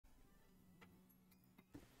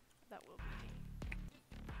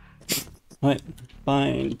What?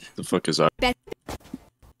 Bind. The fuck is that?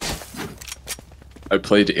 I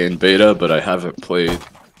played in beta, but I haven't played.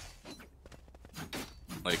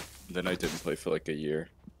 Like, then I didn't play for like a year.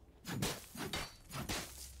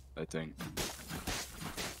 I think.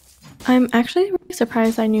 I'm actually really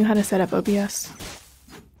surprised I knew how to set up OBS.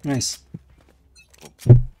 Nice.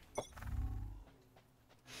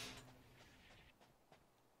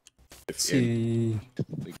 Let's see.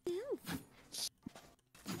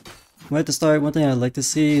 Right at the start, one thing I'd like to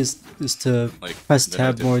see is to Like, press then I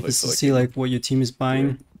tab didn't more play just for, to like, see a like what your team is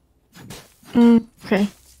buying. Okay.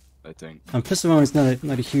 I think. On pistol round, it's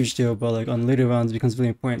not a huge deal, but like on later rounds, it becomes really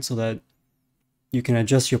important so that you can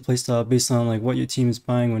adjust your playstyle based on like what your team is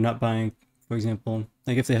buying or not buying. For example,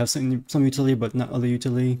 like if they have some utility but not other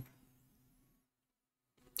utility.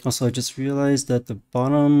 Also, I just realized that the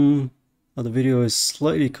bottom of the video is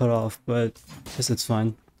slightly cut off, but I guess it's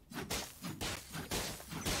fine.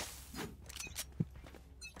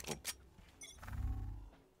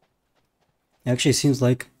 It actually seems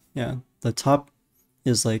like, yeah, the top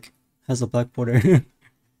is like has a black border.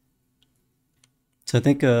 So I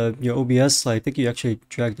think your OBS, I think you actually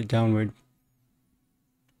dragged it downward.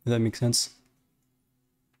 If that makes sense.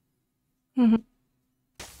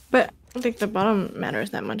 But I don't think the bottom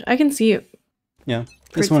matters that much. I can see it. Yeah,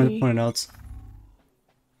 just wanted to Pretty. point it out.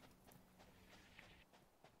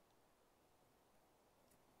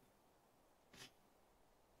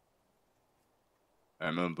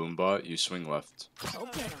 I'm a boombot, you swing left.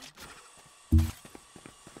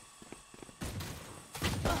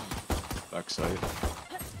 Backside.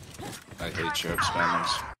 I hate sheriff spammers.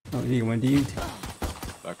 Oh, you went deep.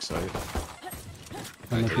 Backside.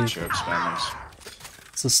 I Unlucky. hate sheriff spammers.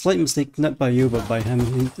 It's a slight mistake, not by you, but by him.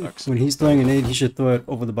 When he's throwing a nade, he should throw it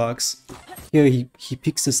over the box. Here, he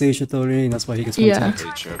peeks the stage to throw it in, and that's why he gets one Yeah. tap. I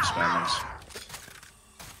hate sheriff spammers.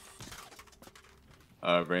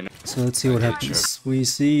 Reyna. So let's see what happens. We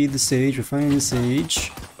see the sage, we're finding the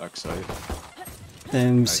sage. Backside.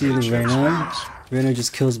 Then we see the sheriff Reyna. spammers. Reyna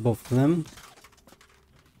just kills both of them.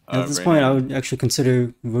 At this Reyna- point, I would actually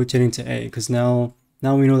consider rotating to A, because now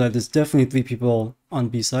we know that there's definitely 3 people on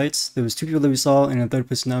B sites. There was 2 people that we saw, and a 3rd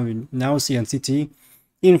person we now see on CT.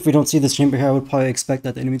 Even if we don't see this chamber here, I would probably expect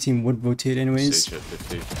that the enemy team would rotate anyways. Sage at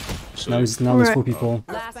 50. Now there's 4 people.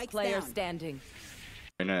 Last player standing.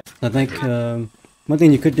 Reyna. I think one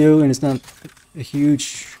thing you could do, and it's not a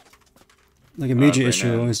huge, like a major Reyna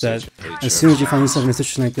issue, and is that Sage at as soon as you find sheriff yourself in a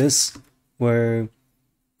situation like this, where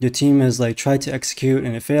your team has like tried to execute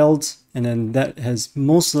and it failed, and then that has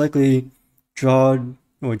most likely drawn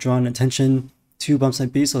attention to bomb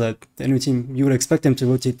site B, so that the enemy team, you would expect them to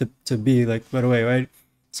rotate to B like right away, right?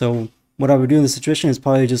 So what I would do in this situation is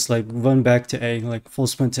probably just like run back to A, like full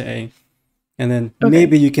sprint to A, and then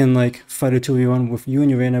maybe you can like fight a 2v1 with you and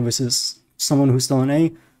your Reyna versus someone who's still in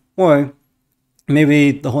A, or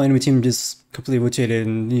maybe the whole enemy team just completely rotated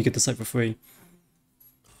and you get the site for free.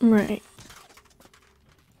 Right.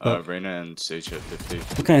 Reyna and Sage at 50.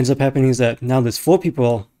 What kind of ends up happening is that now there's 4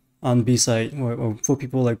 people on B site, or 4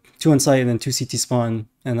 people, like 2 on site and then 2 CT spawn,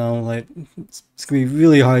 and now like it's gonna be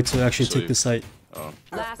really hard to actually So take the site.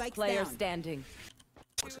 Last player standing.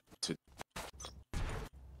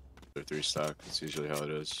 3 stack, that's usually how it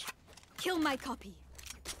is. Kill my copy.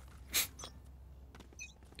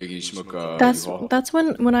 Iggy, you smoke, That's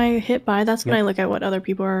when I hit buy, that's when I look at what other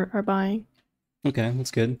people are buying. Okay, that's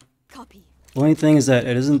good. Copy. The only thing is that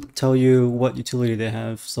it doesn't tell you what utility they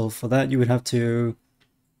have, so for that you would have to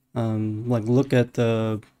like look at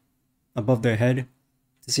the above their head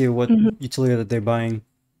to see what utility that they're buying.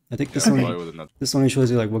 I think this only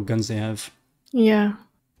shows you like what guns they have. Yeah.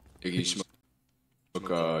 Iggy, you smoke,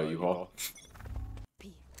 U-Haul.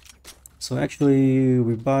 So actually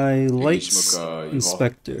we buy lights, smoke,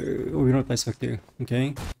 inspector, or we don't buy inspector,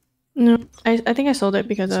 okay? No, I think I sold it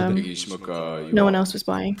because Iggy, you smoke, no one else was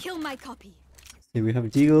buying. Kill my copy. Okay, we have a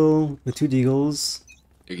deagle, the 2 deagles,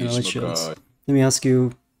 Iggy, and a light smoke, shields. Let me ask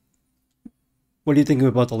you, what do you think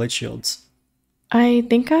about the light shields? I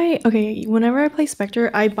think whenever I play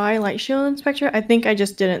Spectre, I buy Light Shield and Spectre. I think I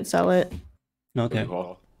just didn't sell it. Okay,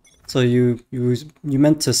 U-Haul. so you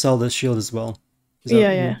meant to sell the shield as well? Is that-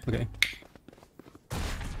 Yeah. Okay.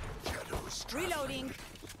 Reloading.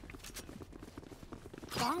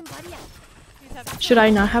 Bomb buddy out. Should I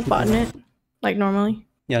not have bought it like normally?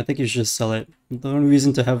 Yeah, I think you should just sell it. The only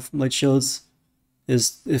reason to have light shields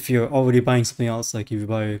is if you're already buying something else, like if you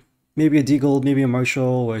buy maybe a deagle, maybe a marshal,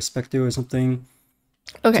 or a spectre or something.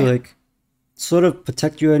 Okay. To like sort of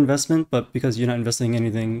protect your investment, but because you're not investing in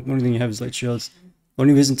anything, the only thing you have is light shields. The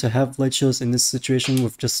only reason to have light shields in this situation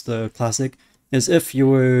with just the classic is if you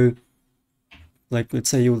were Like, let's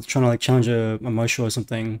say you're trying to like challenge a marshal or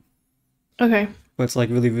something, Okay. but it's like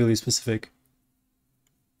really, really specific.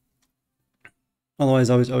 Otherwise,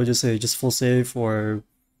 I would just say just full save or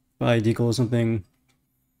buy deagle or something.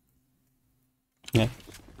 Yeah.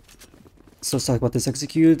 So let's talk about this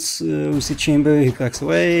executes. We see chamber, he backs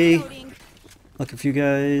away. Reloading. Like a few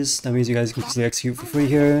guys. That means you guys can easily execute for free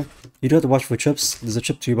here. You do have to watch for trips. There's a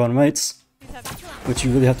trip to your bottom right, which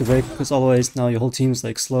you really have to break because otherwise now your whole team's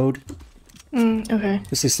like slowed. Okay.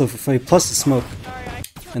 Just stay slow for free, plus the smoke.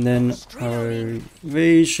 And then our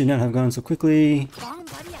rage should not have gone so quickly. Bomb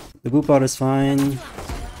buddy out. The boot bot is fine,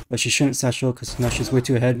 but she shouldn't satchel because now she's way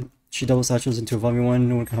too ahead. She double satchels into a volume 1,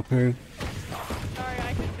 no one can help her.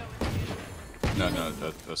 No,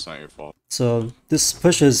 that's not your fault. So this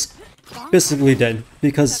push is basically dead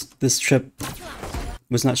because this trip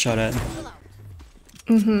was not shot at.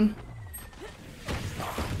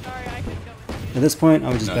 At this point, I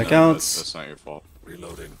would just back out. That's not your fault.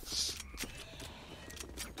 Reloading.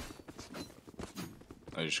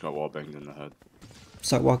 I just got wall banged in the head.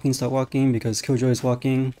 Start walking because Killjoy is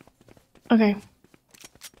walking. Okay.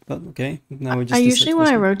 But okay, now we just. I usually when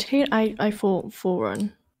I rotate, I full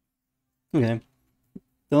run. Okay.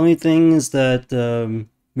 The only thing is that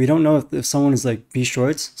we don't know if someone is like B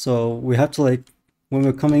shorts, so we have to like when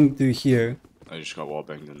we're coming through here. I just got wall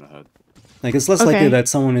banged in the head. Like it's less likely that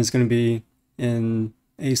someone is going to be in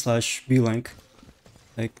A/B link,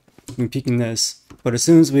 like when peeking this. But as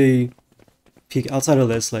soon as we peek outside of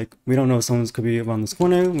this, like we don't know if someone could be around this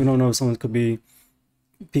corner. We don't know if someone could be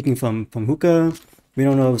peeking from hookah. We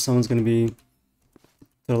don't know if someone's going to be to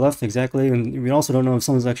the left exactly, and we also don't know if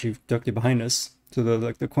someone's actually directly behind us to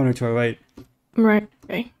the corner to our right. Right.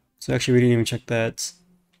 Okay. So actually, we didn't even check that.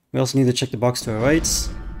 We also need to check the box to our right.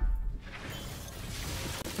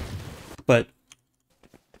 But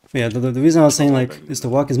yeah, the reason I was saying like is to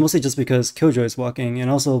walk is mostly just because Killjoy is walking, and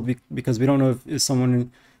also because we don't know if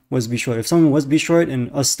someone was B short. If someone was B short,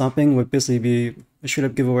 and us stomping would basically be a straight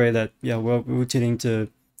up giveaway that yeah we're rotating to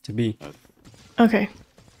B. Okay.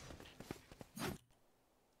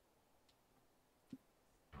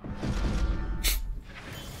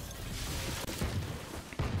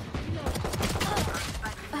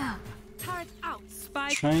 Turret out.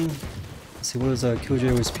 Spike. Trying. Let's see, what is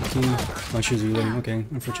Killjoy was peeking? Oh, she was reloading. Okay,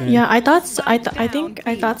 unfortunate. Yeah, I thought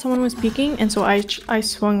someone was peeking, and so I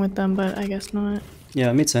swung with them, but I guess not. Yeah,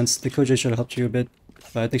 it made sense. The Killjoy should have helped you a bit,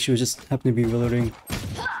 but I think she was just happened to be reloading.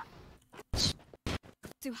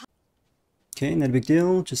 Okay, not a big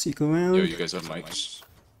deal. Just eco around. Yo, you guys have mics.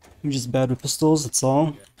 I'm just bad with pistols, that's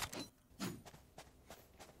all.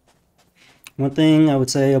 One thing I would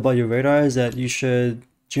say about your radar is that you should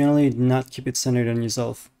generally not keep it centered on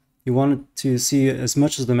yourself. You want it to see as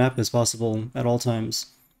much of the map as possible at all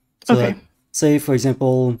times. So Okay. that, say for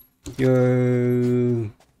example,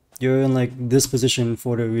 you're in like this position for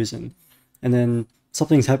whatever reason, and then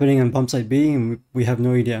something's happening on bump site B and we have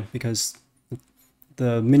no idea because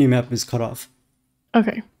the mini-map is cut off.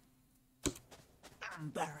 Okay.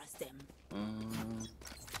 Embarrass them.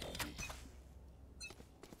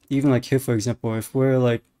 Even like here, for example, if we're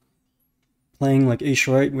like playing like A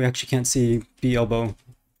short, we actually can't see B elbow.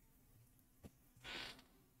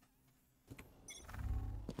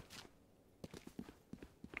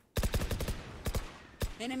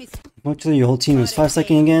 Enemies. Unfortunately, your whole team is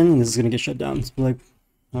 5-second again, and this is gonna get shut down. So like,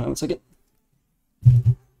 alright, 1 second.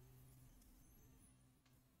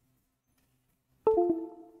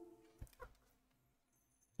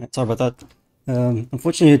 Sorry about that.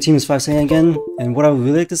 Unfortunately, your team is 5-second again, and what I would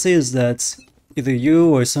really like to say is that either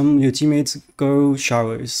you or some of your teammates go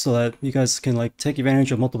showers so that you guys can like take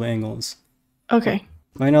advantage of multiple angles. Okay.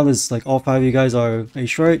 Right now, there's like all 5 of you guys are A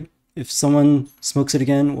short. If someone smokes it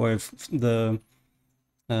again, or if the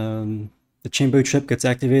chamber trip gets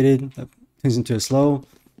activated, that turns into a slow,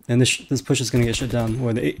 then this push is gonna get shut down.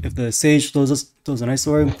 Or if the sage throws an ice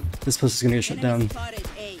orb, this push is gonna get shut down, Spotted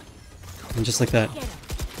A. and just like that.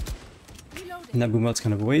 And that boom out's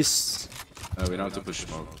kind of a waste. We don't have to push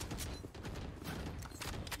smoke.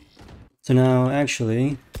 So now,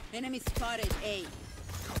 actually, Enemy spotted A.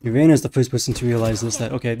 Urena is the first person to realize this,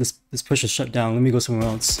 that okay, this push is shut down. Let me go somewhere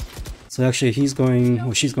else. So actually, she's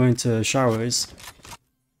going to showers.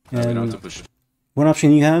 We don't have And to push. one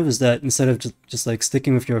option you have is that instead of just like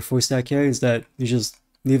sticking with your 4-stack here, is that you just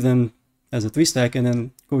leave them as a 3-stack and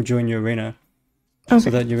then go join your arena, Okay. so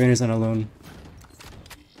that your arena's not alone.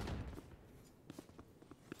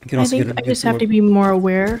 You can I also think get I just have to be more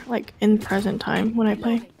aware, like in present time when I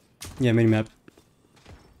play. yeah, minimap,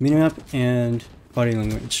 and body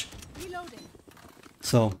language. Reloading.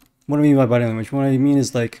 So what do I mean by body language? What I mean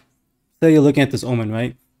is like, say you're looking at this omen,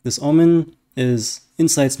 right? This omen is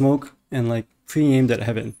inside smoke and like pre-aimed at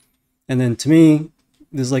heaven. And then to me,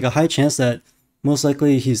 there's like a high chance that most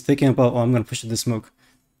likely he's thinking about, oh, I'm gonna push to the smoke,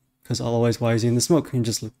 because otherwise, why is he in the smoke and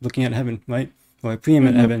just looking at heaven, right? Or pre-aim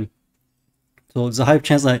at heaven. So there's a high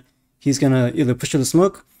chance that he's gonna either push to the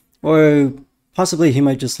smoke, or possibly he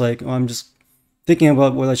might just like, oh, I'm just thinking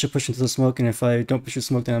about whether I should push into the smoke, and if I don't push the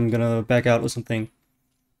smoke, then I'm gonna back out or something.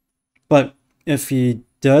 But if he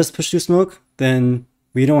does push through smoke, then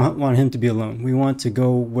we don't want him to be alone. We want to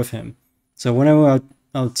go with him. So whenever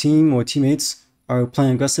our team or teammates are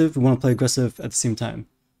playing aggressive, we want to play aggressive at the same time.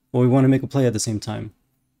 Or we want to make a play at the same time.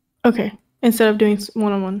 Okay. Instead of doing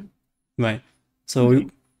one-on-one. Right. So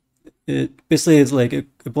it basically is like, it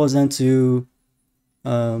boils down to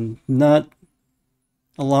not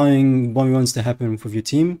allowing 1v1s to happen with your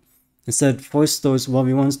team. Instead, force those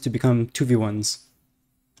 1v1s to become 2v1s.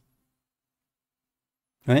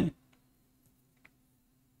 Right?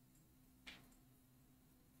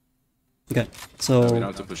 Okay, so We don't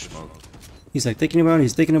have to push smoke. he's like thinking about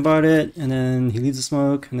it, and then he leaves the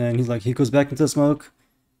smoke, and then he goes back into the smoke,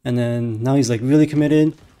 and then now he's like really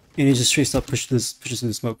committed, and he just straight up pushes through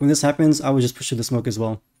the smoke. When this happens, I would just push through the smoke as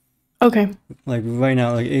well. Okay. Like right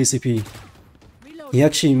now, like ASAP. He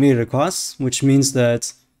actually made it across, which means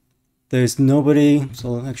that there's nobody.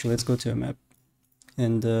 So actually, let's go to a map,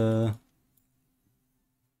 and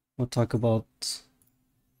we'll talk about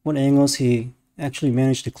what angles he actually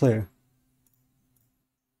managed to clear.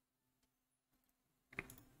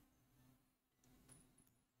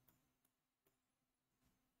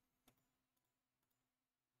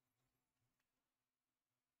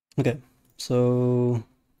 Okay, so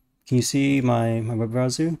can you see my web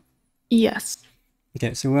browser? Yes.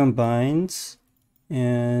 Okay, so we're on binds,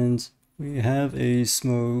 and we have a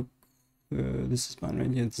smoke. This is bind, right?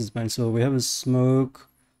 Yeah, this is bind. So we have a smoke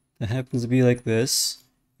that happens to be like this,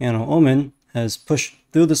 and our omen has pushed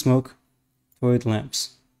through the smoke toward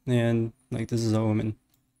lamps, and like this is our omen.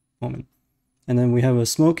 And then we have a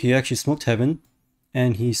smoke. He actually smoked heaven,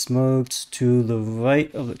 and he smoked to the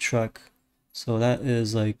right of the truck. So that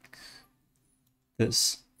is like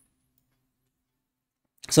this.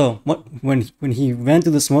 So when he ran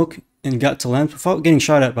through the smoke and got to lamps without getting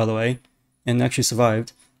shot at, by the way, and actually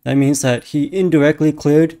survived, that means that he indirectly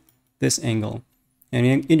cleared this angle, and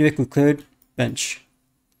he indirectly cleared bench,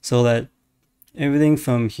 so that everything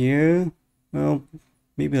from here, well,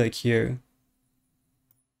 maybe like here,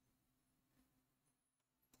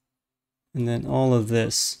 and then all of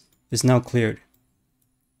this is now cleared.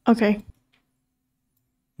 Okay.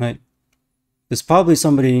 Right. There's probably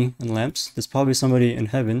somebody in lamps. There's probably somebody in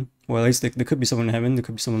heaven, or at least there could be someone in heaven. There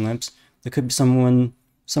could be someone in lamps. There could be someone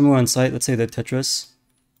somewhere on site. Let's say they're Tetris,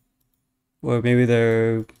 or maybe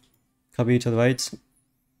they're cubby to the right,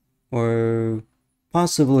 or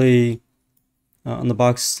possibly on the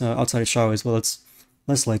box outside the shower as well. It's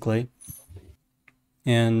less likely.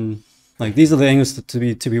 And like these are the angles to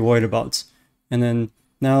be worried about. And then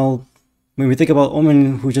now, when we think about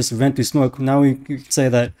Omen who just ran through smoke, now we can say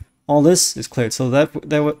that all this is cleared. So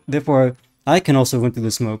therefore, I can also run through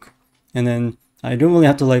the smoke, and then I don't really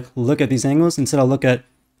have to like look at these angles. Instead, I'll look at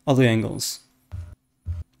other angles.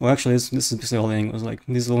 Well, actually, this is basically all the angles. Like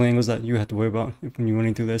these are the angles that you have to worry about when you're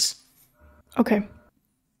running through this. Okay.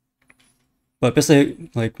 But basically,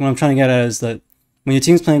 like what I'm trying to get at is that when your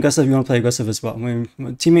team's playing aggressive, you want to play aggressive as well. When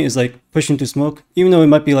a teammate is like pushing through smoke, even though it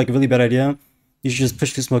might be like a really bad idea, you should just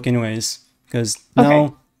push through smoke anyways, because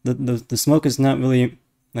now the smoke is not really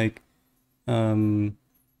like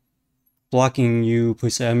blocking you per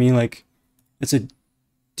se. I mean, like it's a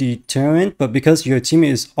deterrent, but because your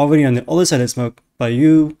teammate is already on the other side of smoke, by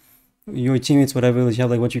your teammates, whatever, like you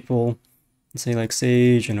have like what people say like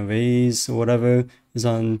Sage and Erase or whatever is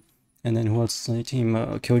on, and then who else is on your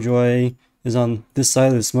team? Killjoy is on this side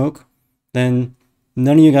of the smoke, then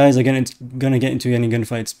none of you guys are gonna get into any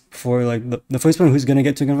gunfights before, like the first one who's gonna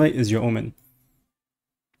get to a gunfight is your Omen.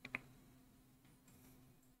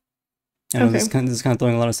 I know this is kind of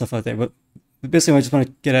throwing a lot of stuff out there, but basically what I just want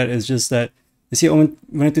to get at is just that you see Omen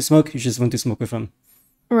running through smoke, you just run through smoke with him.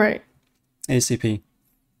 Right. ASAP.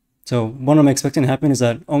 So what I'm expecting to happen is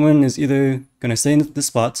that Omen is either gonna stay in this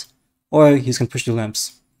spot, or he's gonna push through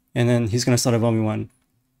lamps, and then he's gonna start a 1v1.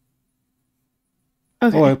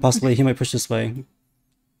 Okay. Or possibly he might push this way.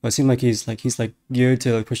 But it seems like he's geared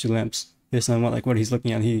to like push the lamps based on what he's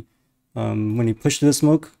looking at. He when he pushed through the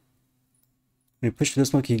smoke,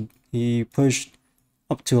 he pushed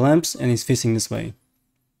up to lamps, and he's facing this way.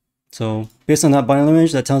 So based on that body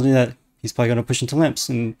language, that tells me that he's probably gonna push into lamps,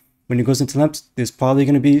 and when he goes into lamps, there's probably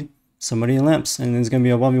gonna be somebody in lamps, and there's gonna be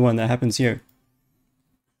a 1v1 that happens here.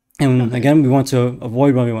 And Okay. again, we want to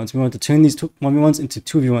avoid 1v1s. We want to turn these 1v1s into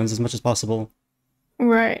 2v1s as much as possible.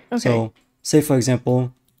 Right. Okay. So, say for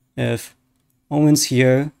example, if Omen's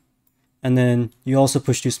here, and then you also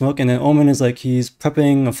push through smoke, and then Omen is like, he's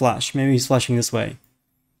prepping a flash. Maybe he's flashing this way,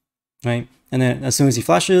 right? And then as soon as he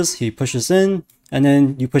flashes, he pushes in, and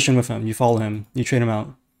then you push in with him. You follow him. You trade him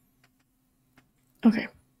out. Okay.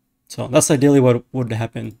 So that's ideally what would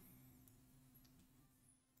happen.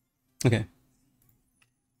 Okay.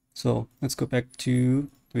 So let's go back to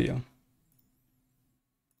the video.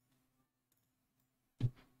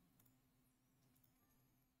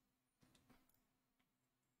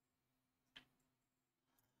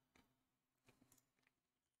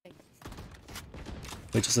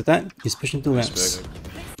 Wait, just like that, he's pushing through ramps. Respect.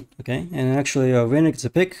 Okay, and actually Reyna gets a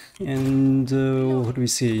pick, and what do we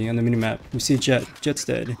see on the minimap? We see Jet. Jet's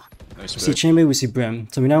dead. Nice We see pick. Chamber, we see Brim.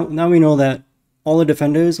 So now we know that all the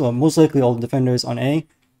defenders, well, most likely all the defenders on A,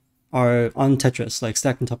 are on Tetris, like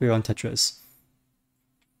stacked on top of your on Tetris.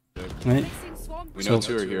 Right? Placing swarm. We know So-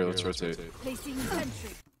 two are here. Let's rotate. Placing sentry.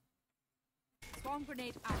 Swarm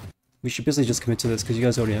grenade out. We should basically just commit to this because you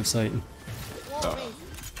guys already have sight. Wall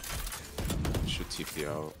raised. Should TP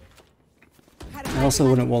out. I also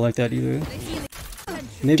wouldn't wall like that either. Placing sentry.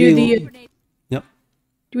 Maybe. Do the- Grenade. Yep.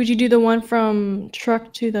 Would you do the one from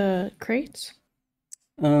truck to the crates?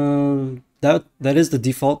 That is the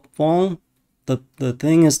default wall. The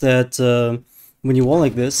thing is that when you wall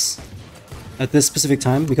like this, at this specific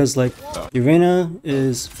time, because like Reyna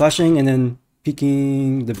is flashing and then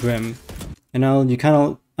peeking the Brim, and now you kind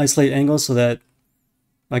of isolate angles so that,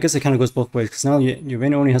 I guess it kind of goes both ways, because now your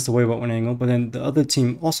Reyna only has to worry about one angle, but then the other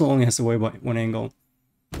team also only has to worry about one angle.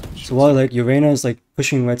 So while like your Reyna is like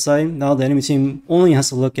pushing right side, now the enemy team only has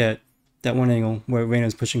to look at that one angle where Reyna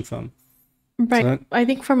is pushing from. Right. that- I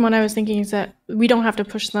think from what I was thinking is that we don't have to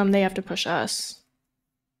push them; they have to push us.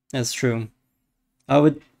 That's true. I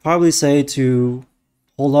would probably say to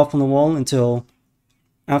hold off on the wall until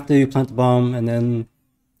after you plant the bomb, and then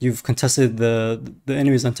you've contested the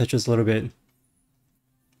enemies on Tetris a little bit.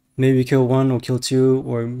 Maybe kill one or kill two,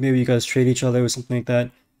 or maybe you guys trade each other or something like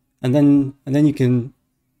that, and then you can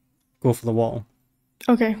go for the wall.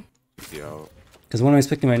 Okay. TP out. Because what I'm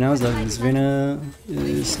expecting right now is that this Reyna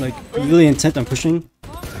is like really intent on pushing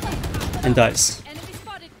and dies. Enemy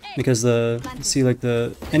spotted. A. Because see like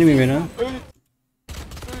the enemy Reyna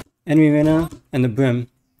and the Brim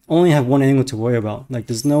only have one angle to worry about. Like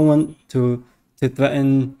there's no one to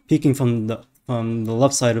threaten peeking from the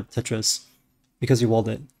left side of Tetris because you walled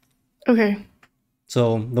it. Okay.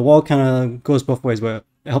 So the wall kind of goes both ways, where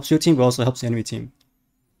it helps your team but also helps the enemy team.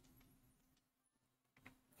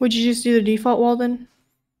 Would you just do the default wall then?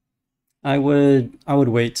 I would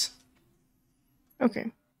wait.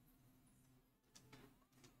 Okay.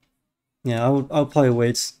 Yeah, I would probably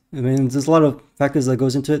wait. I mean, there's a lot of factors that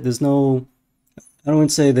goes into it. There's no, I don't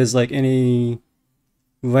say there's like any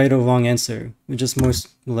right or wrong answer. It's just most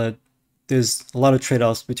that there's a lot of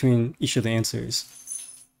trade-offs between each of the answers.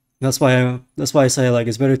 That's why I say like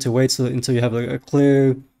it's better to wait until you have like a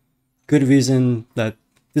clear, good reason that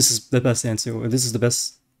this is the best answer or this is the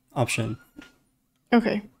best option.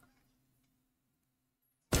 Okay.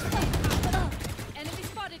 Enemy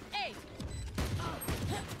spotted. A.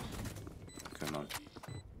 Come on.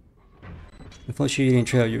 Unfortunately, you didn't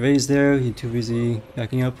trade out your raise there. You're too busy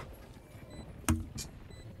backing up.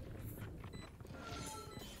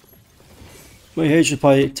 But here you should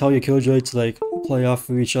probably tell your killjoy to like play off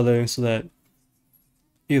of each other so that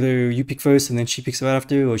either you pick first and then she picks right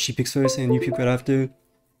after, or she picks first and you pick right after.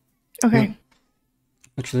 Okay.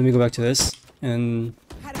 Actually, let me go back to this. And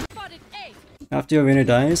Spotted. A. after your Reyna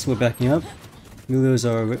dies, we're backing up. We lose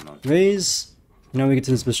our raise. Now we get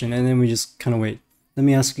to this position, and then we just kind of wait. Let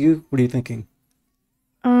me ask you, what are you thinking?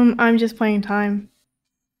 I'm just playing time.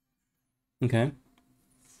 Okay.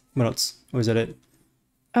 What else? Or is that it?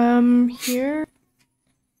 Here.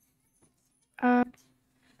 I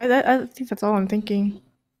think that's all I'm thinking.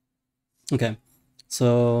 Okay.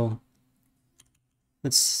 So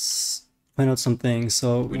let's find out some things.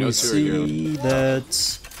 So We we, know two are here. see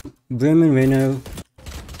that Brim and Reyna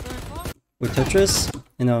with Tetris,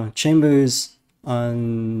 and now Chambers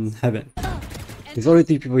on Heaven. There's already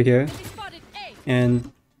 3 people here, Enemy spotted. A.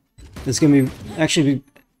 and it's gonna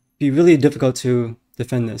be really difficult to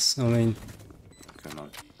defend this. Come on.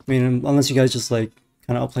 I mean, unless you guys just like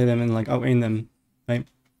kind of outplay them and like out-aim them, right?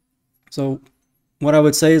 So what I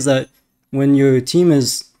would say is that when your team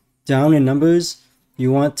is down in numbers,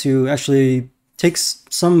 you want to actually take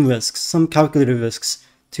some risks, some calculated risks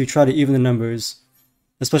to try to even the numbers,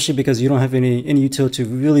 especially because you don't have any util to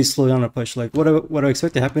really slow down a push. Like what I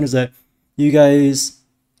expect to happen is that you guys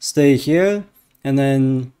stay here, and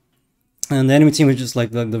then the enemy team would just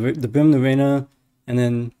like the Brim, the Reyna, and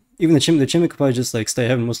then even the Chimney could probably just like stay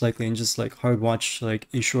heaven most likely and just like hard watch like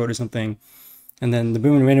a short or something, and then the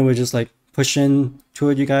Brim and Reyna would just like push in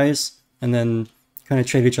toward you guys and then kind of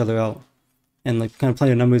trade each other out and like kind of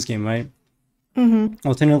play a numbers game, right?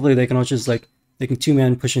 Alternatively, they can also just like they can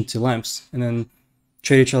 2-man push into lamps and then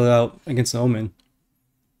trade each other out against the Omen.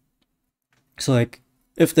 So like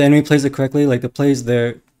if the enemy plays it correctly, like plays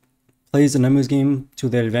the numbers game to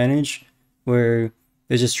their advantage, where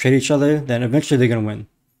they just trade each other, then eventually they're gonna win.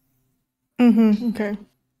 Okay.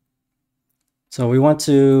 So we want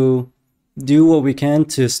to do what we can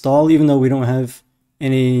to stall, even though we don't have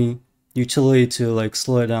any utility to like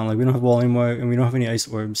slow it down. Like we don't have wall anymore, and we don't have any ice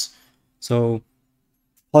orbs. So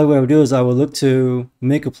probably what I would do is I would look to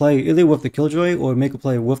make a play either with the Killjoy or make a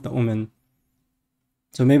play with the Omen.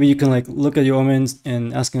 So maybe you can like look at your Omens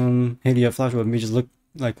and ask him, hey, do you have flash? Or maybe just look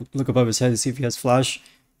above his head to see if he has flash.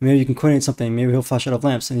 Maybe you can coordinate something. Maybe he'll flash out of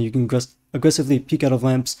lamps, and you can aggressively peek out of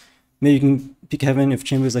lamps. Maybe you can peek heaven if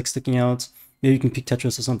chamber is like sticking out. Maybe you can peek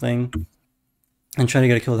Tetris or something, and try to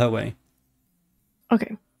get a kill that way.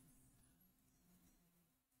 Okay.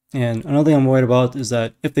 And another thing I'm worried about is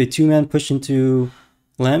that if they 2-man push into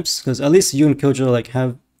lamps, because at least you and Killjoy like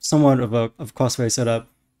have somewhat of a crossfire setup,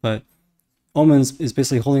 but Omen's is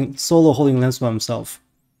basically solo holding lamps by himself.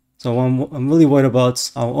 So I'm really worried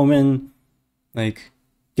about our Omen like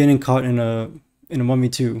getting caught in a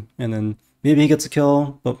 1v2, and then maybe he gets a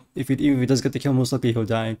kill, but if he does get the kill, most likely he'll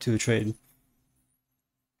die to the trade.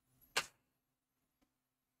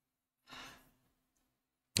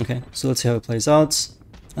 Okay, so let's see how it plays out.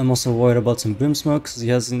 I'm also worried about some Brim smoke because he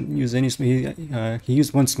hasn't used any smoke. He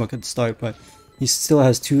used 1 smoke at the start, but he still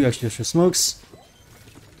has 2 extra smokes.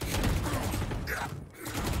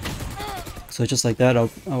 So just like that, I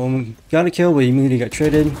got a kill, but immediately got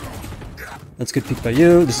traded. That's good peek by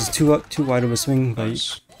you. This is too wide of a swing by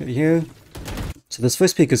here. So this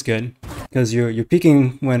first peek is good because you're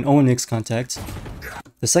peeking when Owen makes contact.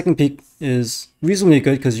 The second peek is reasonably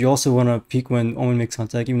good because you also want to peek when Owen makes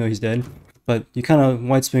contact, even though he's dead. But you kind of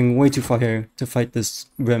wide swing way too far here to fight this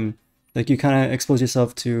Brim. Like you kind of expose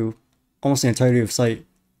yourself to almost the entirety of sight.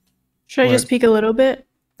 Should I just peek a little bit?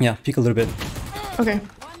 Yeah, peek a little bit. Okay.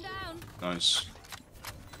 One down. Nice.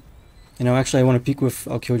 You know, actually I want to peek with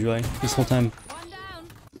our Killjoy this whole time. One down.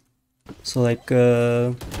 So like,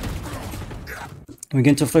 we get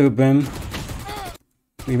into a fight with Brim.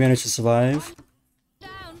 We manage to survive.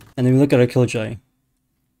 Down. And then we look at our Killjoy.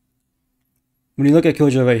 When you look at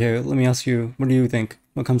Killjoy right here, let me ask you, what do you think?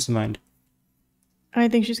 What comes to mind? I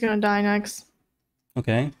think she's gonna die next.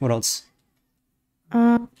 Okay, what else?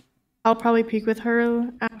 I'll probably peek with her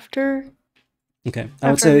after. Okay, I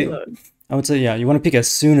would say yeah, you want to peek as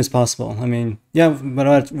soon as possible. I mean, yeah,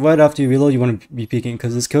 but right after you reload, you want to be peeking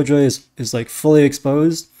because this Killjoy is like fully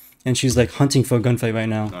exposed and she's like hunting for a gunfight right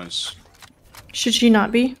now. Nice. Should she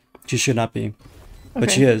not be? She should not be, but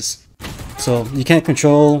Okay. she is. So you can't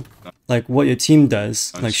control like what your team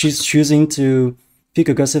does. Nice. Like she's choosing to peek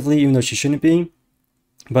aggressively even though she shouldn't be.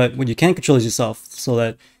 But what you can control is yourself. So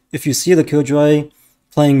that if you see the Killjoy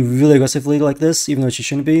playing really aggressively like this, even though she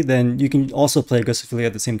shouldn't be, then you can also play aggressively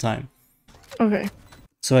at the same time. Okay.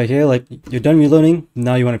 So right here, like you're done reloading,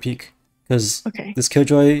 now you want to peek because Okay. this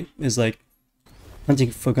Killjoy is like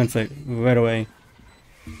hunting for gunfight right away,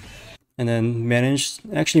 and then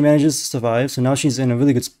actually manages to survive. So now she's in a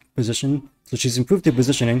really good position. So she's improved her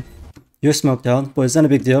positioning. You're smoked out, but it's not a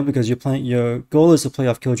big deal because your goal is to play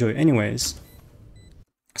off Killjoy anyways.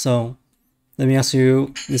 So let me ask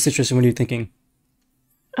you this situation: what are you thinking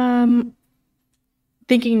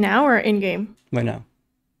Thinking now or in game? right now?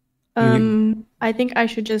 I think I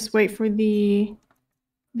should just wait for the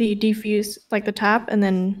defuse, like the tap, and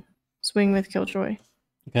then swing with Killjoy.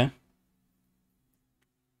 Okay.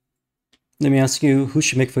 Let me ask you: who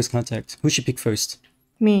should make first contact? Who should peek first?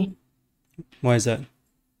 Me, Why is that?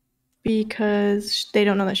 because they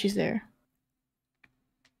don't know that she's there.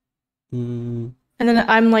 Mm, And then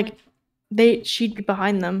I'm like, she'd be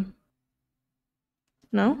behind them.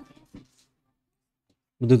 No?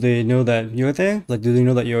 do they know that you're there? Like, do they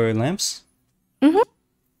know that you're in lamps? Mhm.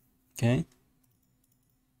 Okay.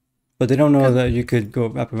 But they don't know that you could go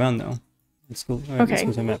wrap around though. Let's go. Alright, let's Okay.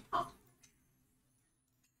 go to the map.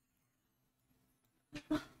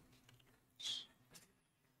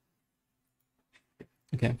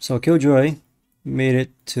 Okay, so Killjoy made it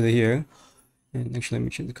to here. And actually, let me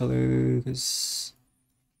change the color because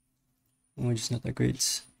orange is not that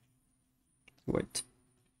great. White.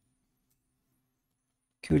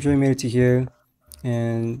 Killjoy made it to here,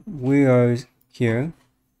 and we are here,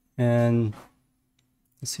 and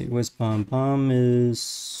Let's see, where's bomb? Bomb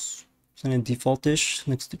is kind of default-ish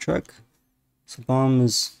next to truck. So bomb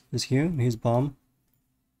is here. Here's bomb.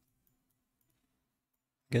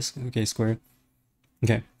 I guess, okay, square.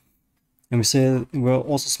 Okay. And we say we're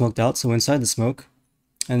also smoked out, so we're inside the smoke.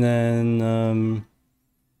 And then,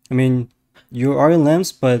 I mean, you are in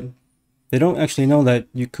lamps, but they don't actually know that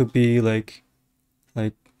you could be like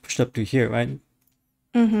pushed up to here, right?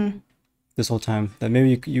 Mm-hmm. This whole time. That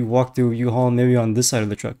maybe you walk through U-Haul, maybe on this side of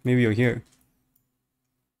the truck, maybe you're here.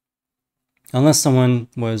 Unless someone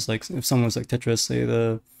was like, if someone was like Tetris, say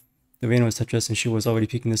the Reyna was Tetris and she was already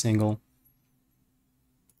peeking this angle.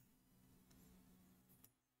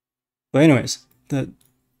 But anyways,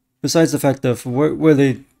 besides the fact of where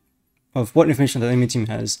they, of what information that the enemy team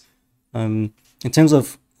has, in terms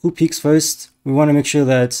of who peaks first, we want to make sure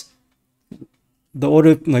that the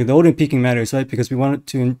order peaking matters, right? Because we want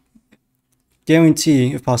to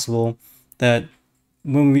guarantee, if possible, that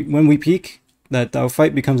when we peak, that our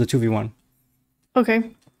fight becomes a 2v1.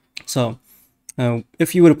 Okay. So,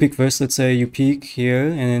 if you were to peek first, let's say you peek here,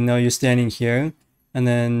 and then now you're standing here, and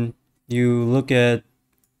then you look at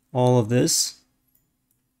all of this,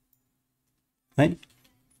 right?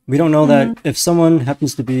 We don't know that if someone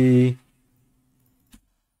happens to be,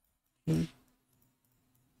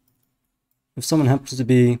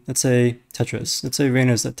 let's say Tetris, let's say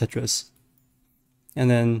Reyna's at Tetris, and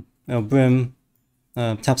then Brim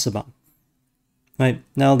taps the bomb. Right,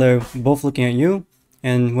 now they're both looking at you,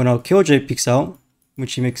 and when our Killjoy peeks out,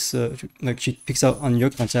 which she makes, she peeks out on your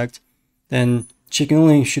contact, then she can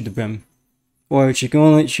only shoot the Brim. Or she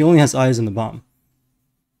only has eyes on the bomb.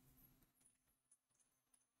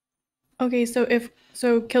 Okay,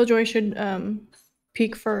 so Killjoy should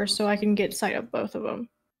peek first so I can get sight of both of them.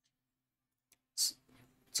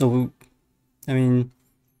 So, I mean,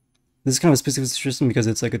 this is kind of a specific situation because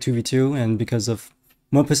it's like a 2v2, and because of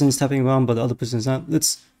one person is tapping a bomb but the other person is not.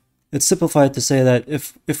 It's simplified to say that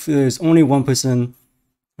if there's only one person,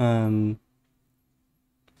 let's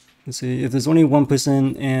see, if there's only one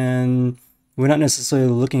person and we're not necessarily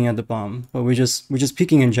looking at the bomb, but we're just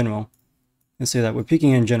peeking in general. Let's say that we're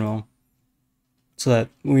peeking in general. So that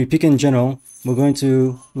when we peek in general, we're going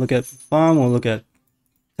to look at bomb, we'll look at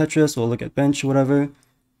Tetris, we'll look at bench, whatever.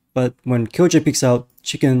 But when Killjoy peeks out,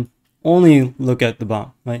 she can only look at the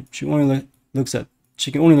bomb, right? She can only look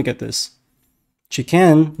at this. She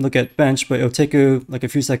can look at bench, but it'll take her like a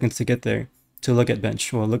few seconds to get there to look at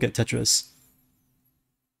bench or look at Tetris.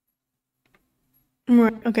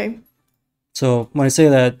 Right, okay. So when I say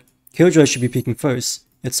that Killjoy should be peeking first,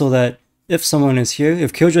 it's so that if someone is here,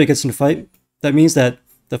 if Killjoy gets in the fight, that means that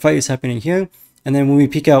the fight is happening here, and then when we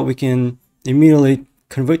peek out, we can immediately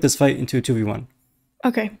convert this fight into a 2v1.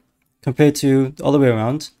 Okay. Compared to the other way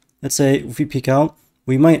around, let's say if we peek out,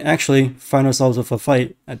 we might actually find ourselves with a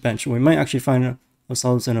fight at bench. We might actually find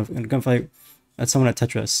ourselves in a gunfight at someone at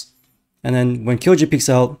Tetris. And then when Killjoy peeks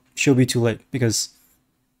out, she'll be too late, because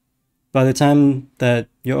by the time that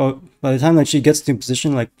she gets to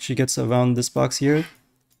position, like she gets around this box here,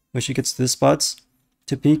 where she gets to this spots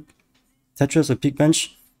to peek Tetris or peek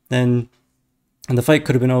bench, then the fight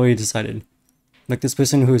could have been already decided. Like this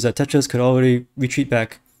person who's at Tetris could already retreat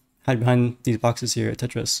back, hide behind these boxes here at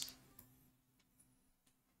Tetris.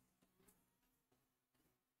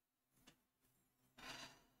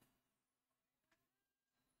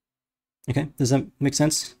 Okay, does that make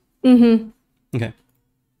sense? Mm-hmm. Okay.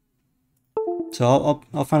 So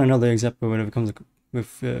I'll find another example whenever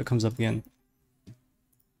it comes up again.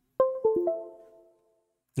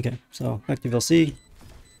 Okay, so back to VLC.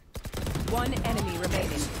 One enemy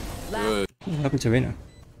remaining. Good. What happened to Reyna?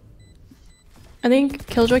 I think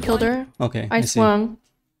Killjoy killed her. Okay, I see. swung.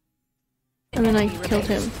 And then I killed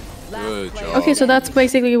him. Good job. Okay, so that's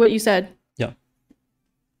basically what you said. Yeah.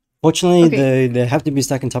 Fortunately, Okay. they have to be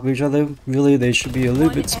stacked on top of each other. Really, they should be a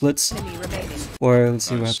little bit splits. Enemy remaining. Or let's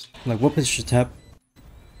see Nice. what position should tap.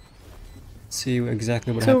 See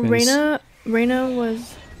exactly what So happens. Reyna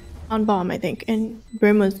was on bomb, I think, and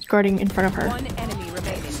Brim was guarding in front of her. One enemy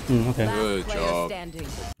remaining. Okay. Last Good player job. standing.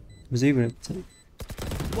 Was he even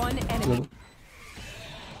One enemy.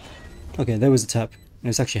 Okay, there was a tap. And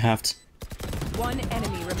it's actually halved. One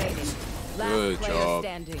enemy remaining. Last Good player job.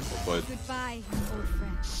 standing. But Goodbye, old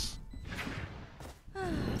friend.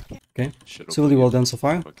 Okay. shit, So really well done so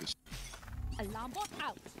far. fuck is- Alarm bot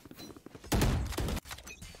out.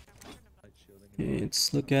 Okay,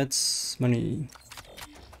 let's look at money.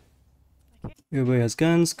 Everybody has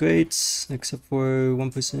guns, great, except for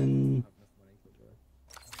one person.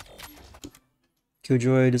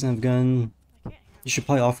 Killjoy doesn't have a gun. You should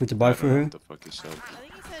probably offer to buy for her. What the fuck is that? I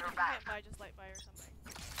think he said you can't buy just light buy or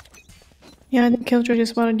something. Yeah, I think Killjoy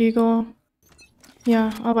just bought a deagle.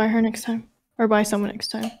 Yeah, I'll buy her next time. Or buy someone next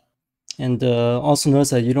time. And also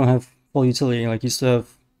notice that you don't have full utility, like you still have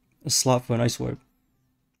a slot for an ice warp.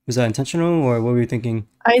 Was that intentional, or what were you thinking?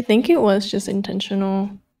 I think it was just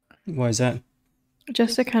intentional. Why is that?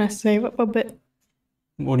 Just to kind of save up a bit.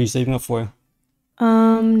 What are you saving up for?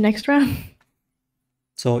 Next round.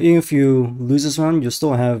 So even if you lose this round, you'll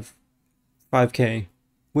still have 5k.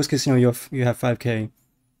 Worst case scenario, you have 5k.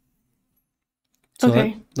 So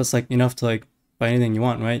Okay. that's like enough to like buy anything you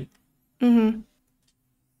want, right? Mm-hmm.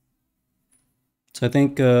 So I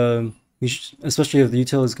think you should, especially if the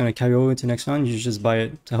util is going to carry over to next round, you should just buy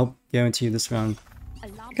it to help guarantee this round.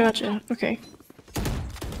 Alarm Gotcha. bot Okay.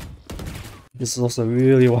 This is also a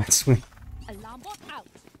really wide swing. out. Alarm bot out.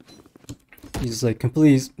 You just like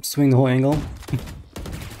completely swing the whole angle.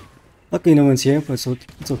 Luckily no one's here, but it's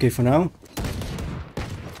okay for now.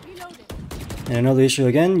 Reloading. And another issue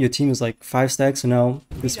again, your team is like 5 stacks, so now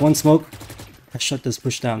this one smoke has shut this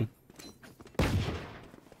push down.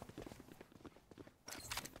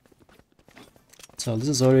 So this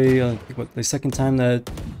is already what, the second time that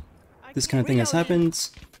this kind of thing has happened.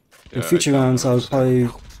 In Yeah, future I don't rounds,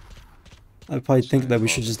 know. I'd probably think that we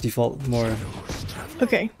should just default more.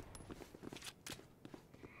 Okay.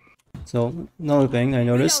 So another thing I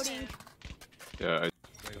noticed. Reloading. Yeah,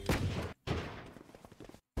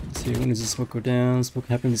 Let's see, when does the smoke go down? Smoke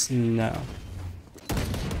happens now.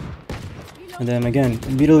 And then again,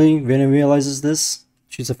 immediately Reyna realizes this.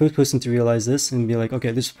 She's the first person to realize this and be like,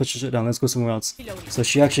 okay, this pushes it down, let's go somewhere else. So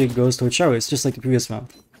she actually goes towards showers, just like the previous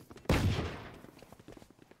round.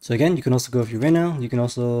 So again, you can also go if you're Reyna, you can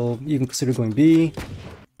also even consider going B.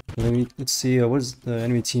 Let's see, what does the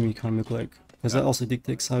enemy team economy look like? Because that also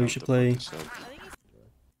dictates how you should play.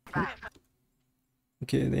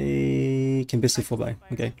 Okay, they can basically fall by.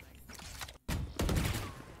 Okay.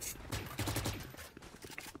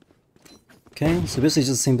 Okay, so basically just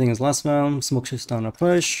the same thing as last round. Smoke shoots down a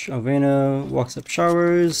push. Arena walks up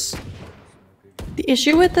showers. The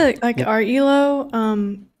issue with the like Yep. our elo,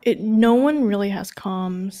 no one really has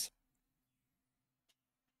comms.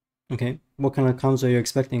 Okay, what kind of comms are you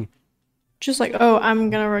expecting? Just like, oh, I'm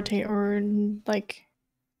gonna rotate or like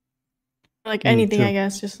anything, true. I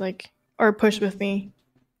guess. Just like or push with me.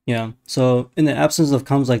 Yeah, so in the absence of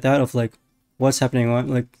comms like that, of like what's happening,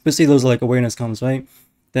 like basically those are like awareness comms, right?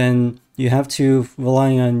 Then you have to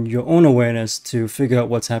rely on your own awareness to figure out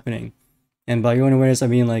what's happening. And by your own awareness, I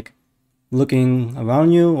mean like looking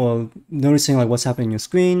around you or noticing like what's happening on your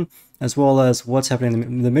screen, as well as what's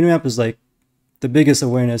happening. The minimap is like the biggest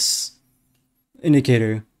awareness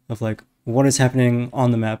indicator of like what is happening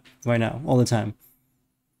on the map right now, all the time.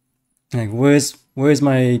 Like where's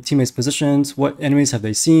my teammates positions? What enemies have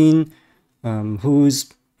they seen?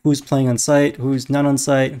 Who's playing on site? Who's not on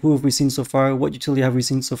site? Who have we seen so far? What utility have we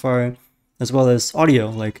seen so far? As well as audio,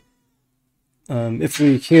 like if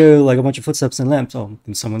we hear like a bunch of footsteps in lamps, oh,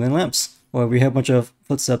 then someone in lamps. Or we hear a bunch of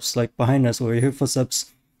footsteps like behind us, or we hear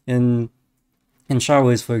footsteps in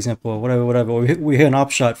showers, for example, or whatever. Or we hear an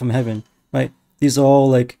op shot from heaven, right? These are all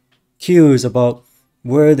like cues about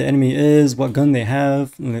where the enemy is, what gun they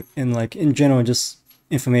have, and like in general, just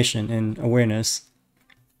information and awareness.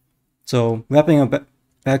 So wrapping up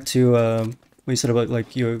back to what you said about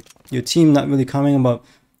like your team not really commenting about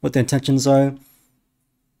what their intentions are.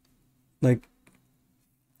 Like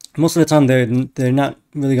most of the time they're not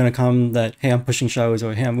really gonna comment that, hey, I'm pushing showers,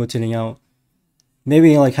 or hey, I'm rotating out.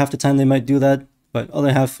 Maybe like half the time they might do that, but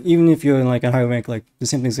other half, even if you're in like a higher rank, like the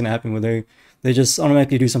same thing's gonna happen where they just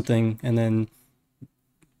automatically do something, and then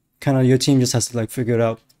kind of your team just has to like figure it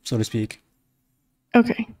out, so to speak.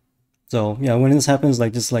 Okay. So yeah, when this happens,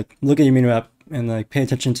 like just like look at your minimap and like pay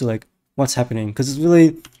attention to like what's happening, because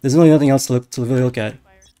there's really nothing else to really look at.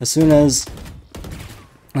 As soon as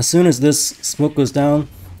this smoke goes down,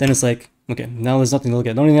 then it's like, okay, now there's nothing to look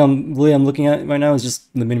at. The only thing I'm looking at right now is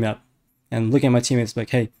just the minimap, and looking at my teammates like,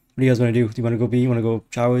 hey, what do you guys want to do? Do you want to go B? You want to go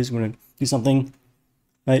showers? You want to do something,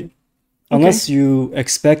 right? Okay. Unless you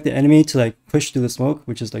expect the enemy to like push through the smoke,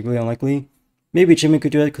 which is like really unlikely. Maybe Jimmy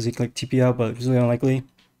could do it because he could like TP out, but it's really unlikely.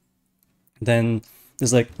 Then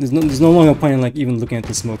there's no longer point in like even looking at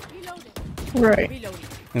the smoke. Right.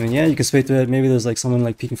 I mean, yeah, you can spray through it. Maybe there's like someone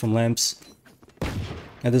like peeking from lamps.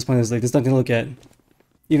 At this point, there's nothing to look at.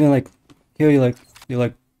 Even like here, you're like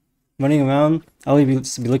running around. I'll be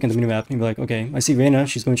looking at the minimap and be like, okay, I see Reyna.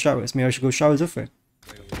 She's going showers. Maybe I should go showers with her.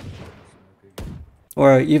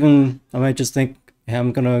 Or even I might just think, hey,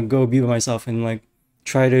 I'm gonna go B by myself and like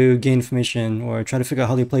try to gain information or try to figure out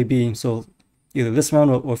how they play B. So either this round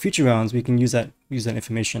or future rounds, we can use that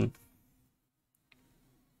information.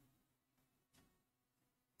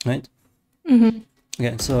 Right?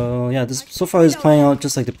 Okay, so yeah, this so far is playing out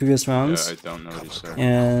just like the previous Yeah, rounds. I don't know what he said.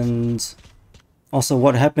 And also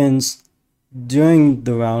what happens during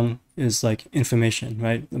the round is like information,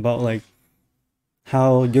 right? About like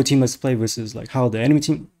how your team likes to play versus like how the enemy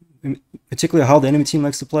team, particularly how the enemy team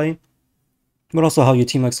likes to play, but also how your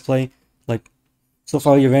team likes to play. Like so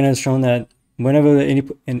far, Urena has shown that whenever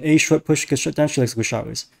an A short push gets shut down, she likes to go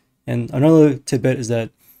showers. And another tidbit is that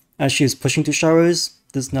as she is pushing to showers,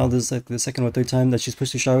 this is like the second or third time that she's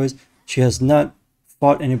pushed to showers, she has not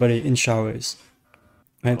fought anybody in showers.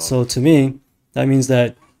 Right? So to me, that means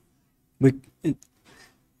that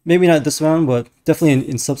maybe not this round, but definitely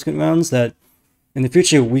in subsequent rounds, that in the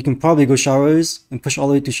future we can probably go showers and push all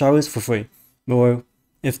the way to showers for free. Or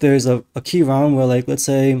if there's a key round where, like, let's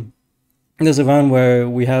say there's a round where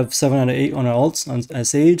we have 7 out of 8 on our ults as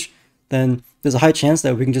Sage, then there's a high chance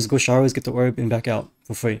that we can just go showers, get the orb, and back out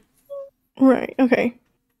for free. Right. Okay.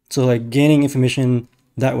 So like gaining information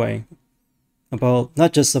that way about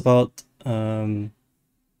not just about like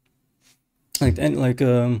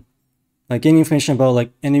gaining information about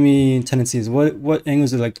like enemy tendencies. What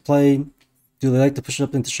angles do they like to play? Do they like to push it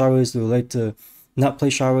up into showers? Do they like to not play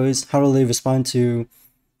showers? How do they respond to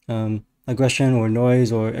aggression or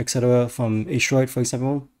noise or etc. from a short, for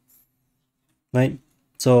example? Right.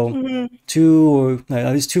 So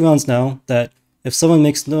at least 2 rounds now that if someone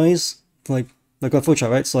makes noise, like a full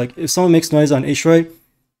chart, right? So like if someone makes noise on a short,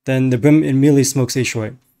 then the brim immediately smokes a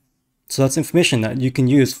short. So that's information that you can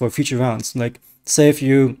use for future rounds. Like say if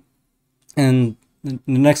you in the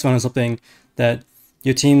next round or something that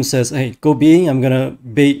your team says, hey, go B, I'm gonna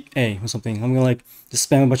bait A or something. I'm gonna like just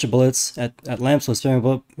spam a bunch of bullets at lamps, or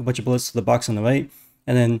spam a bunch of bullets to the box on the right,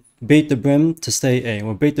 and then bait the brim to stay A,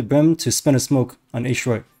 or bait the brim to spin a smoke on A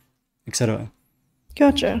short, etc.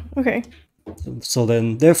 Gotcha. Okay. So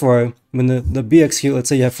then, therefore, when the B execute, let's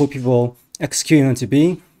say you have 4 people executing onto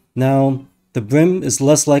B, now the brim is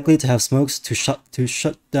less likely to have smokes to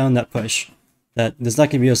shut down that push. That there's not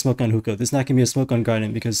gonna be a smoke on Hookah, there's not gonna be a smoke on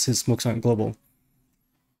Garden because his smokes aren't global.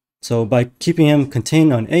 So by keeping him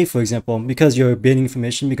contained on A, for example, because you're baiting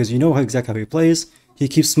information, because you know exactly how he plays, he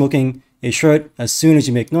keeps smoking a short as soon as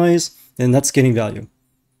you make noise, then that's getting value.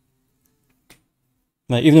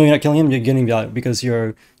 Right? Even though you're not killing him, you're getting value because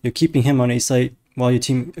you're keeping him on A site while your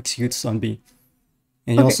team executes on B.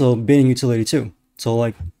 And you're also baiting utility too. So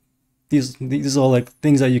like these are all like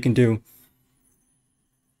things that you can do.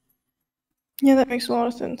 Yeah, that makes a lot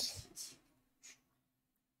of sense.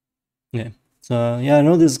 Yeah. So yeah, I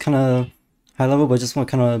know this is kind of high level, but I just want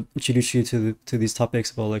to kind of introduce you to these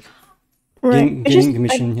topics about like Right. gaining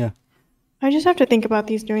commission. Yeah. I just have to think about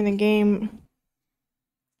these during the game.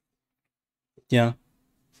 Yeah.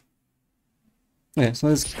 Okay, so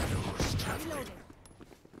this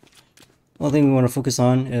one thing we want to focus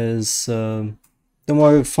on is the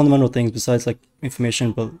more fundamental things besides like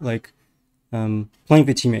information, but like playing with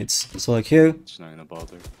your teammates. So like here, It's not gonna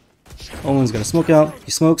bother. Owen's gonna smoke out.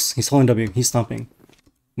 He smokes. He's holding W. He's stomping.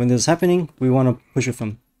 When this is happening, we want to push with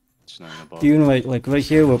him. It's not gonna bother. Even like right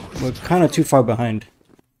here, we're kind of too far behind.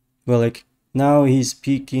 But like now he's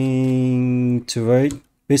peeking to right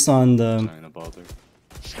based on It's the not gonna bother.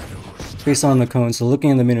 cone. So looking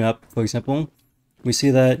in the minimap, for example, we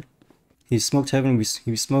see that he smoked heaven.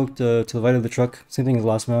 He smoked to the right of the truck. Same thing as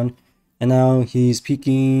last round. And now he's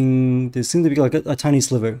peeking. There seems to be like a tiny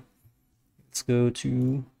sliver. Let's go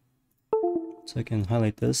to. So I can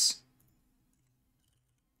highlight this.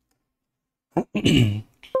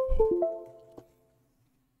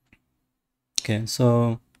 Okay,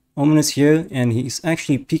 so Omen is here, and he's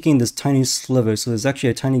actually peeking this tiny sliver. So there's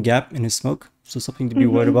actually a tiny gap in his smoke. So something to be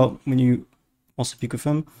worried about when you also peek with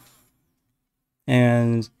him.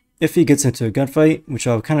 And if he gets into a gunfight, which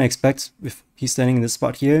I would kind of expect if he's standing in this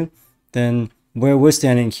spot here, then where we're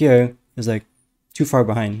standing here is like too far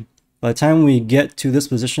behind. By the time we get to this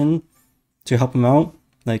position to help him out,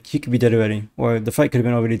 like he could be dead already, or the fight could have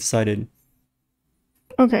been already decided.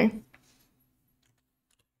 Okay.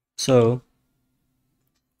 So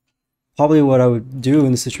probably what I would do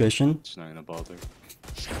in this situation. It's not gonna bother.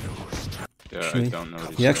 Yeah, Actually, I don't know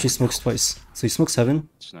what he actually smokes twice. So he smokes 7.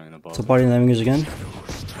 It's not gonna bother. So body language again.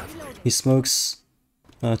 He smokes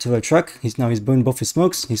to the truck. He's burned both his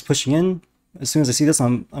smokes. He's pushing in. As soon as I see this,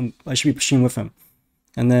 I should be pushing with him.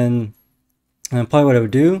 And then probably what I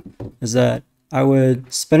would do is that I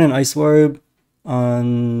would spend an ice orb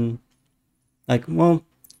on, like, well,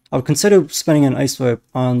 I would consider spending an ice orb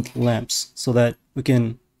on lamps so that we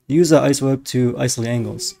can use that ice orb to isolate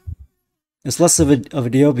angles. It's less of a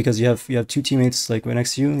deal because you have 2 teammates like right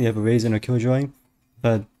next to you. You have a Raze and a Killjoy,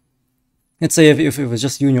 but let's say if it was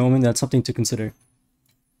just you and your Omen, that's something to consider.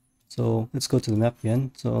 So let's go to the map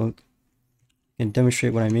again. So I can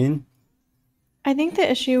demonstrate what I mean. I think the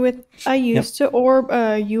issue with I used to orb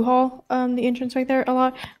U-Haul the entrance right there a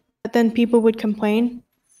lot, but then people would complain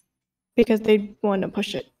because they'd want to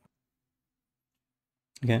push it.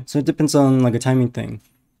 Okay, so it depends on like a timing thing.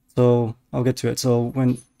 So I'll get to it. So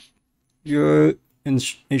when you're in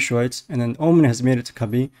H right, and then Omen has made it to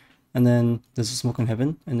Cubby, and then there's a smoke on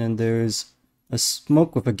Heaven, and then there's a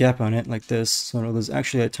smoke with a gap on it like this. So there's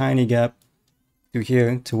actually a tiny gap through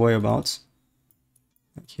here to worry about.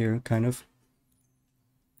 Like here, kind of.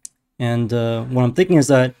 And what I'm thinking is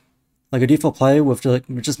that like a default play with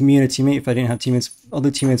just me and a teammate, if I didn't have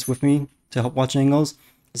other teammates with me to help watch angles,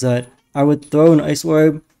 is that I would throw an ice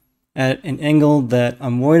orb at an angle that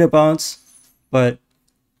I'm worried about, but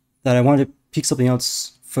that I want to peek something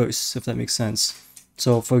else first, if that makes sense.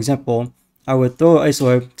 So for example, I would throw an ice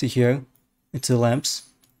orb to here, into the lamps,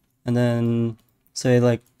 and then say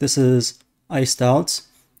like this is iced out,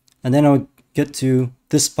 and then I would get to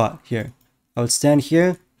this spot here. I would stand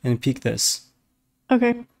here and peek this.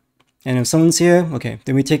 Okay. And if someone's here, okay,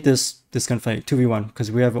 then we take this gunfight 2v1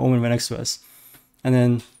 because we have an Omen right next to us. And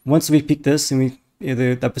then once we peek this, and we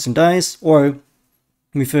either that person dies or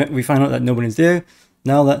we find out that nobody's there.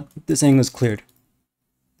 Now that this angle is cleared,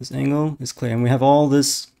 this angle is clear, and we have all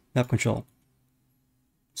this map control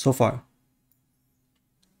so far.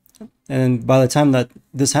 And by the time that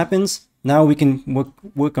this happens, now we can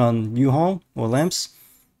work on U-Haul or lamps,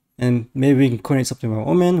 and maybe we can coordinate something with our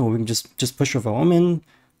Omen, or we can just push with our Omen,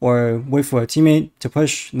 or wait for a teammate to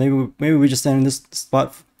push. Maybe we just stand in this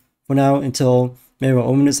spot for now until maybe our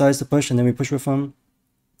Omen decides to push, and then we push with him.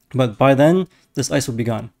 But by then, this ice will be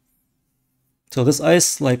gone. So this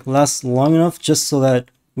ice like lasts long enough just so that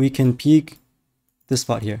we can peek this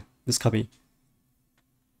spot here, this cubby.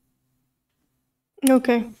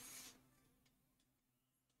 Okay.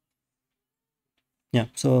 Yeah,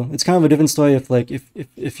 so it's kind of a different story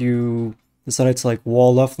if you decided to like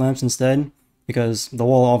wall off lamps instead, because the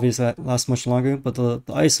wall obviously lasts much longer, but the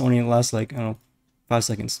ice only lasts like, I don't know, 5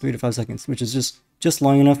 seconds, 3 to 5 seconds, which is just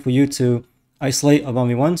long enough for you to isolate a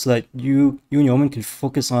 1v1 so that you and your Omen can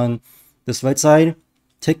focus on this right side,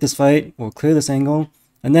 take this fight, or clear this angle,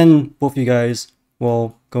 and then both of you guys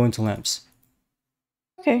will go into lamps.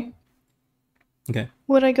 Okay. Okay.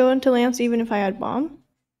 Would I go into lamps even if I had bomb?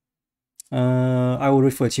 I would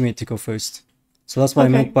wait for a teammate to go first. So that's what I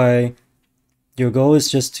Okay. meant by your goal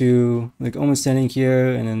is just to like almost standing here,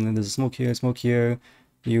 and then there's smoke here,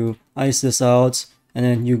 you ice this out, and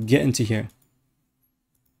then you get into here.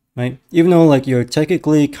 Right? Even though like you're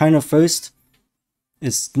technically kind of first,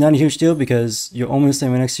 it's not a huge deal because your Omen is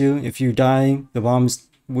standing right next to you. If you die, the bombs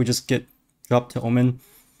would just get dropped to Omen,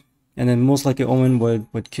 and then most likely Omen would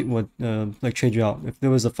like trade you out if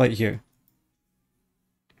there was a fight here.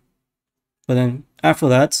 But then after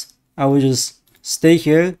that, I would just stay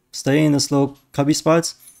here, stay in this little cubby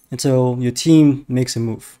spots until your team makes a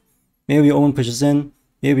move. Maybe your Owen pushes in,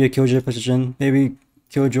 maybe a Killjoy pushes in, maybe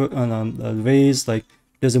Killjoy on Raze, like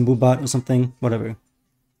there's a move bot or something, whatever.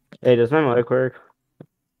 Hey, does my mic work?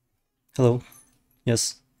 Hello.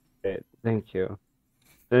 Yes. Great, thank you.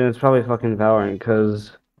 Then it's probably fucking Valorant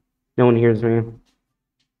because no one hears me.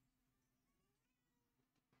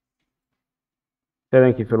 So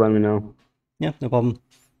thank you for letting me know. Yeah, no problem.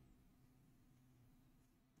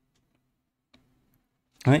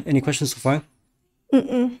 Alright, any questions so far?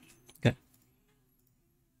 Mm-mm. Okay.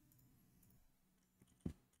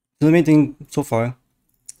 So the main thing so far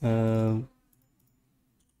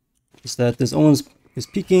is that this Owen is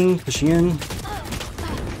peeking, pushing in.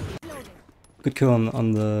 Good kill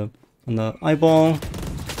on the eyeball.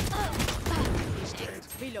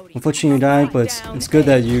 Unfortunately you died, but it's good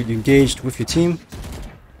that you engaged with your team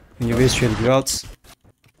and you Raze traded you out.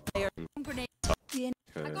 I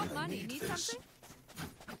got money. Need something?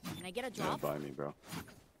 Can I get a Don't job? buy me, bro.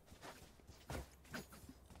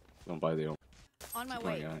 Don't buy the Omen. On my Oh,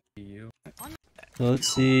 way. yeah. So let's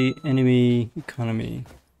see, enemy economy.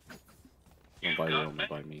 Don't buy the Omen,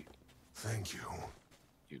 buy me. Thank you.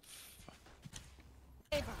 You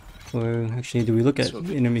Or actually, do we look at So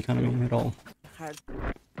good. enemy economy at all?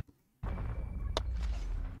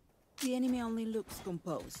 The enemy only looks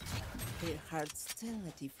composed. Their heart's still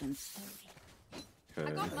a different story. I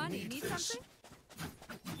Okay. got money. Need something?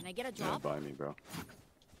 Can I get a Don't job? buy me, bro.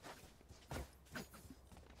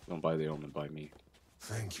 Don't buy the Omen, buy me.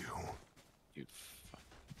 Thank you. You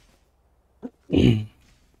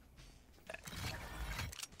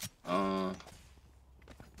yeah,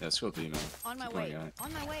 let's go B, man. On my Oh, way. yeah.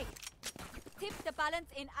 On my way. Tip the balance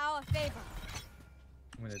in our favor.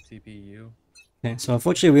 I'm gonna TP you. Okay, so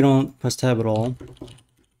unfortunately we don't press tab at all.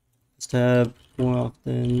 tab more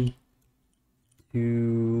often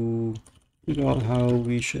to figure out how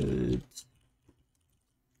we should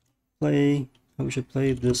play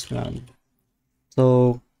this round.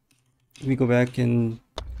 So we go back and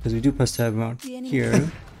because we do press tab around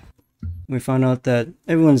here, we found out that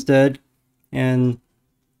everyone's dead, and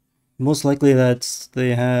most likely that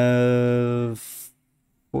they have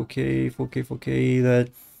 4K that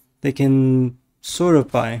they can sort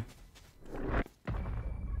of buy.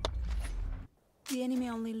 The enemy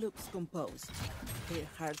only looks composed. Their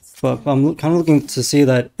hearts But I'm kind of looking to see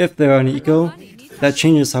that if they're on eco, that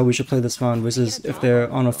changes how we should play this round versus if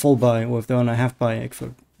they're on a full buy or if they're on a half buy,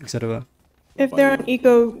 etc. If they're on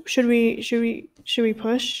eco, should we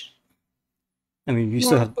push? I mean, you More,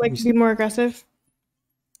 still have like be more aggressive?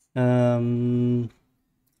 um.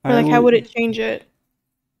 Or like how would it change it?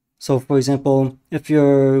 So, for example, if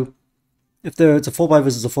it's a full buy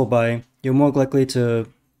versus a full buy, you're more likely to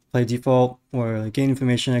play default or gain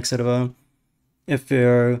information, etc. If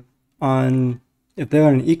they're on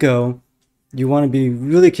an eco, you want to be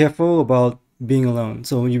really careful about being alone.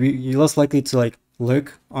 So you're less likely to like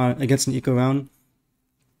lurk on against an eco round,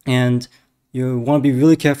 and you want to be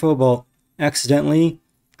really careful about accidentally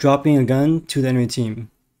dropping a gun to the enemy team.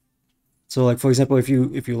 So like for example, if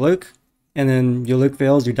you lurk and then your lurk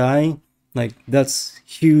fails, you die, like that's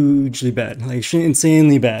hugely bad, like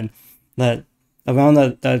insanely bad. That a round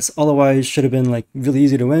that's otherwise should have been like really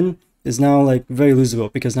easy to win is now like very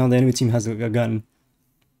losable because now the enemy team has a gun.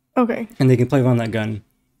 Okay. And they can play around that gun.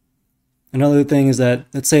 Another thing is that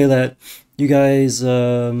let's say that you guys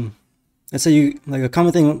let's say you like a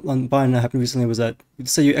common thing on Bind that happened recently was that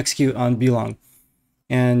let's say you execute on B long,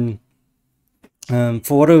 and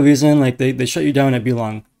for whatever reason like they shut you down at B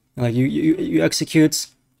long. Like you execute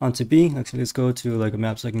onto B. Actually, let's go to like a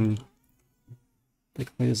map so I can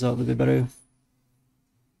play this out a little bit better.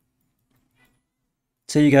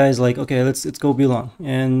 Say you guys like, okay, let's go B long,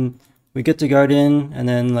 and we get to Guardian, and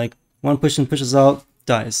then like one person pushes out,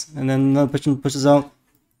 dies, and then another person pushes out,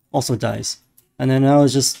 also dies, and then now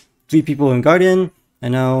it's just 3 people in Guardian,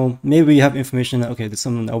 and now maybe we have information that okay, there's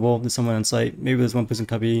someone on elbow, there's someone on site, maybe there's one person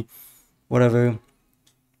cubby, whatever.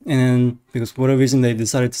 And then because for whatever reason they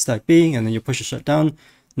decided to stack B, and then you push a shut down.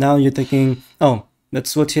 Now you're thinking, oh,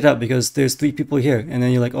 let's rotate up because there's 3 people here, and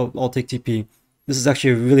then you're like, oh, I'll take TP. This is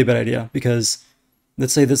actually a really bad idea because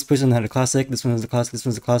let's say this person had a classic, this one has a classic, this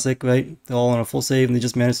one's a classic, right? They're all on a full save and they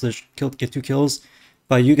just managed to get 2 kills.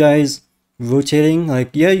 By you guys rotating, like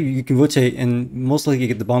yeah, you can rotate and most likely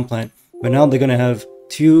get the bomb plant, but now they're gonna have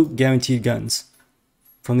 2 guaranteed guns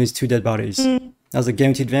from these 2 dead bodies. That's a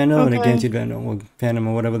guaranteed Vandal and a guaranteed Vandal, or Phantom,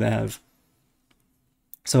 or whatever they have.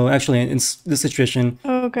 So actually, in this situation,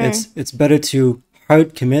 it's better to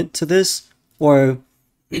hard commit to this, or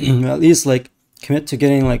at least like commit to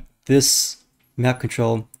getting like this map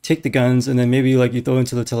control, take the guns, and then maybe like you throw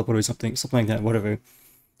into the teleporter or something like that, whatever,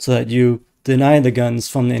 so that you deny the guns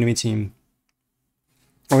from the enemy team,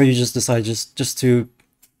 or you just decide just to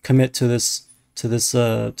commit to this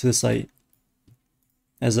site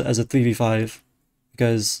as a 3v5.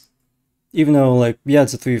 Because even though like yeah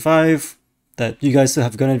it's a 3v5, that you guys still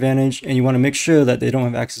have gun advantage, and you want to make sure that they don't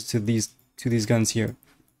have access to these guns here.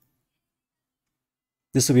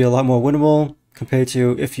 This will be a lot more winnable compared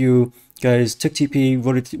to if you guys took TP,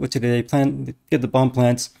 rotated a plant, get the bomb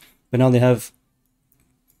plants, but now they have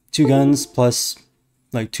 2 guns plus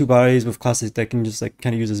like 2 bodies with classics that can just like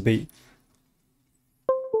kind of use as bait.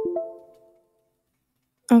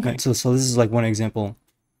 Okay. Right, so this is like one example.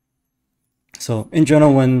 So in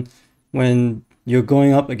general, when you're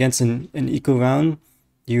going up against an eco round,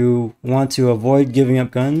 you want to avoid giving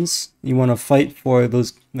up guns. You want to fight for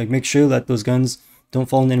those, like make sure that those guns don't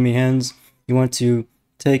fall in enemy hands. You want to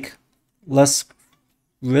take less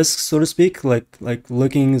risks, so to speak, like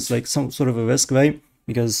looking is like some sort of a risk, right?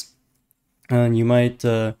 Because you might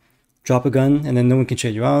drop a gun and then no one can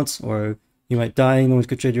trade you out, or you might die, no one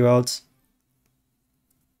can trade you out.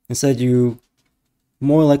 Instead, you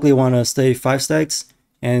more likely want to stay 5 stacks,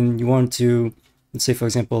 and you want to, let's say for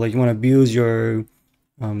example, like you want to abuse your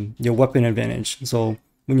weapon advantage. So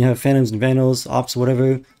when you have Phantoms and Vandals, Ops,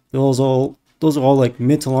 whatever, those are all like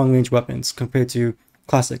mid to long range weapons compared to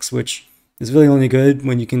classics, which is really only good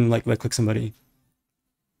when you can like right click somebody.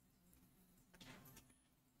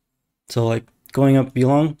 So like going up B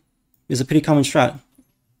long is a pretty common strat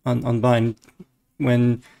on Bind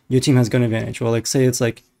when your team has gun advantage. Or like say it's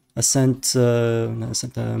like Ascent, not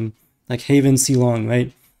Ascent, like Haven C long,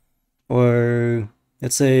 right? Or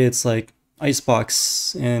let's say it's like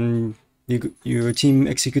Icebox and your team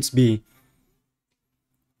executes B.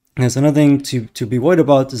 And there's another thing to be worried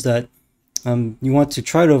about is that you want to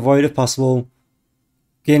try to avoid, if possible,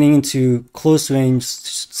 getting into close range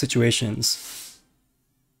situations.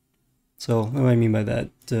 So what do I mean by that?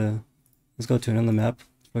 Let's go to another map.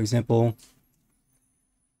 For example,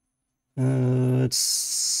 let's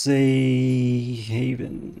say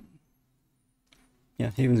Haven.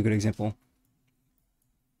 Yeah, Haven's a good example.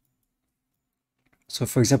 So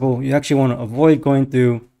for example, you actually want to avoid going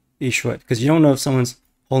through a short because you don't know if someone's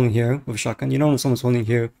holding here with a shotgun. You don't know if someone's holding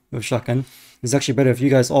here with a shotgun. It's actually better if you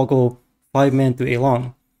guys all go 5-man through A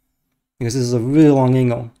long, because this is a really long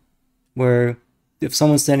angle where if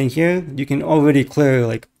someone's standing here, you can already clear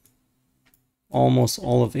like almost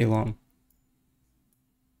all of A long.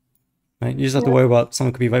 Right? You just have to worry about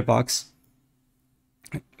someone could be right box.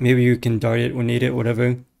 Maybe you can dart it or nade it, whatever.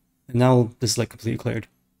 And now this is like completely cleared.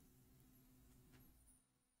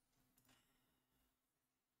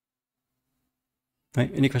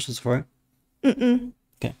 Right? Any questions for it?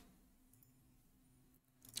 Okay.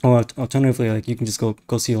 Or alternatively, like you can just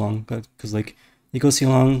go C long, because like you go C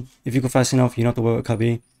long, if you go fast enough, you don't have to worry about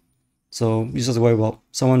cubby. So you just have to worry about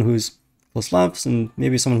someone who's close left and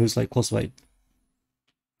maybe someone who's like close right.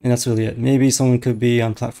 And that's really it. Maybe someone could be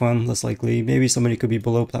on platform, less likely. Maybe somebody could be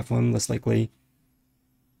below platform, less likely.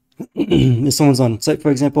 If someone's on site, for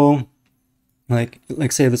example, like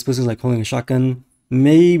say this person's like holding a shotgun,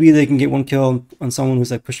 maybe they can get one kill on someone who's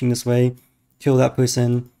like pushing this way, kill that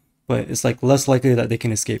person, but it's like less likely that they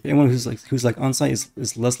can escape. Anyone who's like on site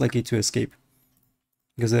is less likely to escape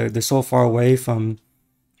because they're so far away from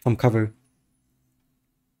cover.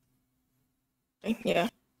 Yeah.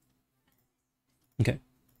 Okay.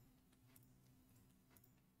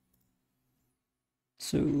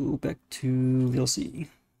 So back to VLC.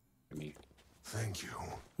 Thank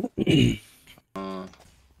you.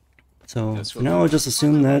 So That's for what now, we- I'll just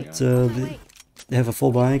assume that Oh, they have a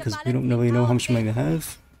full buy because we don't really know how much money they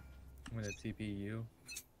have. I'm gonna TPU.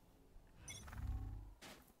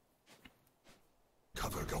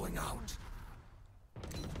 Cover going out.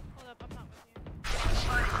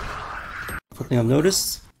 Something I've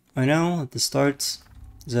noticed right now at the start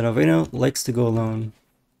is that Alvena likes to go alone.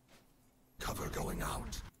 Cover going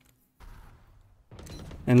out.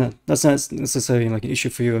 And that's not necessarily like an issue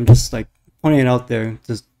for you. I'm just like pointing it out there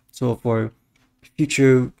just so for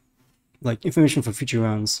future, like information for future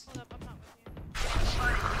rounds.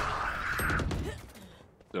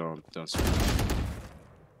 Don't see.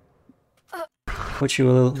 Which you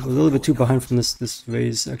a little bit too behind from this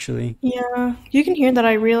raise actually. Yeah. You can hear that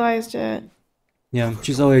I realized it. Yeah,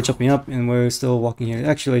 she's already jumping up and we're still walking here.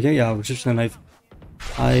 Actually, yeah, with just a knife.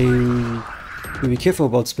 I would be careful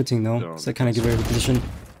about splitting though, because that kind of give away the position.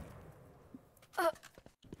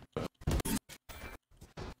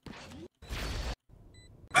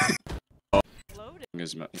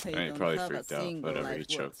 I probably freaked out. Whatever, he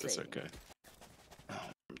choked. It's okay.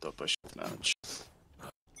 Don't push the match.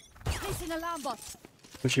 Placing alarm bot.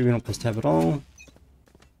 Which we don't press tab at all.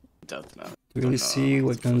 Death match. To really see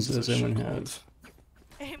what guns does everyone have.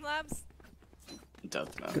 Aim labs.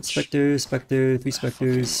 Death match. Got Spectre, Spectre, 3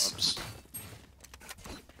 Spectres.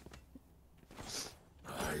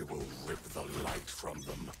 I will rip the light from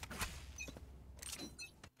them.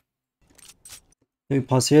 Let me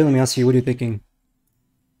pause here. Let me ask you, what are you thinking?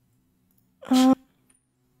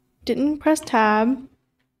 Didn't press tab.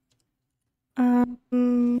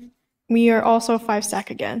 We are also 5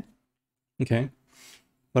 stack again. Okay.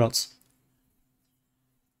 What else?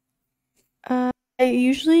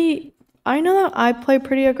 I know that I play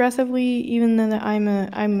pretty aggressively, even though that I'm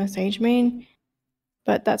a Sage main,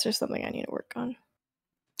 but that's just something I need to work on.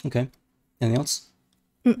 Okay. Anything else?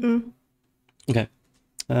 Okay.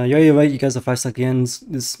 Yeah, you're right. You guys are 5 stack again.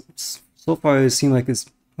 This so far it seemed like this.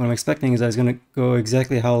 What I'm expecting is that it's gonna go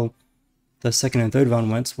exactly how the second and third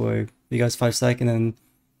round went, where you guys 5 stack and then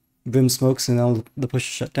Brim smokes and now the push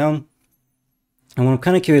is shut down. And what I'm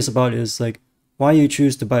kind of curious about is like why you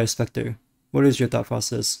choose to buy a Spectre. What is your thought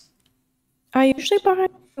process? I usually buy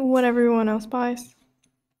what everyone else buys.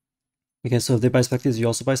 Okay, so if they buy Spectres, you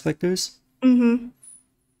also buy Spectres? Mm-hmm.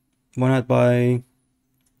 Why not buy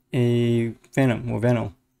a Phantom or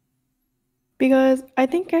Vandal? Because I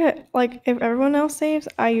think like if everyone else saves,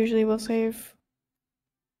 I usually will save.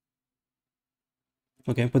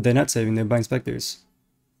 Okay, but they're not saving, they're buying Spectres.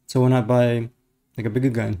 So why not buy like a bigger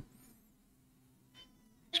gun?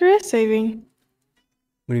 Spectre is saving.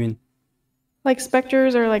 What do you mean? Like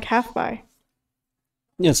Spectres are like half buy.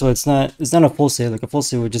 Yeah, so it's not a full save. Like a full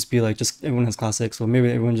save would just be like just everyone has classics, or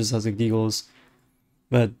maybe everyone just has like Deagles.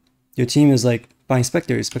 But your team is like buying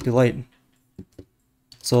Spectre Light.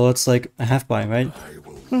 So it's like a half buy, right?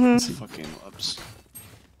 Fucking ups.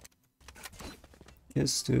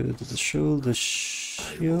 Yes, does it show the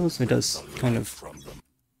shields? It does, kind of.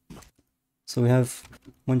 So we have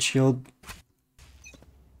one shield.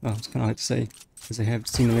 Well, it's kind of hard to say, because I haven't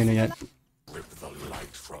seen the laner yet.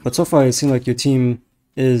 But so far, it seems like your team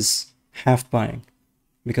is half buying.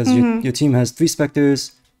 Because your team has 3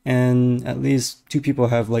 Spectres, and at least 2 people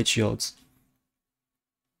have light shields.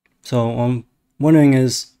 So I'm wondering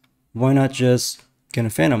is, why not just get a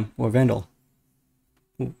Phantom or Vandal?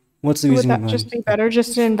 What's the reason behind? Would that just be better,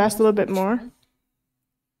 just to invest a little bit more?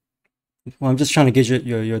 Well, I'm just trying to gauge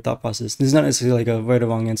your thought process. This is not necessarily like a right or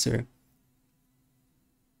wrong answer.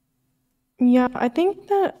 Yeah, I think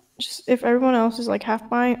that just if everyone else is like half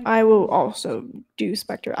buying, I will also do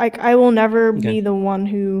Spectre. I will never be the one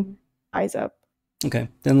who buys up. Okay,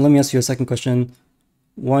 then let me ask you a second question.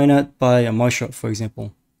 Why not buy a Marshal, for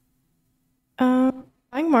example?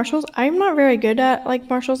 Buying Marshals, I'm not very good at like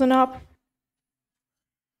Marshals and op.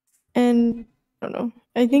 And I don't know.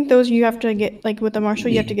 I think those you have to get like with the Marshal,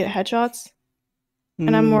 you have to get headshots.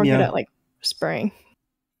 And I'm more good at like spraying.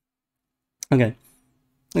 Okay.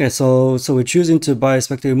 Okay, so we're choosing to buy a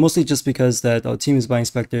Spectre mostly just because that our team is buying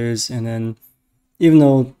Spectres, and then even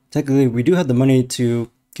though technically we do have the money to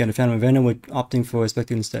get a Phantom Venom, we're opting for a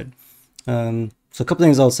Spectre instead. So a couple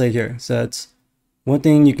things I'll say here is that one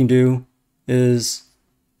thing you can do is,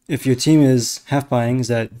 if your team is half buying, is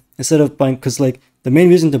that instead of buying, because like the main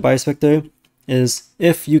reason to buy a Spectre is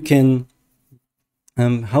if you can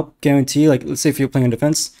help guarantee, like let's say if you're playing on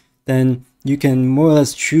defense, then you can more or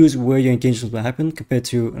less choose where your engagements will happen compared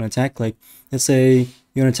to an attack. Like let's say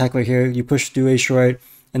you're an attack right here, you push through a short,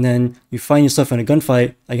 and then you find yourself in a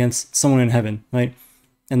gunfight against someone in heaven, right?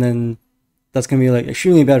 And then that's gonna be like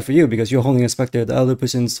extremely bad for you because you're holding a Spectre, the other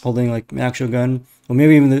person's holding like an actual gun, or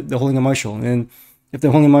maybe even they're holding a Marshal. And if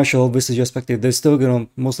they're holding a Marshal versus your Spectre, they're still gonna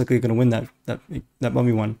most likely gonna win that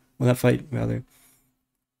 1v1, or that fight rather.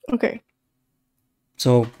 Okay.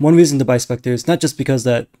 So one reason to buy Spectres, not just because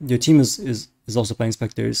that your team is also buying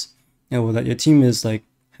Spectres, that your team is like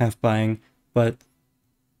half buying, but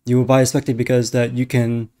you will buy a Spectre because that you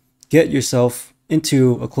can get yourself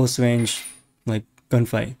into a close range like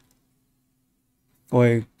gunfight,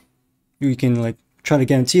 or you can like try to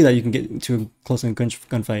guarantee that you can get into a close range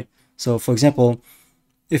gunfight. So for example,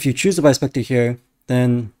 if you choose to buy Spectre here,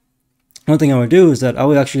 then one thing I would do is that I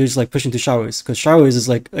would actually just like push into showers, because showers is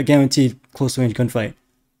like a guaranteed close range gunfight.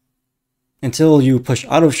 Until you push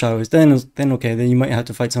out of showers, then okay, then you might have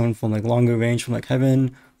to fight someone from like longer range, from like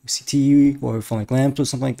heaven, or CT, or from like lamps or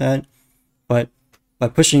something like that. But by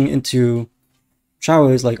pushing into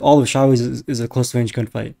showers, like all of showers is a close range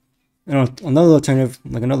gunfight. And another alternative,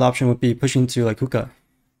 like another option would be pushing to like hookah.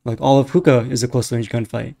 Like all of hookah is a close range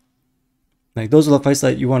gunfight. Like those are the fights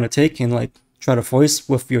that you want to take and like try to force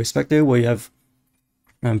with your Spectre, where you have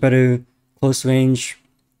better close range,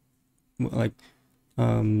 like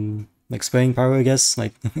spraying power, I guess,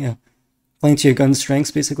 like yeah, playing to your gun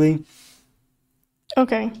strengths basically.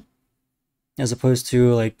 Okay. As opposed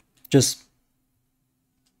to like just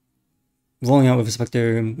rolling out with a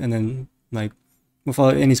Spectre and then like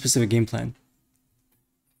without any specific game plan.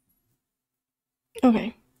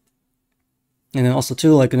 Okay. And then also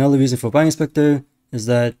too, like another reason for buying a Spectre is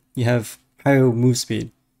that you have higher move speed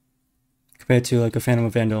compared to like a Phantom or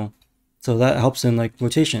Vandal. So that helps in like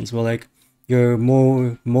rotations, where like you're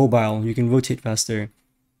more mobile, you can rotate faster.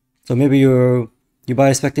 So maybe you buy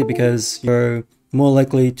a Spectre because you're more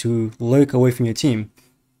likely to lurk away from your team.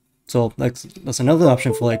 So like that's another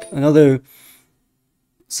option for like another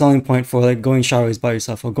selling point for like going showers by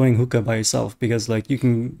yourself or going hookah by yourself, because like you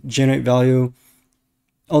can generate value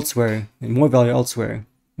elsewhere and more value elsewhere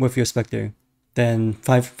with your Spectre than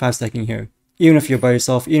five stacking here. Even if you're by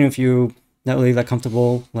yourself, even if you're not really that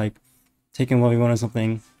comfortable like taking what you want or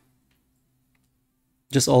something,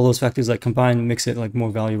 just all those factors like combined makes it like more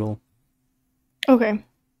valuable. Okay.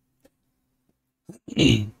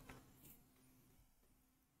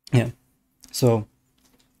 Yeah. So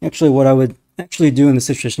actually what I would actually do in this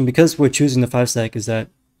situation, because we're choosing the 5-stack, is that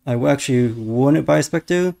I wouldn't buy a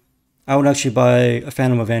Spectre. I would actually buy a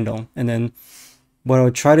Phantom or Vandal. And then what I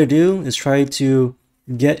would try to do is try to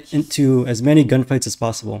get into as many gunfights as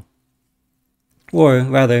possible. Or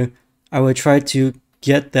rather, I would try to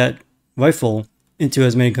get that rifle into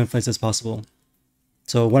as many gunfights as possible.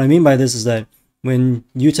 So what I mean by this is that when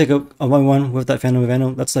you take a 1v1 with that Phantom or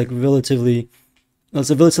Vandal, that's like a relatively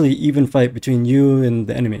even fight between you and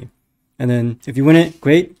the enemy. And then if you win it,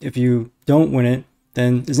 great. If you don't win it,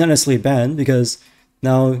 then it's not necessarily bad, because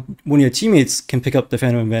now one of your teammates can pick up the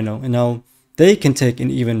Phantom and Vandal, and now they can take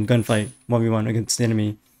an even gunfight 1v1 against the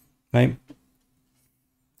enemy, right?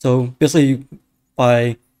 So basically,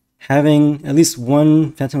 by having at least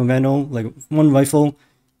one Phantom Vandal, like one rifle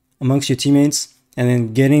amongst your teammates, and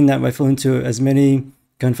then getting that rifle into as many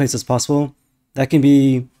gunfights as possible, that can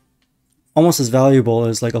be almost as valuable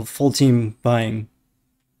as like a full team buying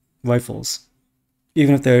rifles,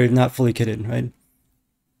 even if they're not fully kitted, right?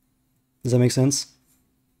 Does that make sense?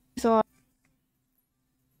 So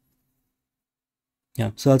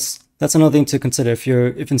yeah, so that's another thing to consider.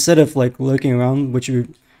 If instead of like lurking around, which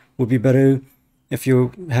would be better if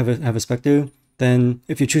you have a Spectre, then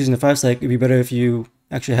if you're choosing the 5-stack, it'd be better if you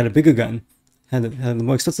actually had a bigger gun, had a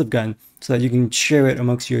more expensive gun, so that you can share it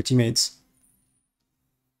amongst your teammates.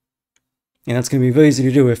 And that's gonna be very easy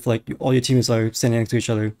to do if like all your teammates are standing next to each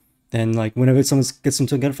other. Then like whenever someone gets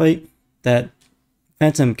into a gunfight, that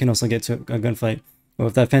Phantom can also get to a gunfight. Or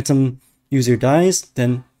if that Phantom user dies,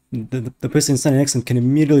 then the person standing next to them can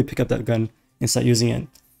immediately pick up that gun and start using it.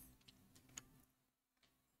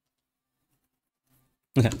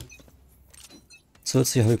 Okay. So let's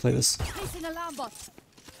see how we play this. Placing alarm bot.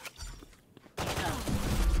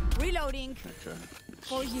 Reloading. Okay.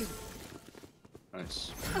 For you.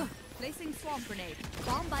 Nice. Placing swarm grenade.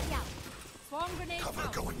 Bomb buddy out. Swarm grenade. Cover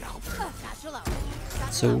out. going out. Satchel out.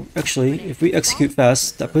 Satchel So out. actually, if we execute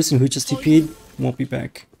fast, that person who just TP'd won't be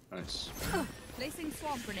back. Nice. Placing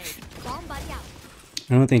swarm grenade. Bomb buddy out.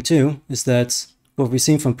 Another thing too is that what we've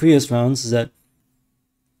seen from previous rounds is that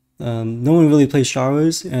no one really plays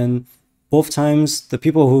showers, and both times the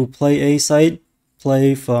people who play A site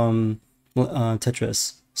play from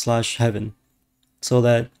Tetris/Heaven, so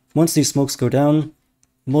that once these smokes go down,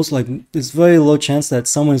 there's very low chance that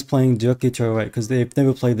someone is playing directly to our right because they've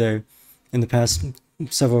never played there in the past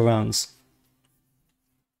several rounds.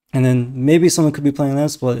 And then maybe someone could be playing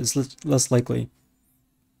lamps, but it's less likely.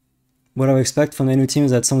 What I would expect from the enemy team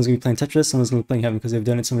is that someone's going to be playing Tetris, someone's going to be playing Heaven because they've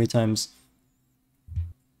done it so many times.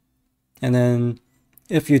 And then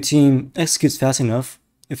if your team executes fast enough,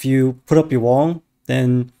 if you put up your wall,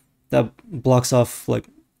 then that blocks off like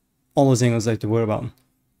all those angles I have to worry about.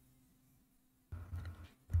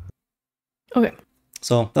 okay.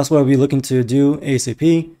 So that's what I'll be looking to do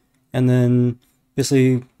ASAP. And then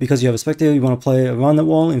basically, because you have a Spectre, you want to play around that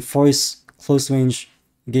wall and force close range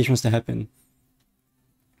engagements to happen.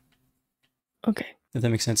 Okay. If that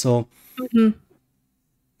makes sense. So, Mhm.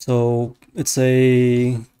 so it's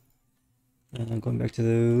a going back to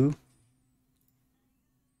the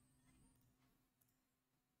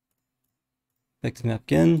map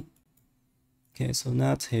again. Okay, so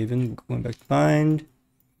not Haven. Going back to Bind.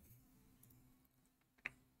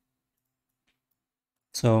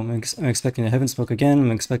 So I'm expecting a Heaven smoke again.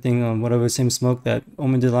 I'm expecting whatever same smoke that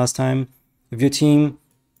Omen did last time. If your team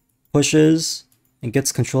pushes and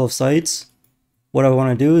gets control of sites, what I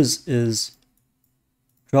want to do is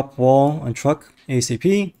drop wall on truck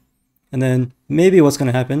ASAP, and then maybe what's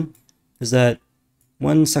going to happen is that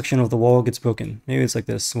one section of the wall gets broken. Maybe it's like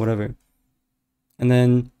this, whatever. And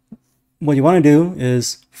then what you want to do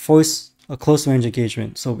is force a close range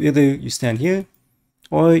engagement. So either you stand here,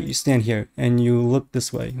 or you stand here and you look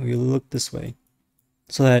this way, or you look this way.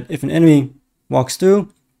 So that if an enemy walks through,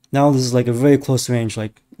 now this is like a very close range,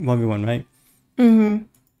 like 1v1, right? Mm-hmm.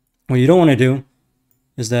 What you don't want to do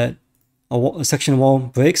is that a section wall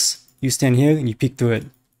breaks, you stand here and you peek through it.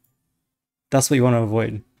 That's what you want to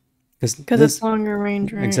avoid. Because it's longer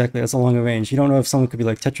range, right? Exactly, that's a longer range. You don't know if someone could be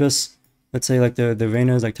like Tetris. Let's say like the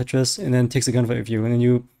Reyna is like Tetris, and then takes a gunfight with you, and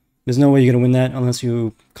then there's no way you're gonna win that unless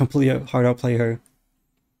you completely hard outplay her.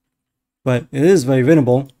 But it is very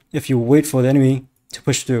winnable if you wait for the enemy to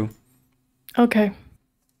push through. Okay.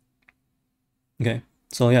 Okay,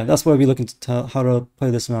 so yeah, that's what I'll be looking to tell how to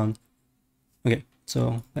play this round. Okay,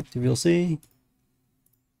 so back to VLC.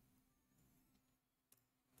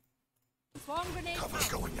 Cover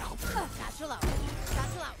going out. Satchel out.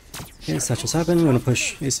 Satchel out. Okay, such just happened. I'm gonna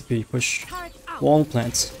push ACP, push wall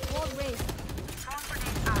plants. Wall raised.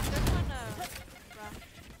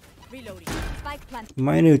 Reloading. Spike plant.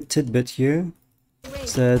 Minor tidbit here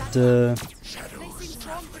is that Placing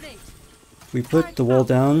swarm grenade. we put the wall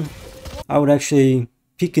down. I would actually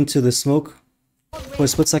peek into the smoke for a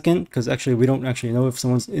split second, because actually we don't actually know if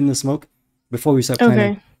someone's in the smoke before we start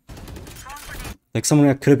planning. Okay. Like someone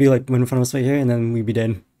that could be like in front of us right here, and then we'd be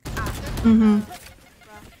dead. Mm-hmm.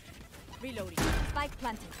 Reloading. Spike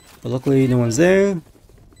planted. But luckily no one's there.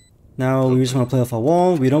 Now we just want to play off our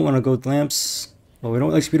wall. We don't want to go with lamps. Well, we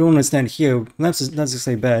don't want to stand here. Lamps is not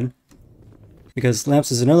necessarily bad, because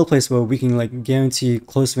lamps is another place where we can like guarantee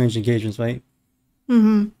close range engagements, right?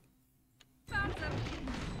 Mm-hmm.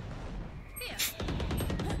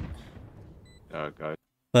 Oh god.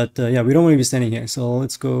 But yeah, we don't want to be standing here. So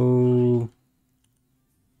let's go.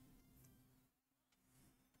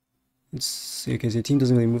 It's okay, so your team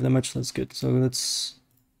doesn't really move that much, that's good. So let's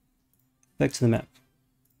back to the map.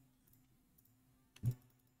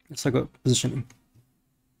 Let's talk about positioning.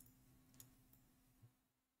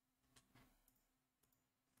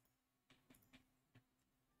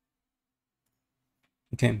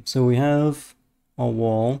 Okay, so we have a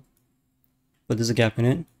wall, but there's a gap in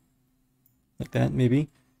it. Like that, maybe.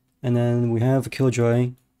 And then we have a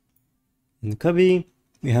Killjoy in the cubby.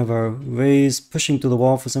 We have our Raze pushing through the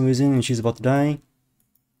wall for some reason, and she's about to die.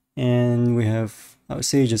 And we have our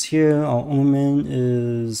Sage is here. Our Omen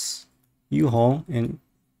is U-Haul and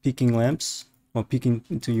peeking lamps, or peeking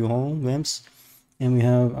into U-Haul lamps. And we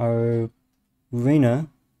have our Reyna.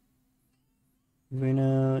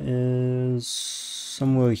 Reyna is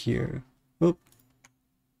somewhere here. Oop.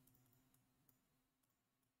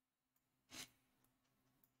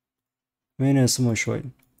 Reyna is somewhere short,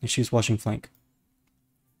 and she's watching flank.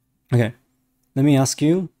 Okay, let me ask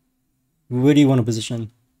you, where do you want to position,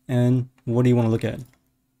 and what do you want to look at?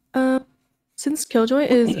 Since Killjoy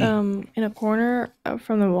is in a corner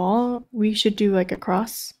from the wall, we should do like a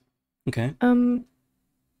cross. Okay.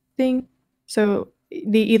 Thing. So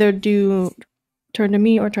they either do turn to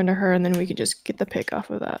me or turn to her, and then we could just get the pick off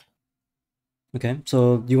of that. Okay,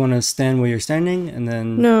 so you want to stand where you're standing, and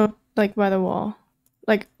then... No, like by the wall.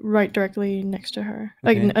 Like right directly next to her.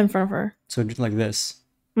 Like Okay. in front of her. So just like this.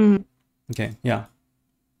 Mm-hmm. Okay, yeah.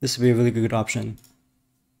 This would be a really good option.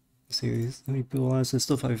 Let's see, how many people are there? So it's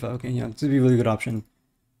still 5. Okay, yeah, this would be a really good option.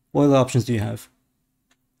 What other options do you have?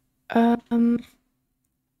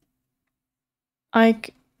 I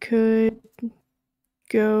could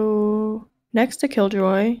go next to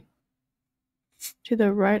Killjoy, to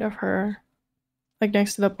the right of her, like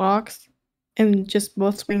next to the box, and just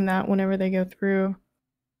both swing that whenever they go through.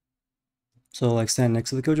 So like stand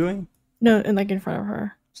next to the Killjoy? No, and like in front of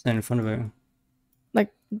her. Stand in front of her.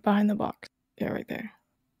 Like behind the box. Yeah, right there.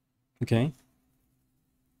 Okay.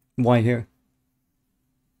 Why here?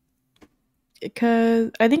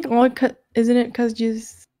 Because I think all isn't it because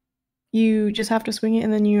you just have to swing it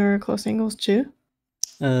and then you're close angles too?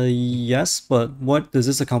 Yes, but what does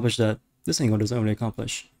this accomplish that this angle doesn't really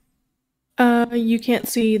accomplish? You can't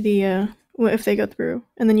see the if they go through,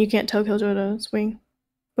 and then you can't tell Killjoy to swing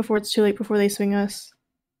before it's too late, before they swing us.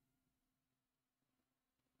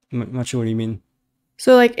 I'm not sure what you mean.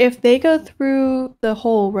 So like if they go through the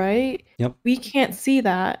hole, right? Yep. We can't see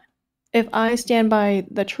that. If I stand by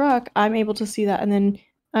the truck, I'm able to see that, and then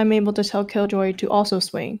I'm able to tell Killjoy to also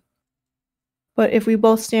swing. But if we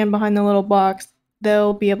both stand behind the little box,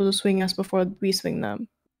 they'll be able to swing us before we swing them.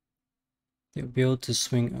 They'll be able to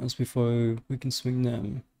swing us before we can swing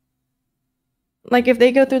them. Like if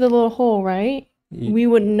they go through the little hole, right? We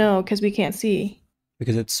wouldn't know because we can't see.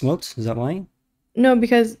 Because it's smoked? Is that why? No,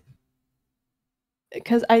 because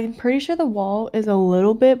I'm pretty sure the wall is a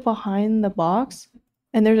little bit behind the box,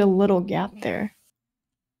 and there's a little gap there.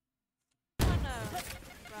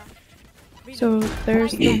 So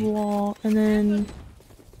there's the wall, and then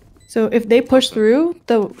so if they push through,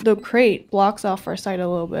 the crate blocks off our sight a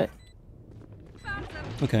little bit.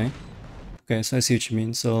 Okay. Okay, so I see what you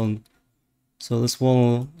mean. So this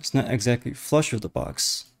wall is not exactly flush with the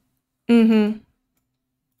box. Mm-hmm.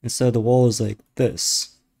 Instead, the wall is like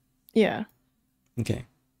this. Yeah. Okay.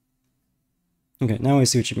 Okay, now I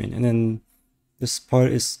see what you mean. And then this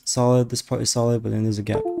part is solid, this part is solid, but then there's a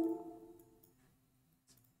gap.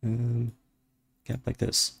 Gap like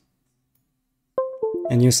this.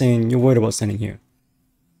 And you're saying you're worried about standing here.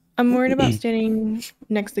 I'm worried about standing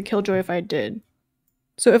next to Killjoy if I did.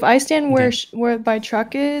 So if I stand where my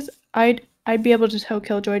truck is, I'd be able to tell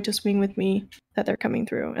Killjoy to swing with me that they're coming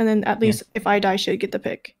through, and then at least if I die, she'd get the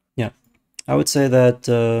pick. Yeah, I would say that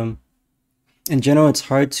in general, it's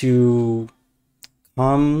hard to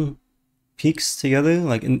calm peaks together,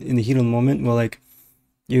 like in the heat of the moment. Where like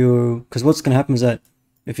because what's gonna happen is that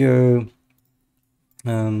if you're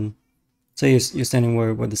say you're standing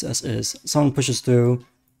where this S is, someone pushes through,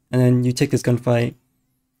 and then you take this gunfight,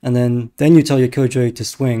 and then you tell your Killjoy to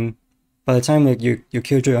swing. By the time like your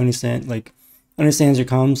Killjoy understands your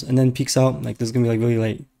comms and then peeks out, like this is gonna be like really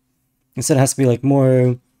late. Instead, it has to be like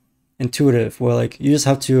more intuitive, where like you just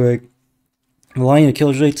have to like rely on your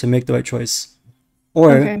Killjoy to make the right choice,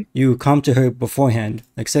 or you come to her beforehand.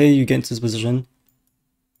 Like say you get into this position,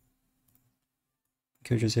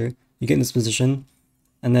 Killjoy's here. You get in this position,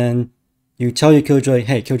 and then you tell your Killjoy,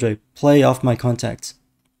 "Hey, Killjoy, play off my contact,"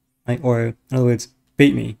 right? Or in other words,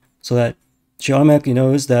 bait me, so that she automatically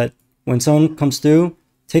knows that when someone comes through,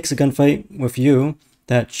 takes a gunfight with you,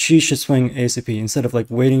 that she should swing ASAP instead of like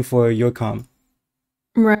waiting for your comm.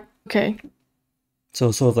 Right. Okay.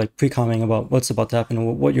 So sort of like pre-commenting about what's about to happen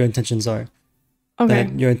and what your intentions are. Okay.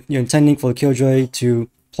 That you're intending for the killjoy to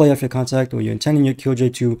play off your contact, or you're intending your killjoy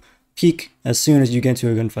to peek as soon as you get into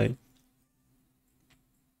a gunfight.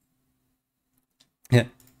 Yeah.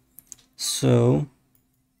 So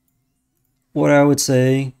what I would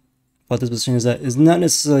say about this position is that it's not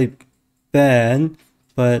necessarily bad,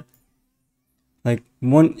 but like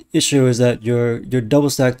one issue is that you're double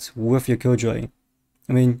stacked with your killjoy.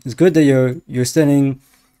 I mean, it's good that you're standing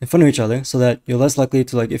in front of each other so that you're less likely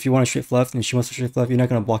to, like, if you want to strafe left and she wants to strafe left, you're not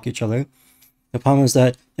going to block each other. The problem is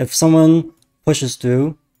that if someone pushes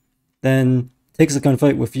through, then takes a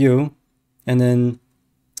gunfight with you, and then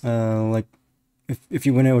like if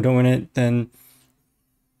you win it or don't win it, then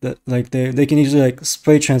that like they can easily like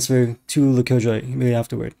spray transfer to the killjoy immediately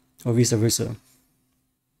afterward, or vice versa.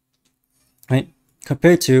 Right?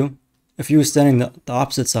 Compared to if you were standing the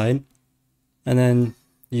opposite side, and then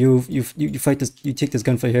you fight this, you take this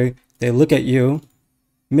gunfight here, they look at you,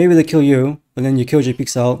 maybe they kill you, but then your killjoy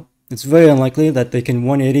peeks out. It's very unlikely that they can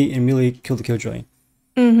 180 and immediately kill the killjoy.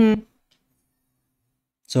 Mm-hmm.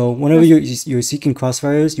 So whenever you're seeking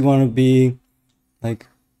crossfires, you want to be like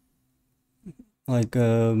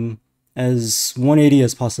as 180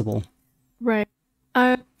 as possible. Right.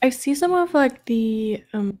 I see some of like the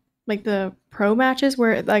pro matches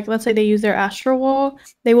where, like, let's say they use their astral wall,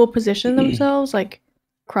 they will position themselves like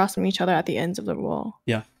across from each other at the ends of the wall.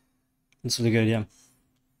 Yeah, that's really good. Yeah.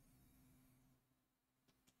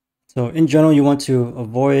 So in general, you want to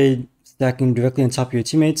avoid stacking directly on top of your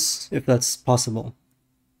teammates if that's possible.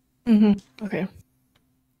 Mm-hmm. Okay.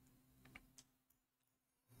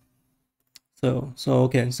 So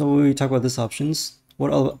okay. So we talk about these options.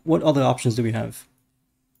 What other options do we have?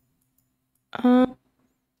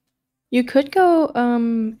 You could go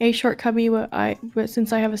a short cubby, but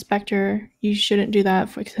since I have a Spectre, you shouldn't do that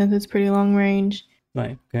since it's pretty long range.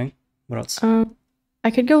 Right. Okay. What else?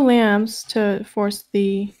 I could go lambs to force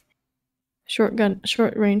the short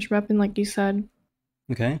range weapon, like you said.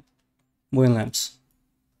 Okay. More lamps.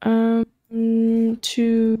 To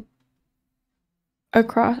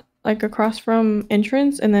across from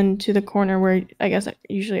entrance, and then to the corner where I guess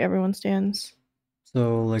usually everyone stands.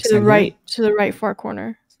 So like to the right far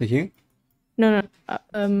corner. So here? No,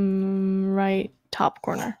 right top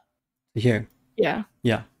corner. Here. Yeah.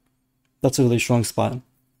 Yeah. That's a really strong spot.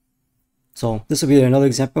 So this would be another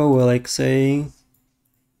example where, like, say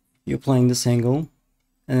you're playing this angle,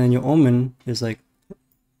 and then your omen is like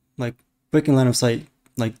breaking line of sight.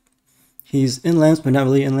 Like, he's in lamps but not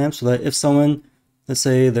really in lamps, so that if someone, let's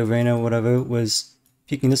say the Reyna or whatever, was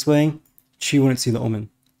peeking this way, she wouldn't see the omen.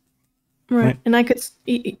 Right. And I could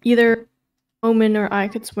either omen or I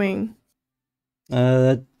could swing.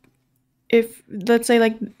 If, let's say,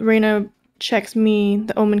 like, Reyna checks me,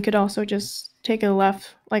 the omen could also just take a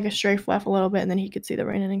left, like a strafe left a little bit, and then he could see the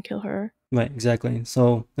Reyna and kill her. Right, exactly.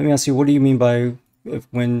 So let me ask you, what do you mean by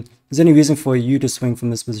when is there any reason for you to swing from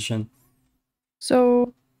this position?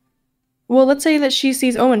 So, well, let's say that she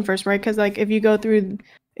sees omen first, right? Because, like, if you go through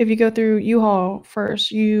U-Haul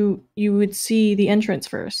first, you would see the entrance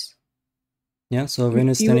first. Yeah, so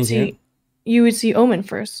Reyna's standing here. You would see omen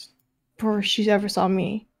first before she ever saw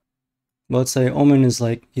me. Well, let's say omen is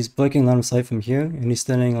like, he's breaking line of sight from here, and he's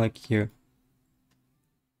standing like here.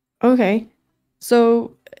 Okay.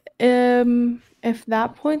 So, if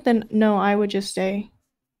that point, then no, I would just stay.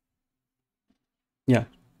 Yeah.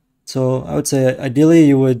 So I would say ideally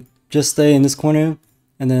you would just stay in this corner,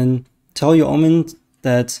 and then tell your omen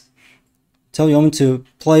to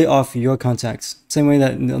play off your contacts. Same way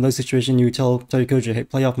that in another situation you would tell your killjoy, hey,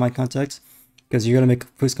 play off my contacts, because you're gonna make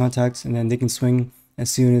first contacts, and then they can swing as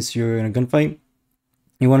soon as you're in a gunfight.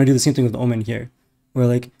 You want to do the same thing with the omen here, where,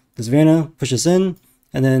 like, this Reyna pushes in,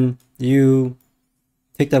 and then you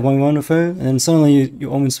take that 1v1 with her, and then suddenly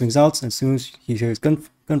your omen swings out, and as soon as he hears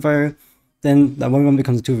gunfire, then that 1v1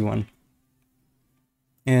 becomes a 2v1.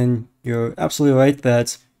 And you're absolutely right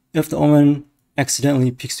that if the omen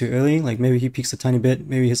accidentally peeks too early, like maybe he peeks a tiny bit,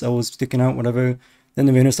 maybe his elbow's sticking out, whatever, then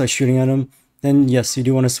the Reyna starts shooting at him, then yes, you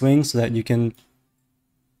do want to swing so that you can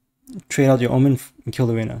trade out your omen and kill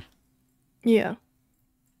the Reyna. Yeah.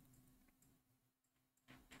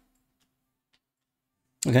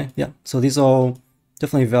 Okay, yeah. So these are all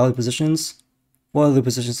definitely valid positions. What other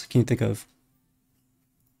positions can you think of?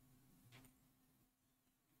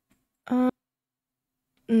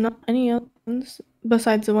 Not any other ones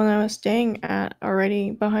besides the one I was staying at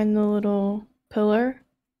already behind the little pillar,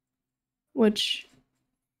 which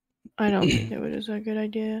I don't think it was a good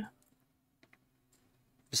idea.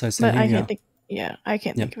 Besides but staying, I can't think. Yeah, I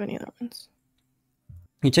can't think of any other ones.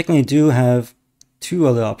 You technically do have two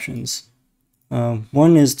other options.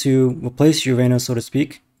 One is to replace your Reyna, so to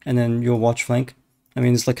speak, and then you'll watch flank. I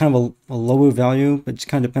mean, it's like kind of a lower value, but it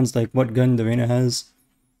kind of depends like what gun the Reyna has,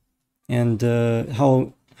 and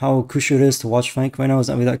how crucial it is to watch flank. Right now, it's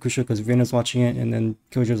not really that crucial because Reyna's watching it, and then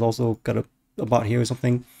Killjoy's also got a bot here or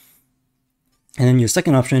something. And then your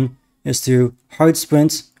second option is to hard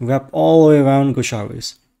sprint, wrap all the way around, go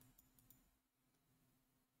showers.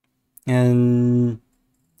 And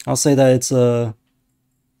I'll say that it's a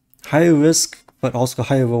higher risk but also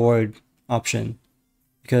higher reward option,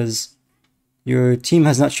 because your team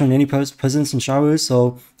has not shown any presence in showers.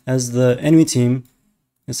 So as the enemy team,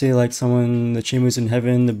 let's say like someone, the Chamber's in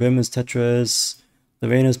heaven, the Brim is Tetris, the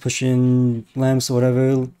Reyna's pushing lamps or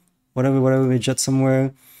whatever, they jet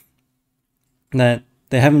somewhere, that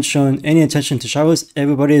they haven't shown any attention to showers.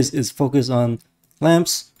 Everybody is focused on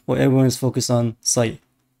lamps, or everyone is focused on sight.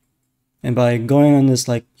 And by going on this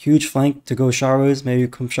like huge flank to go showers, maybe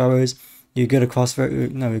come showers, you get a crossfire,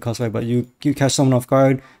 not really crossfire, but you catch someone off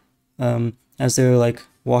guard as they're like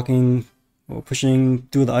walking or pushing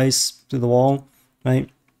through the ice, through the wall, right?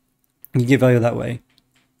 You get value that way.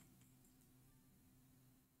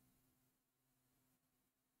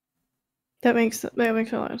 That makes a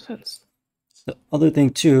lot of sense. The other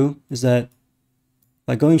thing too is that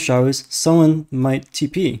by going showers, someone might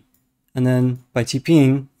TP, and then by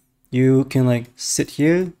TPing, you can like sit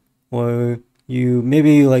here, or you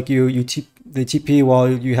maybe like they TP while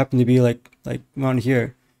you happen to be like around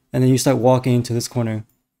here, and then you start walking into this corner,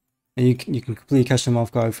 and you can completely catch them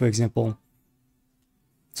off guard, for example.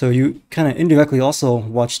 So you kind of indirectly also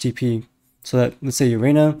watch TP, so that let's say your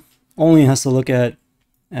Reyna only has to look at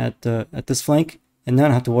this flank and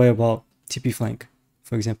not have to worry about TP flank,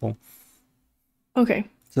 for example. Okay.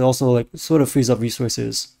 So it also like sort of frees up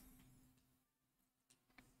resources.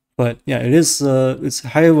 But yeah, it is it's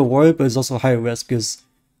higher reward, but it's also higher risk, because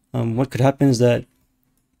what could happen is that,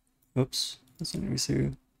 oops, that's not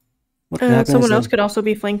really what could happen someone is else that, could also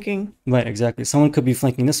be flanking. right, exactly. Someone could be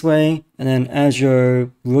flanking this way, and then as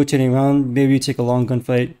you're rotating around, maybe you take a long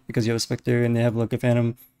gunfight because you have a Spectre and they have like a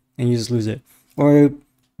Phantom, and you just lose it. Or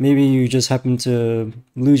maybe you just happen to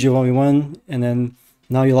lose your 1v1, and then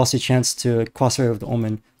now you lost a chance to crossfire of the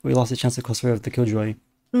Omen, or you lost a chance to crossfire of the Killjoy,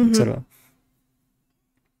 etc.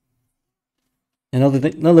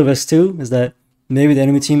 Another risk too is that maybe the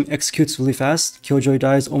enemy team executes really fast, Killjoy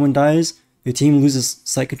dies, Omen dies, your team loses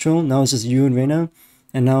site control, now it's just you and Reyna,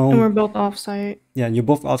 and we're both off-site. Yeah, you're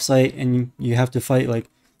both off-site, and you have to fight, like,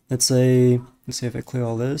 let's say if I clear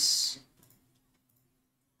all this.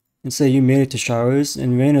 Let's say you made it to showers,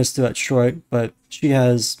 and Reyna's still at short, but she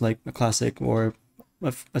has like a classic or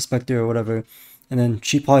a Spectre or whatever, and then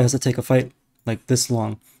she probably has to take a fight like this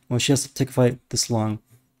long, or she has to take a fight this long.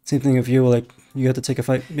 Same thing if you like, you have to take a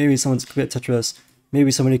fight, maybe someone's could be at Tetris, maybe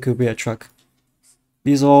somebody could be at Truck.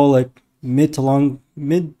 These are all like mid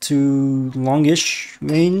to longish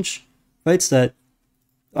range fights that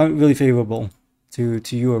aren't really favorable to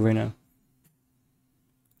you or Reyna,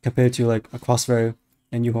 compared to like a Crossfire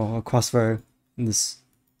and you hold a Crossfire in this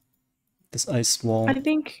ice wall. I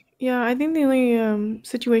think the only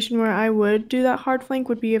situation where I would do that hard flank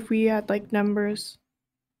would be if we had like numbers.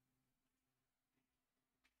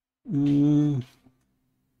 Because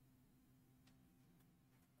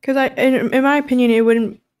in my opinion, it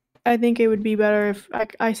wouldn't. I think it would be better if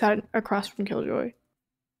I sat across from Killjoy.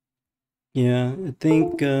 Yeah, I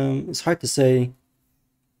think it's hard to say,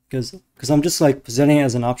 because I'm just like presenting it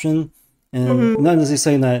as an option, and not necessarily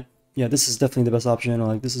saying that this is definitely the best option, or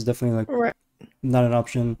like this is definitely like not an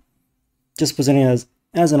option. Just presenting it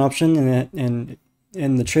as an option, and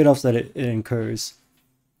the trade-offs that it incurs.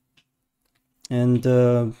 And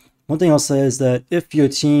one thing I'll say is that if your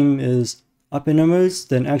team is up in numbers,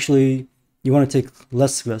 then actually you want to take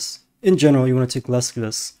less risks. In general, you want to take less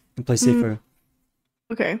risks and play safer.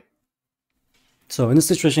 Okay. So in this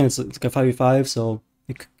situation, it's like a 5v5, so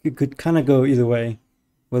it could kind of go either way,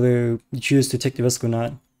 whether you choose to take the risk or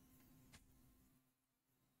not.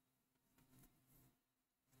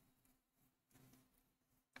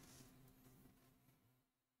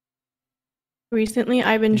 Recently,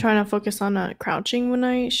 I've been trying to focus on crouching when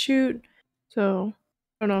I shoot, so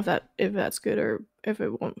I don't know if that's good or if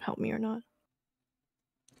it won't help me or not.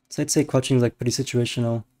 So I'd say crouching is like pretty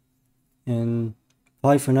situational, and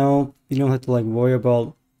probably for now you don't have to like worry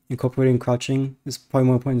about incorporating crouching. It's probably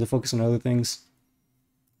more important to focus on other things.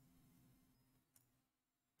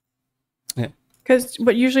 Yeah. Because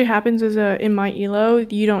what usually happens is in my elo,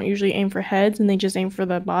 you don't usually aim for heads, and they just aim for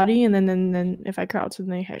the body, and then if I crouch, then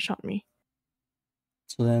they headshot me.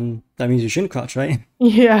 So then that means you shouldn't crouch, right?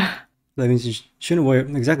 Yeah. That means you shouldn't worry.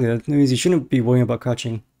 Exactly. That means you shouldn't be worrying about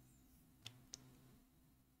crouching.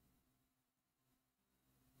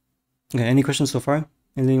 Okay, any questions so far?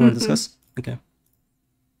 Anything you want to discuss? Okay.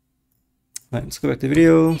 Alright, let's go back to the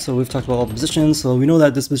video. So we've talked about all the positions. So we know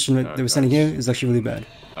that this position that we're standing here is actually really bad.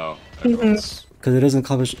 Oh, everyone's. Because it doesn't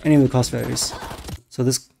accomplish any of the cost values. So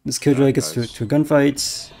this killjoy gets to a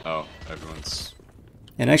gunfight. Oh, everyone's.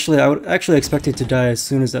 And actually, I would actually expect it to die as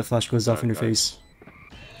soon as that flash goes off in your face.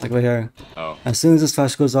 Like right here. Oh. As soon as this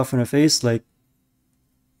flash goes off in her face, like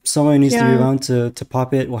someone needs to be around to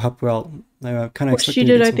pop it or help her out. Like, kind of what she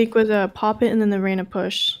did, I think, was pop it and then the Reyna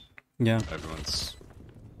push. Yeah. Everyone's.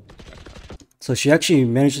 So she actually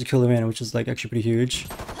managed to kill the Reyna, which is like actually pretty huge.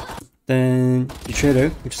 Then you trade her,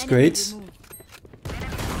 which is great.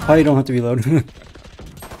 Probably don't have to reload.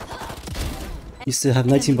 You still have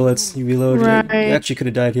 19 bullets. You reload. Right. You actually could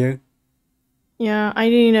have died here. Yeah, I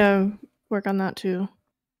need to work on that too.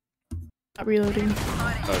 Not reloading.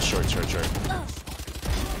 Short.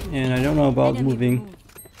 And I don't know about moving.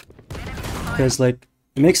 Because like,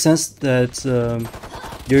 it makes sense that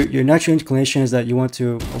your natural inclination is that you want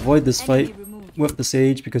to avoid this fight with the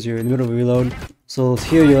Sage because you're in the middle of a reload. So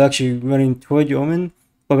here you're actually running toward your Omen.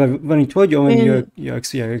 But by running toward your Omen, you're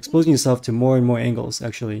exposing yourself to more and more angles,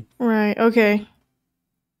 actually. Right, okay.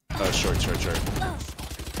 Short.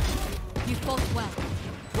 You fought well.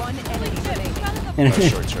 One enemy remaining.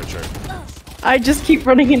 Short. I just keep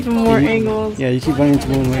running into more angles. Yeah, you keep running into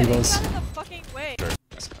more and more angles.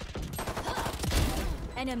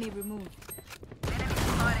 Enemy removed.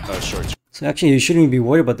 Short. So actually, you shouldn't even be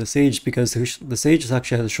worried about the Sage because the Sage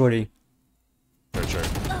actually has a shorty. Short.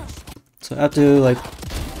 So after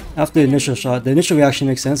the initial shot, the initial reaction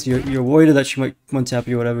makes sense. You're worried that she might one tap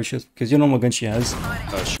you or whatever, because you don't know what gun she has.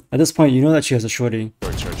 At this point, you know that she has a shorty.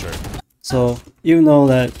 Short. So even though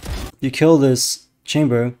that you kill this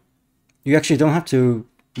chamber, you actually don't have to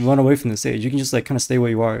run away from the Sage. You can just like kind of stay where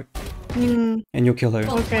you are, and you'll kill her.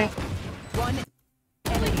 Okay. One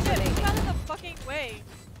enemy remaining. Get out of the fucking way.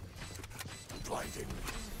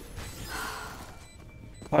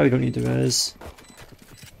 Probably don't need the res.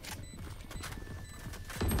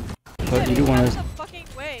 But you do want to.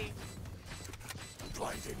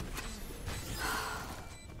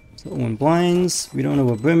 So when blinds, we don't know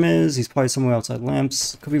where Brim is. He's probably somewhere outside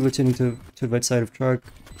lamps. Could be returning to the right side of truck.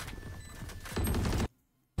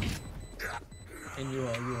 And you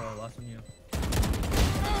all, last on you.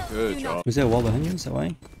 Good job. Was there a wall behind you? Is that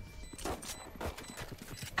why?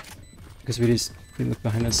 Because we just didn't look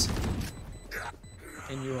behind us.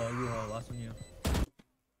 And you all, last on you.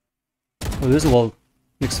 Oh, there's a wall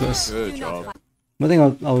next to us. Good job. One thing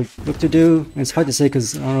I'll look to do, and it's hard to say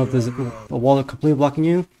because I don't know if there's a wall completely blocking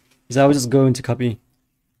you, is I would just go into copy.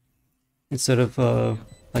 Instead of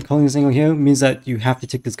like holding this angle here means that you have to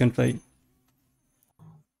take this gunfight.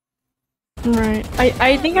 Right.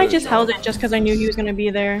 I think I just held it just because I knew he was going to be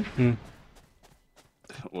there.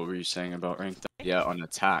 What were you saying about rank? Yeah, on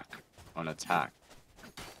attack. On attack.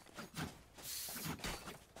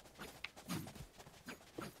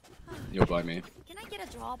 You'll buy me. Can I get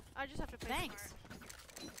a drop? I just have to pay. Thanks.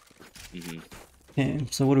 Okay,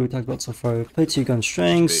 so what do we talk about so far? Play to your gun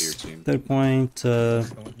strengths. Third point,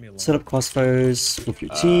 set up crossfires with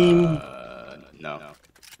your team. No.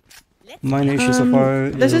 Minor issue so far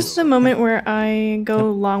This is the moment where I go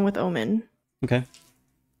along with Omen. Okay.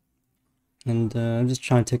 And I'm just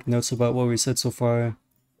trying to take notes about what we said so far.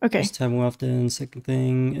 Okay. Just tab more often. Second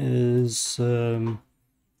thing is run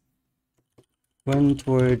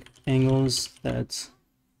toward angles that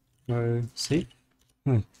are safe.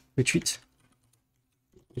 Retreat.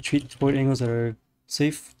 Retreat toward angles that are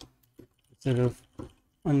safe instead of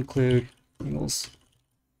uncleared angles.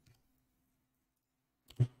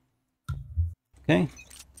 Okay.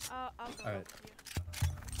 I'll go. Alright.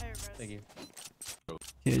 Thank you.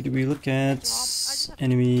 Okay, do we look at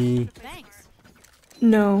enemy? Thanks.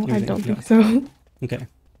 No, I don't think so. Okay.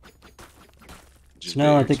 So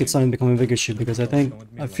now I think it's starting to become a big issue because I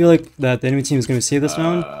feel like that the enemy team is going to save this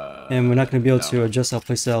round, and we're not going to be able to adjust our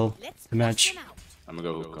playstyle to match. I'm gonna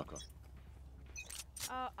go hookah.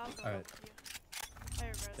 I'll go. Alright.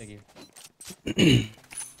 Thank you.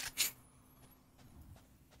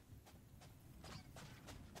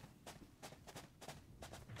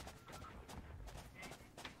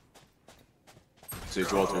 So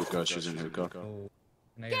draw to hookah, she's in hookah. Oh,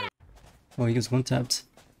 negative. Oh, he gets one tapped.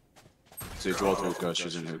 So draw to hookah,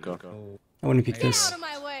 she's in hookah. Oh, I want to peek this. Out of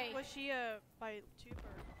my way. Was she by tube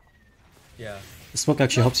or? yeah. The smoke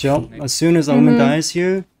actually helps you out. As soon as the Omen dies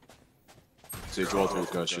here, So draw to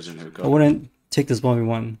hookah, she's in hookah. I wouldn't take this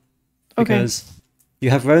 1v1. Because you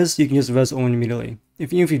have res, you can just res Omen immediately.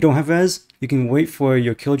 Even if you don't have res, you can wait for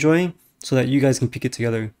your killjoy so that you guys can peek it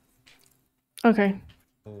together. Okay.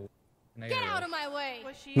 Oh, Get negative. out of my way.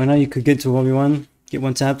 Was she Right now you could get to 1v1, get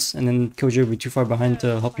one taps, and then Killjoy will be too far behind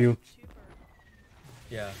to help you.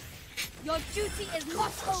 Yeah. Your duty is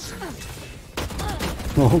not over.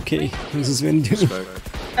 Oh, okay, what is this Vayne doing?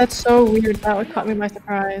 That's so weird. That would caught me by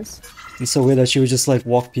surprise. It's so weird that she would just like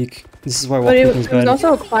walk peek. This is why walk But peeking is it was bad.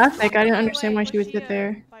 also a classic. I didn't understand why she would sit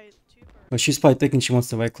there. But she's probably thinking she wants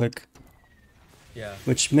to right click. Yeah.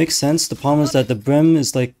 Which makes sense. The problem is that the Brim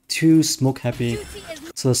is like too smoke happy.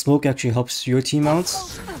 So the smoke actually helps your team out.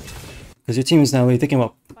 Because your team is not really thinking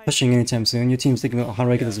about pushing anytime soon. Your team's thinking about how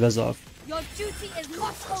do I get this Vez off. Your duty is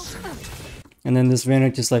not over. And then this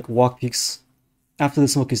Vayne just like walk peeks after the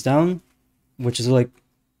smoke is down. Which is like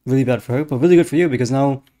really bad for her. But really good for you because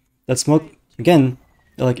now that smoke, again,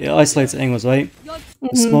 it isolates angles, right?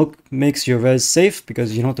 The smoke makes your res safe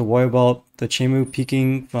because you don't have to worry about the chamber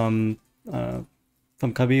peeking from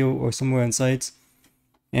Cubby or somewhere in sight.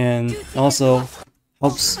 And also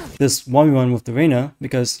helps this 1v1 with the Reyna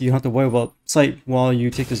because you don't have to worry about sight while you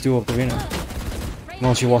take this duel with the Reyna.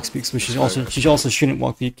 While she walks peeks, which she also shouldn't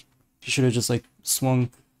walk peek. She should have just like swung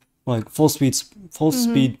like full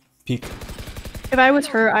speed peek. If I was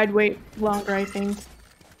her, I'd wait longer, I think.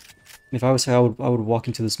 If I was her, I would walk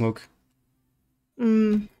into the smoke.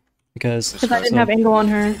 Because I didn't have angle on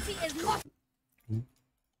her.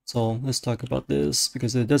 So let's talk about this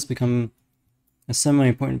because it does become a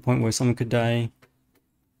semi-important point where someone could die.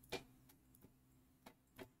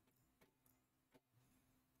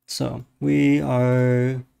 So we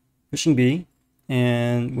are pushing B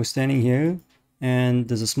and we're standing here and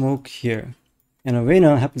there's a smoke here. And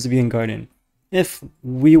Arena happens to be in garden. If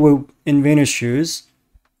we were in Reyna's shoes,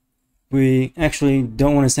 we actually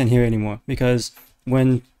don't want to stand here anymore because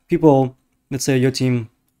when people, let's say your team,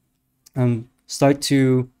 start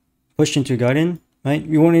to push into garden, right?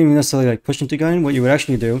 You won't even necessarily like push into garden. What you would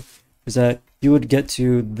actually do is that you would get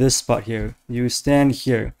to this spot here. You stand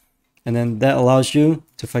here, and then that allows you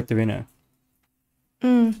to fight the Reyna.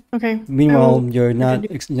 Okay. Meanwhile, you're not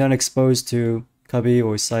exposed to Cubby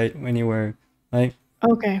or sight anywhere, right?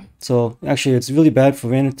 Okay. So actually, it's really bad for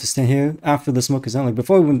Reyna to stand here after the smoke is down. Like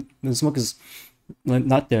before, when the smoke is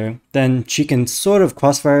not there, then she can sort of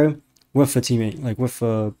crossfire with a teammate, like with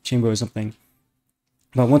a chamber or something.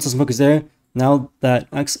 But once the smoke is there, now that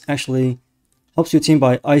actually helps your team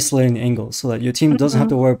by isolating the angle, so that your team doesn't have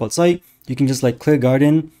to worry about sight. You can just like clear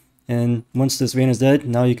garden, and once this Reyna is dead,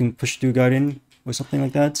 now you can push through garden or something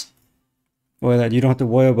like that, or that you don't have to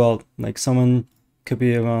worry about like someone could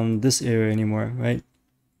be around this area anymore, right?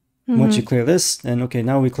 Once you clear this, then okay,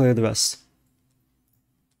 now we clear the rest.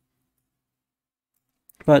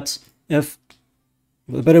 But if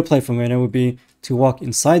the better play from Reyna would be to walk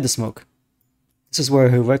inside the smoke. This is where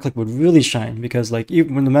her right click would really shine because like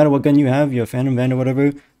even no matter what gun you have Phantom Van or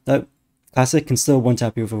whatever, that classic can still one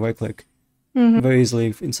tap you with a right click very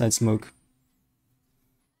easily inside smoke.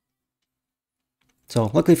 So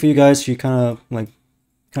luckily for you guys, she kind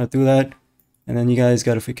of threw that, and then you guys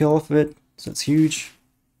got a free kill off of it, so that's huge.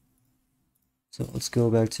 So let's go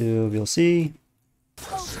back to VLC.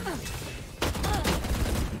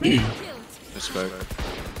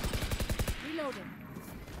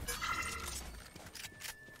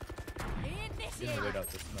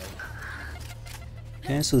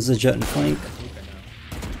 Okay, so this is a Jet in flank.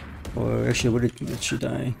 Or actually, what did she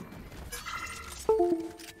die?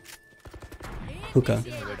 Hookah.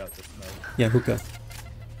 Yeah, Hookah.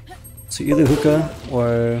 So either Hookah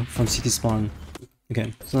or from CT spawn.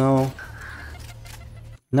 Okay, so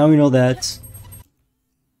now we know that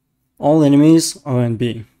all enemies are in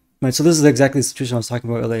B. Right, so this is exactly the situation I was talking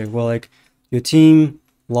about earlier, where like your team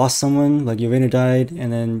lost someone, like your Reyna died,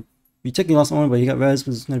 and then you technically lost someone, but he got res,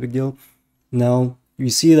 but it's not a big deal. Now you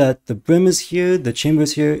see that the Brim is here, the Chamber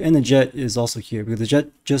is here, and the Jet is also here, because the Jet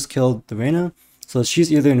just killed the Reyna, so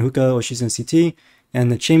she's either in Hookah or she's in CT,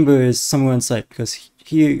 and the Chamber is somewhere on site, because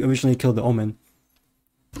he originally killed the Omen.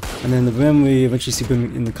 And then the Brim, we eventually see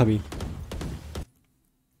Brim in the Cubby.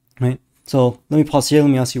 Right? So let me pause here, let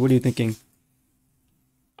me ask you, what are you thinking?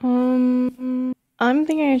 I'm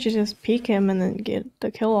thinking I should just peek him and then get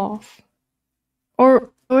the kill off.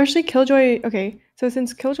 Or actually Killjoy, okay, so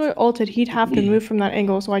since Killjoy ulted, he'd have to move from that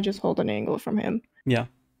angle, so I just hold an angle from him. Yeah.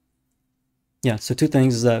 Yeah, so two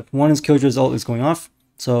things is that one is Killjoy's ult is going off,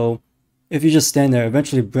 so if you just stand there,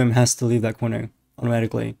 eventually Brim has to leave that corner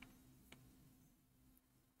automatically.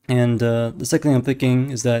 And the second thing I'm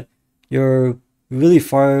thinking is that you're really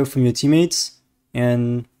far from your teammates,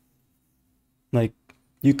 and like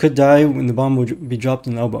you could die when the bomb would be dropped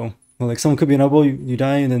in the elbow. Well, like someone could be an elbow, you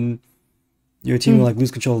die, and then your team will like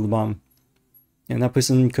lose control of the bomb. And that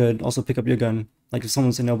person could also pick up your gun. Like if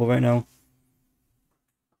someone's in elbow right now.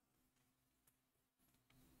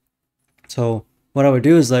 So what I would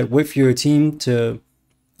do is like wait for your team to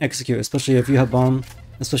execute, especially if you have bomb,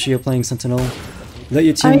 especially if you're playing Sentinel. Let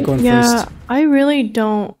your team go in first. I really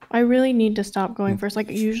don't. I really need to stop going first. Like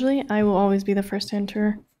usually, I will always be the first to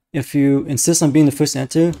enter. If you insist on being the first to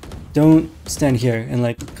enter, don't stand here and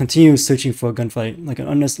like continue searching for a gunfight, like a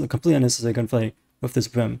completely unnecessary gunfight with this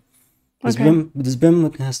Brim. This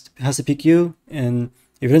Brim has to pick you, and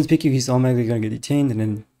if he doesn't pick you, he's automatically gonna get detained and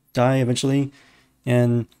then die eventually.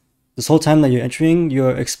 And this whole time that you're entering,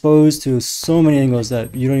 you're exposed to so many angles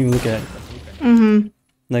that you don't even look at.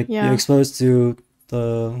 Like you're exposed to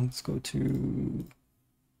the. Let's go to.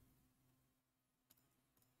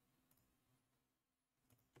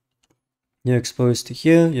 You're exposed to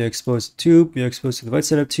here, you're exposed to tube, you're exposed to the right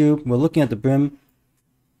side of tube. We're looking at the Brim,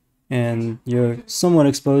 and you're somewhat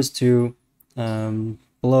exposed to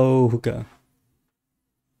below hookah.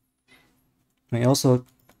 And also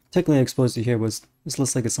technically exposed to here was this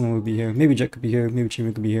looks like someone would be here. Maybe Jet could be here, maybe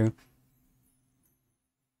Chamber could be here.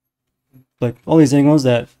 But all these angles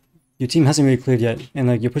that your team hasn't really cleared yet, and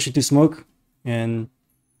like you're pushing through smoke, and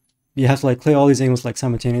you have to like clear all these angles like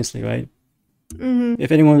simultaneously, right?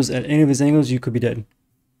 If anyone was at any of these angles, you could be dead.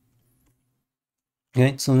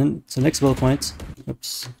 Okay, so next bullet point,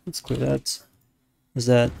 oops, let's clear that, is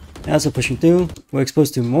that as we're pushing through, we're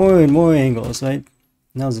exposed to more and more angles, right?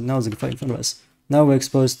 Now there's a good fight in front of us. Now we're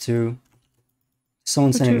exposed to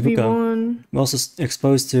someone standing in hookah. We're also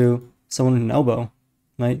exposed to someone in an elbow,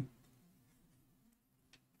 right?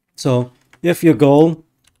 So if your goal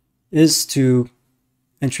is to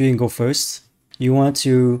entry and go first, you want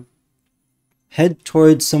to head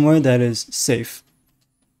towards somewhere that is safe.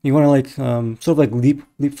 You want to like sort of like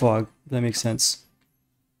leapfrog, if that makes sense.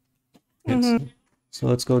 So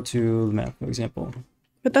let's go to the map, for example.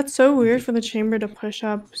 But that's so weird for the chamber to push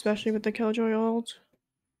up, especially with the Killjoy ult.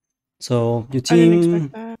 So your I didn't team,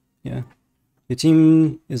 expect that. yeah, your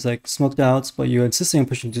team is like smoked out, but you're insisting on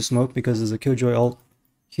pushing to smoke because there's a Killjoy ult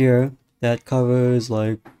here that covers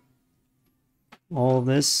like all of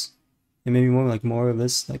this, and maybe more of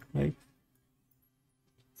this, like right.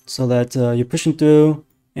 So that you're pushing through,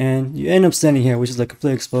 and you end up standing here, which is like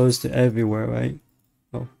completely exposed to everywhere, right?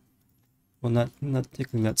 Well, not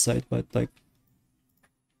particularly that side, but like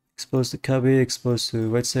exposed to cubby, exposed to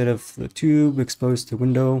right side of the tube, exposed to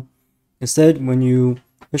window. Instead, when you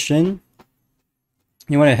push in,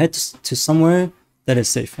 you want to head to somewhere that is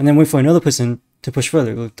safe, and then wait for another person to push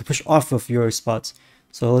further, to push off of your spots.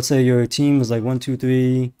 So let's say your team is like 1, 2,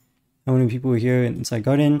 3. How many people are here inside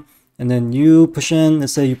garden? And then you push in.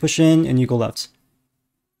 Let's say you push in and you go left,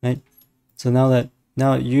 right? So now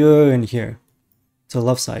you're in here, to the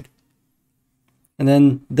left side, and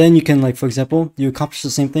then you can like, for example, you accomplish the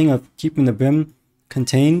same thing of keeping the Brim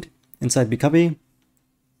contained inside Bikabi,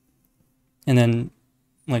 and then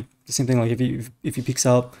like the same thing, like if he peeks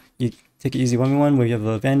out, you take it easy 1v1 where you have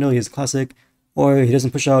a Vandal, he has a classic, or he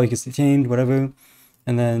doesn't push out, he gets detained, whatever,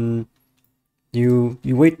 and then you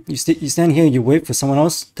wait, you stand here, you wait for someone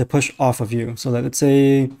else to push off of you. So that let's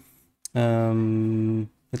say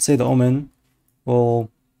the Omen will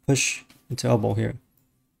push into elbow here,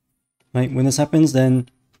 right? When this happens, then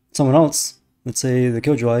someone else, let's say the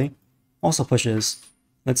Killjoy, also pushes.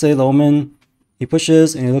 Let's say the Omen, he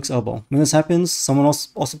pushes and he looks elbow. When this happens, someone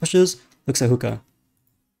else also pushes, looks at hookah.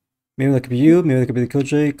 Maybe that could be you, maybe that could be the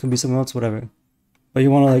Killjoy, could be someone else, whatever. But you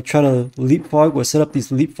want to like try to leapfrog or set up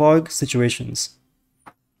these leapfrog situations.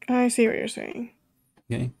 I see what you're saying.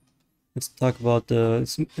 Okay, let's talk about the.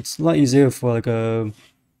 It's a lot easier for like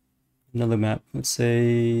another map. Let's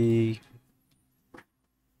say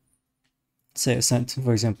Ascent,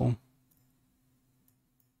 for example.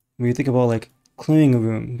 When you think about like clearing a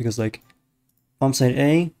room, because like bomb site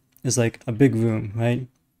A is like a big room, right?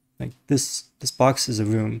 Like this box is a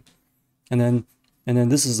room, and then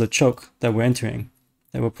this is a choke that we're entering,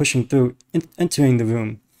 that we're pushing through, entering the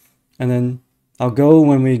room. And then our goal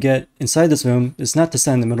when we get inside this room is not to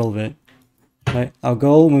stand in the middle of it, right? Our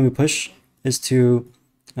goal when we push is to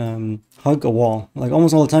hug a wall. Like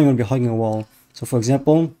almost all the time you're going to be hugging a wall. So for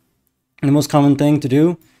example, the most common thing to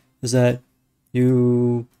do is that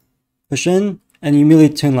you push in and you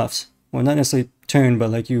immediately turn left. Well, not necessarily turn, but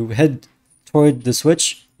like you head toward the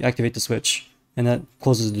switch, you activate the switch, and that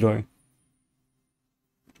closes the door.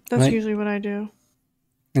 That's right? usually what I do.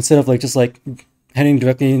 Instead of like just like heading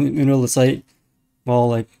directly in the middle of the site, while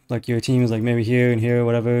like your team is like maybe here and here or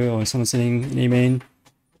whatever, or someone sitting in A main,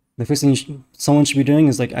 the first thing someone should be doing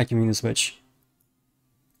is like activating the switch.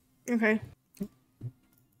 Okay.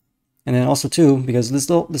 And then also too, because this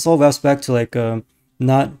all wraps back to like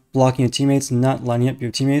not blocking your teammates, not lining up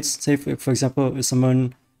your teammates. Say for example, if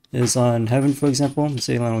someone is on heaven, for example,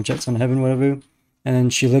 say Lionel Jet's on heaven, whatever, and then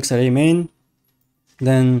she looks at A main,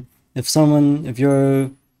 then if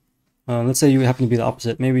you're, let's say you happen to be the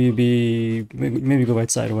opposite, maybe you go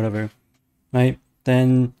right side or whatever, right?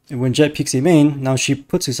 Then when Jet peeks A main, now she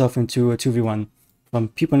puts herself into a 2v1 from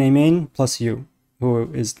people in A main plus you,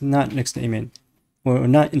 who is not next to A main, or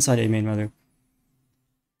not inside A main rather.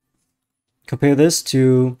 Compare this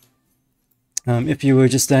to if you were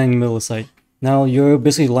just standing in the middle of the site. Now you're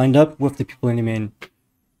basically lined up with the people in A main.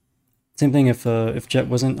 Same thing if Jet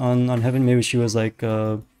wasn't on heaven, maybe she was like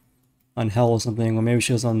on hell or something, or maybe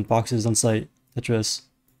she was on boxes on site, Tetris,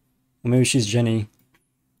 or maybe she's Jenny.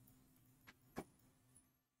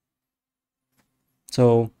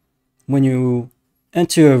 So when you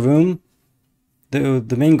enter a room,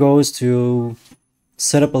 the main goal is to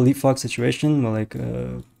set up a leapfrog situation where like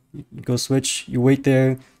you go switch, you wait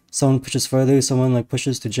there, someone pushes further, someone like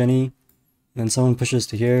pushes to Jenny, then someone pushes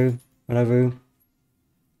to here, whatever.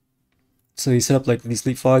 So you set up like these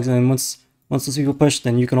leapfrogs, and then once those people push,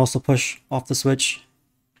 then you can also push off the switch.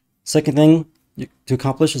 Second thing to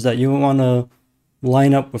accomplish is that you want to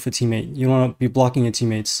line up with a teammate. You don't want to be blocking your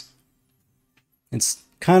teammates. It's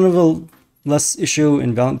kind of a less issue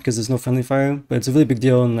in Valorant because there's no friendly fire, but it's a really big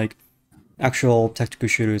deal in like actual tactical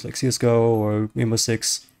shooters like CSGO or Rainbow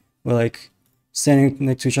Six, where like standing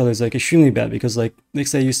next to each other is like extremely bad because like let's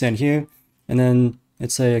say you stand here and then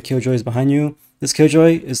let's say a Killjoy is behind you. This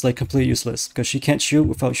Killjoy is like completely useless because she can't shoot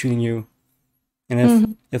without shooting you.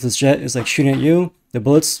 And if this Jet is like shooting at you, the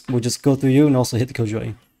bullets will just go through you and also hit the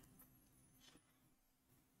Killjoy.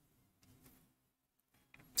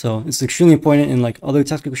 So it's extremely important in like other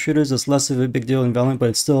tactical shooters. It's less of a big deal in Valorant, but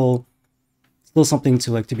it's still something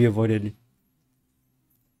to like to be avoided.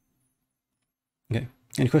 Okay.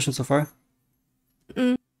 Any questions so far?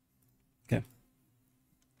 Okay.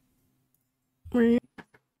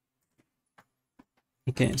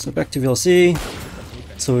 Okay, so back to VLC.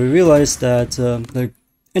 So we realized that the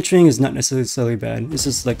entering is not necessarily bad. It's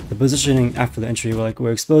just like the positioning after the entry.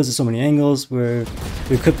 We're exposed to so many angles where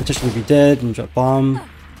we could potentially be dead and drop bomb.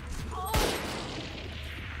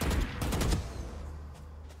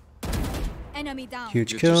 Enemy down.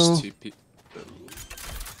 Huge kill.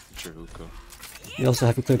 You also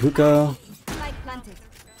have a cleared hookah. Light planted.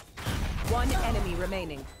 One enemy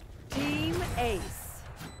remaining. Team Ace.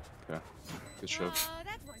 Okay. Good show.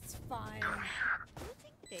 That was fun. Do you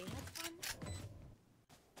think they had fun?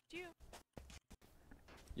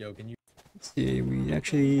 Yo, can you? Let's see, we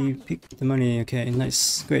actually peaked the money. Okay,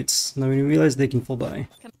 nice, great. Now we realize they can full buy.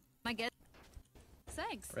 Can I get?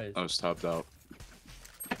 Thanks. Right. I was tapped out.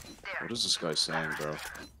 What is this guy saying, bro?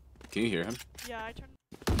 Can you hear him? Yeah, I turned.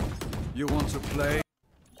 You want to play?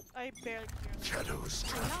 I barely can hear him. Shadows.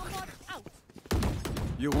 Download out.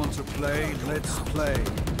 You want to play? Let's play.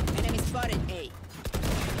 Enemy spotted A.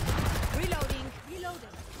 Reloading. Reloading.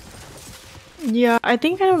 Yeah, I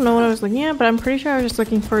think I don't know what I was looking at, but I'm pretty sure I was just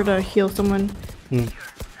looking for to heal someone.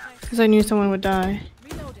 Because I knew someone would die.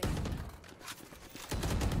 Reloading.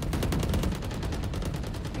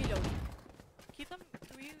 Reloading. Keep them.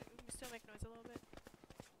 Can we still make noise a little bit?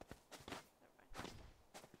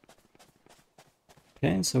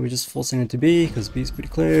 Okay, so we're just forcing it to B because B is pretty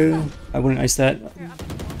clear. I wouldn't ice that.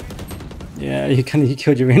 Yeah, you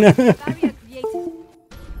killed your arena. Barrier created.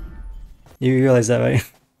 You realize that, right?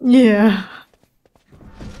 Yeah.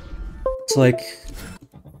 So like,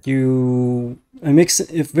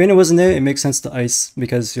 if Reyna wasn't there, it makes sense to ice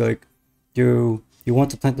because you're like, you want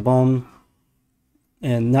to plant the bomb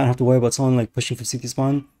and not have to worry about someone like pushing for CT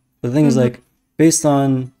spawn. But the thing is like, based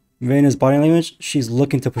on Reyna's body language, she's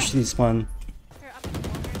looking to push CT spawn. Here, I'm gonna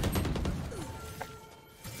walk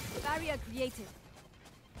here. Barrier created.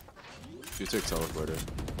 You take teleporter.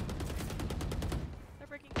 They're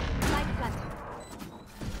breaking. Light planted.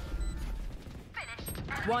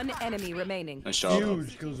 One enemy remaining. Nice job.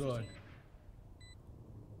 Huge kills on.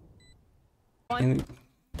 And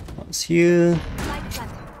it's here. Light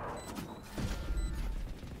planted.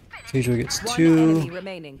 Killjoy gets One 2. enemy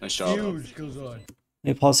remaining. Nice job. Huge kills on.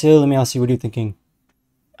 Hey, pause here. Let me ask you, what are you thinking?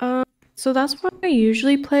 So that's why I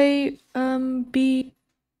usually play B.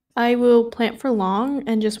 I will plant for long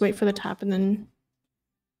and just wait for the tap and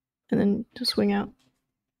then just swing out.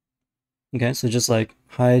 Okay, so just like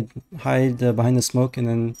hide behind the smoke and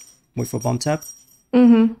then wait for bomb tap.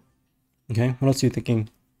 Okay, what else are you thinking?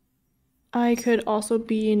 I could also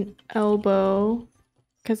be an elbow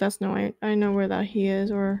because that's I know where that he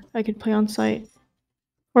is, or I could play on site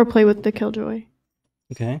or play with the Killjoy.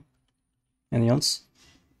 Okay. Anything else?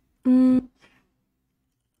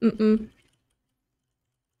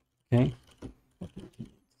 Okay.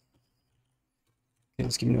 Okay,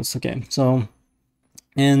 let's keep notes. Okay, so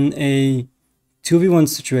in a 2v1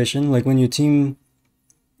 situation, like when your team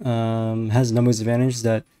has numbers advantage,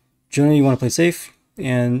 that generally you want to play safe,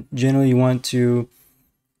 and generally you want to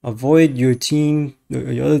avoid your team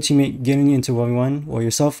or your other teammate getting into 1v1 or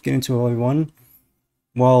yourself getting into a 1v1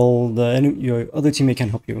 while your other teammate can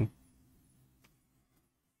help you,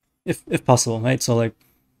 if possible, right? So like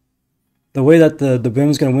the way that the Brim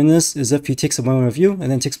is going to win this is if he takes a 1v1 of you and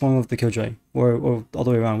then takes one of the Killjoy, or all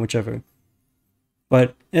the way around, whichever.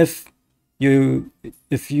 But if you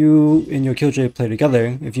and your Killjoy play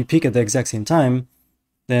together, if you peek at the exact same time,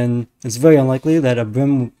 then it's very unlikely that a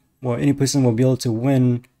Brim or any person will be able to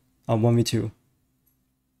win a 1v2.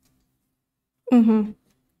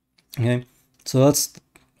 Okay, so that's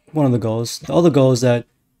one of the goals. The other goal is that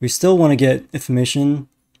we still want to get information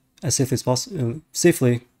as safely as possible,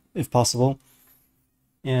 if possible,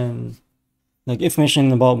 and like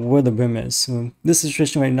information about where the Brim is. So this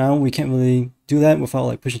situation right now, we can't really do that without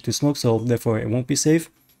like pushing through smoke, so therefore it won't be safe.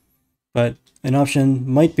 But an option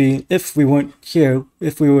might be, if we weren't here,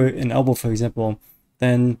 if we were in elbow, for example,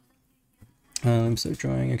 then let me start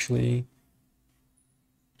drawing actually.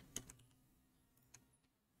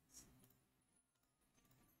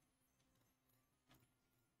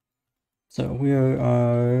 So we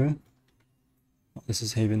are, oh, this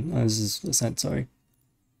is Haven, this is Ascent, sorry.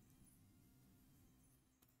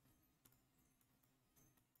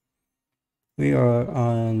 We are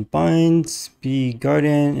on Bind, B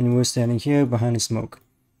Garden, and we're standing here behind the smoke.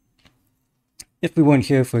 If we weren't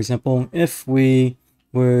here, for example, if we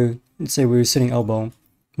were, let's say we were sitting elbow,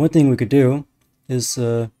 one thing we could do is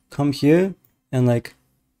come here and like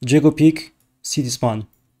jiggle peek CT spawn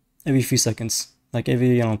every few seconds. Like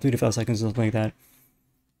every, 3 to 5 seconds or something like that.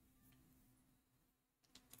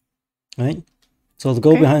 Right? So the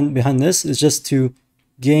goal behind this is just to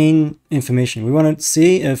gain information. We want to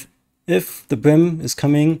see if the Brim is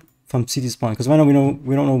coming from CT spawn, because right now we don't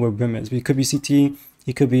know where Brim is. He could be CT,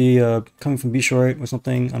 he could be coming from B short or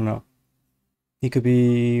something. I don't know. He could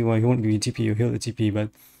be, well, he won't be TP or heal the TP, but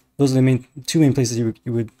those are the two main places you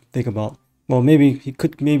would think about. Well, maybe he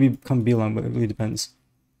could come B long, but it really depends.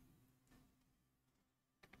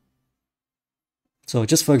 So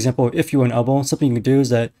just for example, if you were an elbow, something you could do is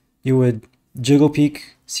that you would jiggle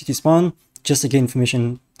peek CT spawn just to get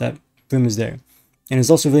information that Brim is there. And it's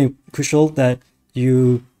also really crucial that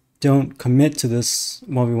you don't commit to this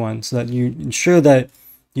 1v1, so that you ensure that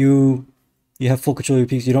you have full control of your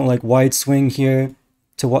peaks. You don't like wide swing here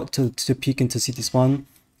to peek into CT spawn,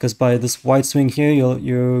 because by this wide swing here,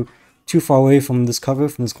 you're too far away from this cover,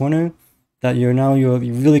 from this corner, that you're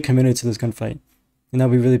really committed to this gunfight, and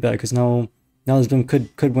that'll be really bad, because now this Brim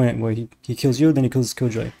could win it, where he kills you, then he kills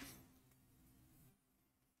Killjoy.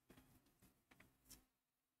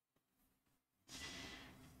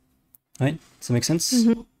 Right? Does that make sense?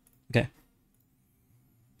 Okay.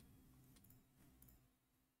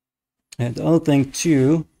 And the other thing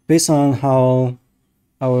too, based on how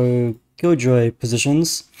our Killjoy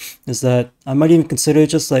positions, is that I might even consider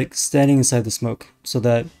just like standing inside the smoke, so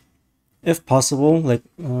that if possible, like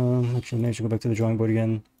actually maybe I should go back to the drawing board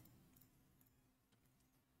again.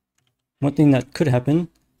 One thing that could happen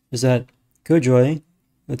is that Killjoy,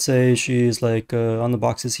 let's say she's like on the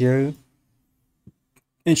boxes here,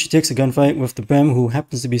 and she takes a gunfight with the Brim who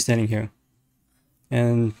happens to be standing here,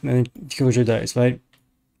 and Killjoy dies, right?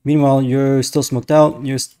 Meanwhile, you're still smoked out,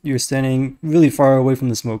 you're standing really far away from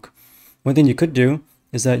the smoke. One thing you could do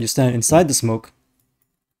is that you stand inside the smoke,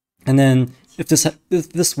 and then if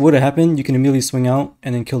this were to happen, you can immediately swing out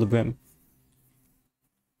and then kill the Brim.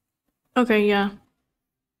 Okay, yeah.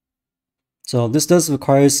 So this does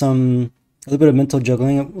require a little bit of mental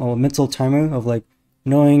juggling, or mental timer of like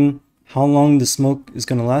knowing how long the smoke is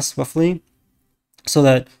going to last roughly, so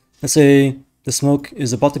that, let's say the smoke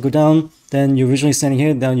is about to go down, then you're originally standing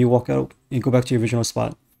here, then you walk out and go back to your original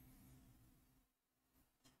spot.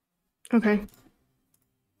 Okay.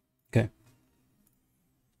 Okay.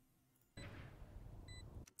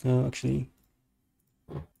 Actually,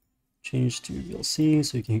 change to VLC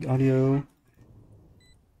so you can hear audio.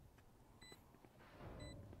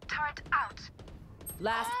 Turret out.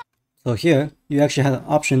 Last. So here, you actually had an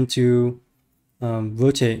option to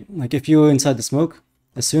rotate. Like if you were inside the smoke,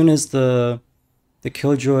 as soon as the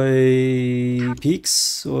Killjoy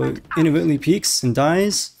peaks or inadvertently peaks and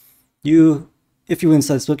dies, if you were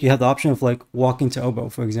inside the smoke, you have the option of like walking to elbow,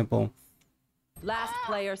 for example. Last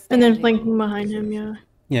player standing. And then flanking behind him, yeah.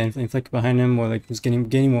 Yeah, and flank behind him, or like just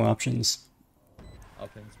gaining more options. I'll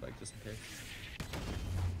pin spike just in case.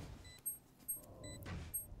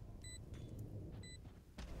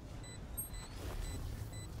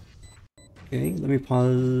 Okay, let me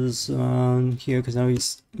pause on here because now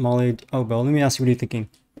he's mollied. Oh, well, let me ask you, what are you thinking?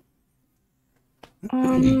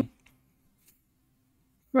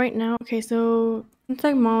 Right now, okay, so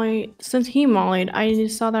since he mollied, I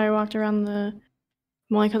just saw that I walked around the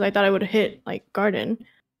molly because I thought I would hit like garden.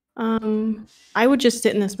 I would just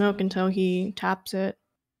sit in the smoke until he taps it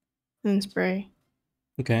and spray.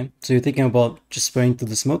 Okay, so you're thinking about just spraying through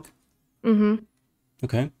the smoke? Mm-hmm.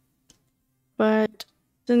 Okay. But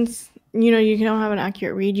since you don't have an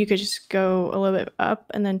accurate read, you could just go a little bit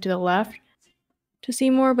up and then to the left to see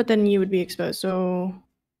more, but then you would be exposed. So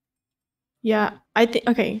yeah, I think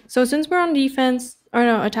okay. So since we're on defense or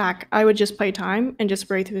no attack, I would just play time and just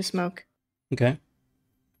spray through the smoke. Okay.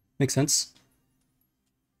 Makes sense.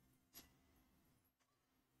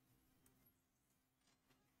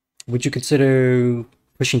 Would you consider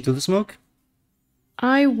pushing through the smoke?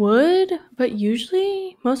 I would, but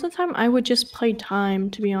usually, most of the time, I would just play time,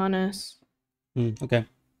 to be honest. Okay.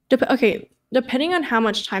 Okay, depending on how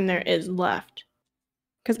much time there is left.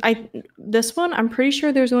 Because this one, I'm pretty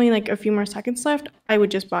sure there's only like a few more seconds left. I would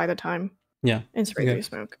just buy the time. Yeah. And spray through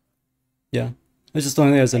smoke. Yeah. I was just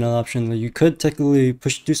throwing it as another option. You could technically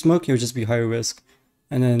push through smoke, it would just be higher risk.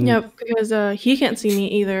 And then... Yeah, because he can't see me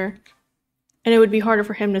either. And it would be harder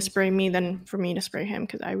for him to spray me than for me to spray him,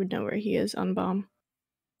 because I would know where he is on bomb.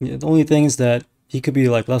 Yeah, the only thing is that he could be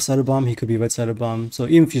like left side of bomb, he could be right side of bomb. So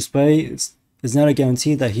even if you spray, it's not a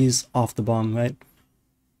guarantee that he's off the bomb, right?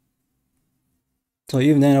 So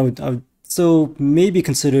even then, I would still maybe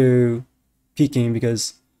consider peeking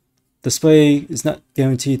because the spray is not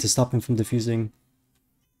guaranteed to stop him from defusing.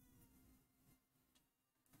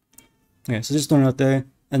 Okay, so just throwing it out there.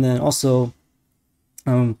 And then also,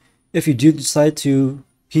 if you do decide to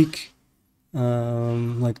peek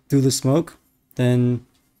like through the smoke, then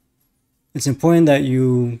it's important that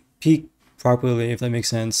you peek properly, if that makes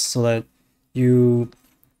sense, so that you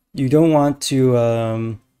don't want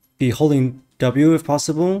to be holding W if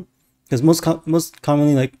possible, because most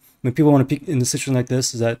commonly, like when people want to peek in a situation like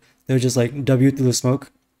this, is that they're just like W through the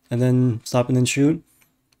smoke and then stop and then shoot.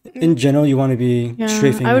 In general, you want to be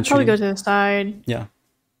strafing. I would probably go to the side. Yeah.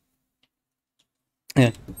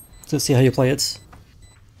 Yeah. So see how you play it.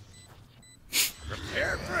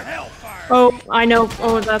 Oh, I know.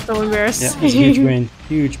 Oh, that's so embarrassing. Yeah, it's huge brain.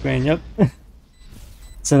 Huge brain, yep.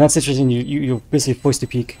 So in that situation, you're basically forced to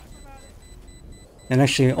peek. And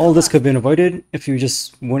actually, all this could have been avoided if you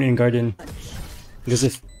just weren't in garden. Because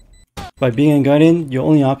if, by being in garden, your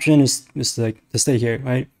only option is to stay here,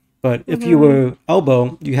 right? But if you were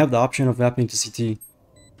elbow, you have the option of wrapping to CT.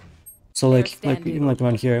 So even like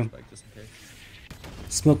around here,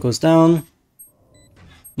 smoke goes down,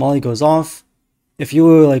 molly goes off. If you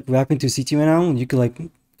were like wrapping to CT right now, you could like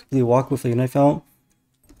completely walk with like, a knife out.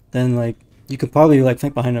 Then like you could probably like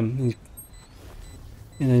flank behind him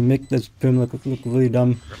and then make this brim look really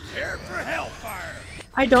dumb.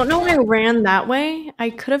 I don't know why I ran that way.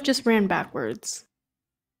 I could have just ran backwards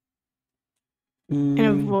and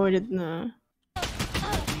avoided the.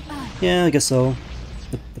 Yeah, I guess so.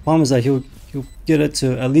 The problem is that he'll get it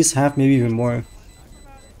to at least half, maybe even more.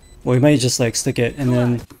 Or he might just like stick it, and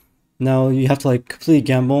then now you have to like completely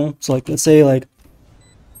gamble. So like let's say like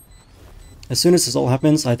as soon as this all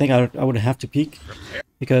happens, I think I would have to peek,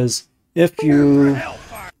 because if you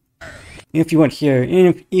went here,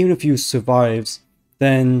 even if you survives,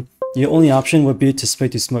 then your only option would be to spray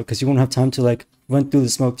through smoke, because you won't have time to like run through the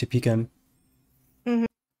smoke to peek him.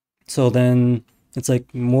 So then it's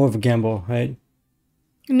like more of a gamble, right?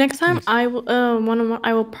 Next time I will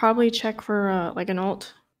I will probably check for like an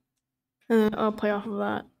ult, and then I'll play off of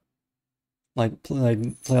that. Like play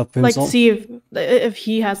off like ult? See if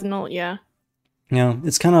he has an ult, yeah. Yeah,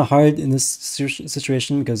 it's kind of hard in this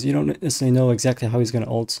situation because you don't necessarily know exactly how he's gonna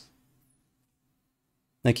ult.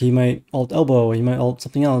 Like he might ult elbow, or he might ult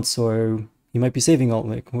something else, or he might be saving ult.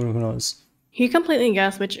 Like who knows? He completely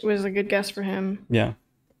guessed, which was a good guess for him. Yeah.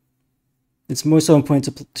 It's more so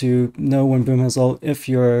important to know when Boom has ult if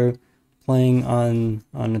you're playing on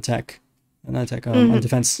attack, not attack, on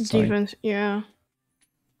defense. Sorry. Defense, yeah.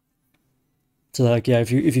 So like yeah,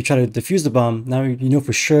 if you try to defuse the bomb, now you know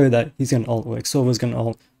for sure that he's gonna ult, or like Sova's gonna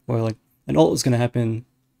ult, or like an ult is gonna happen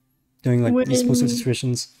during like these most of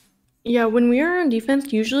situations. Yeah, when we are on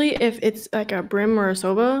defense, usually if it's like a Brim or a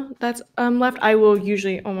Sova that's left, I will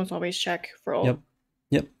usually almost always check for ult.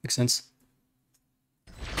 Yep, makes sense.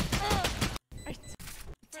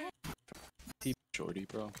 Deep shorty,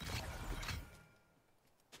 bro.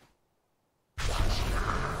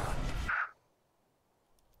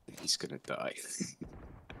 He's gonna die.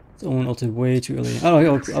 Someone ulted way too early.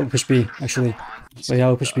 Oh, I'll push B actually. But yeah,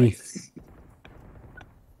 I'll push B.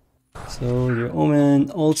 So your Omen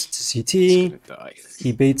ults to CT.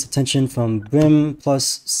 He baits attention from Brim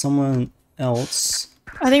plus someone else.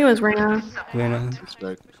 I think it was Reyna. Reyna.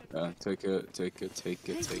 Take it.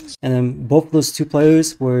 And then both of those two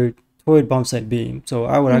players were toward bomb site B. So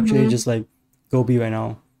I would actually just like go B right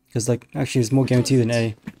now. Because like actually it's more guaranteed than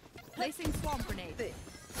A. Placing swarm grenade.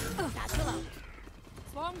 Satchel out.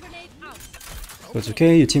 Swarm grenade out. So it's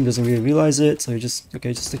okay, your team doesn't really realize it, so you just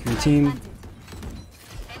stick with your team.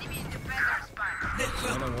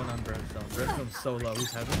 One on Brimstone. Brimstone's so low,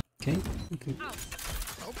 he's heavy. Okay.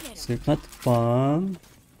 So you plant the bomb.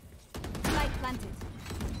 Light planted.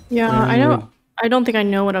 Yeah, I don't think I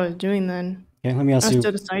know what I was doing then. Okay, let me I ask was you.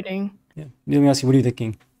 still deciding. Yeah, let me ask you, what are you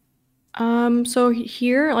thinking? So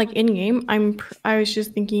here, like in game, I was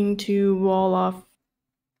just thinking to wall off,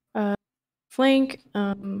 flank.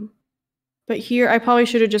 But here I probably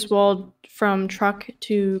should have just walled from truck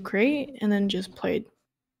to crate and then just played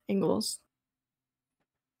angles.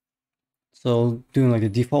 So doing like a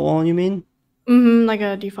default wall, you mean? Like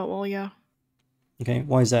a default wall, yeah. Okay,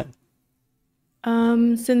 why is that?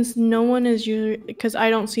 Since no one is usually, because I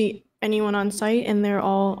don't see anyone on site and they're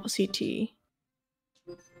all CT.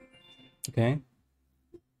 Okay.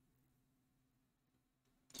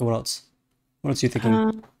 So what else? What else are you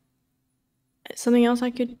thinking? Something else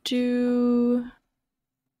I could do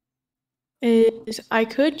is I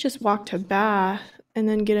could just walk to Bath and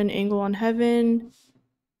then get an angle on Heaven.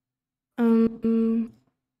 But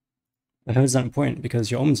Heaven's not important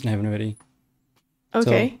because your Omen's in Heaven already.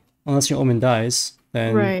 Okay. So, unless your Omen dies,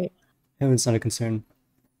 then Right. Heaven's not a concern.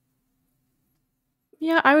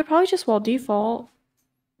 Yeah, I would probably just wall default.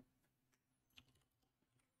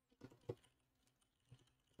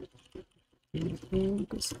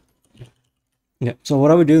 Yeah, so what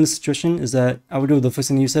I would do in this situation is that I would do the first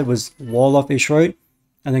thing you said was wall off a short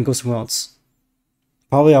and then go somewhere else.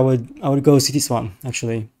 Probably I would go CT spawn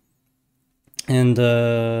actually. And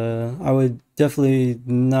I would definitely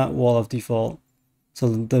not wall off default. So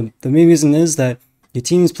the main reason is that your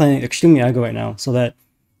team is playing extremely aggro right now. So that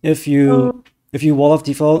if you wall off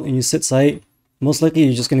default and you sit site, most likely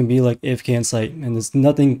you're just gonna be like AFK in site and there's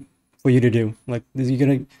nothing for you to do. Like you're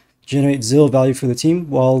gonna generate zero value for the team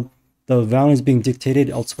while the round is being dictated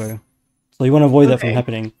elsewhere. So you want to avoid that from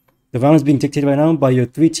happening. The round is being dictated right now by your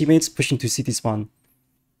 3 teammates pushing to CT spawn.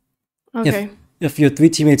 Okay. If your 3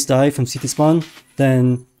 teammates die from CT spawn,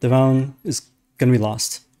 then the round is going to be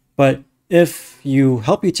lost. But if you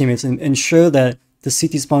help your teammates and ensure that the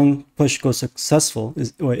CT spawn push is successful,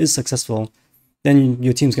 then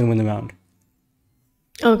your team's going to win the round.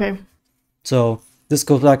 Okay. So this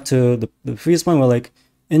goes back to the previous point where, like,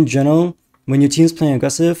 in general, when your team's playing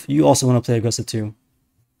aggressive, you also want to play aggressive too.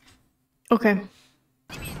 Okay. One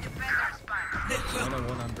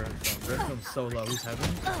on Brimstone. Brimstone's so low, he's heavy.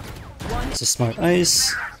 It's a smart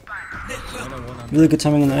ice. Really good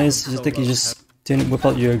timing on the ice. I think you just didn't whip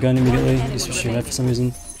out your gun immediately. You switched your knife for some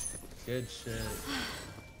reason. Good shit.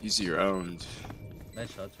 Use your own.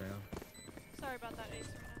 Nice shots right now. Sorry about that, Ace.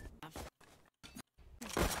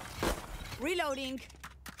 Reloading.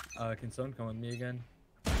 Can someone come with me again?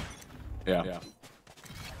 Yeah. Can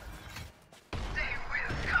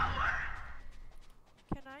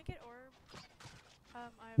I get orb?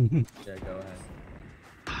 Yeah, go ahead.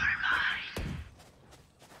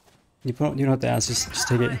 You don't have to ask, just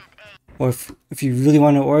take it. Or if you really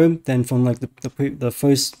want to orb, then from like the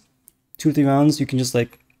first 2-3 rounds, you can just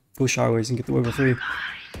like go showers and get the orb for free.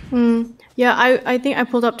 Yeah, I think I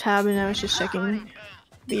pulled up tab and I was just checking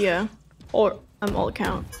the all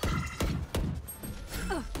account.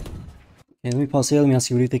 Okay, let me pause here. Let me ask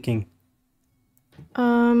you, what are you thinking?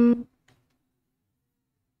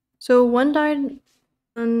 So one died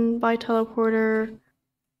by teleporter.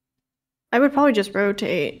 I would probably just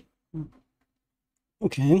rotate.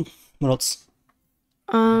 Okay, what else?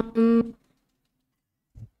 Oh,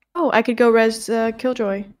 I could go res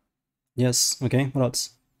Killjoy. Yes, okay, what else?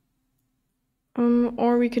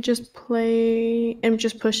 Or we could just play and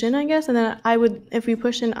just push in, I guess, and then if we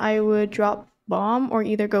push in, I would drop bomb or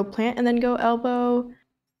either go plant and then go elbow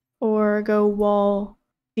or go wall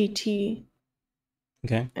CT.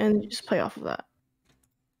 Okay. And just play off of that.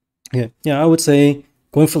 Yeah, I would say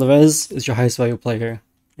going for the res is your highest value play here.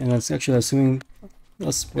 And that's actually assuming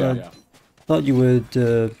that's what I thought you would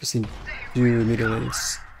do immediately.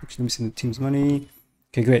 Actually, let me see the team's money.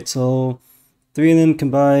 Okay, great. So 3 of them can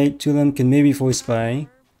buy, 2 of them can maybe force buy.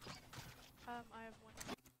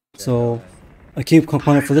 So a key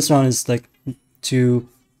component for this round is like to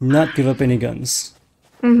not give up any guns.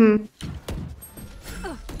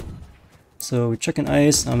 So we're checking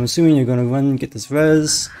ice. I'm assuming you're gonna run and get this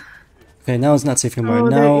res. Okay, now it's not safe anymore.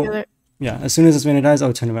 yeah, as soon as this Reyna dies, I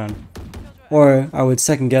would turn around. Or I would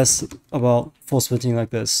second guess about full splitting like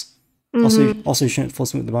this. Also, you shouldn't full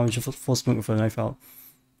sprint with the bomb, you should full sprint with a knife out.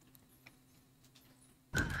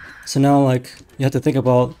 So now, like, you have to think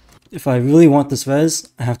about, if I really want this res,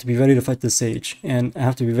 I have to be ready to fight this Sage. And I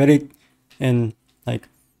have to be ready and, like,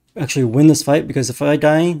 actually win this fight, because if I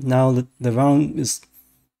die, now the round is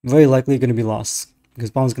very likely going to be lost.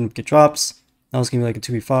 Because bomb's going to get drops, now it's going to be like a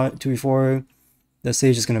 2v5, 2v4, the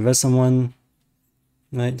Sage is going to res someone.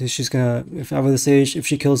 Right, she's gonna, if I were the Sage, if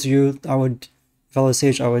she kills you, if I were the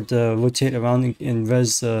Sage, I would rotate around and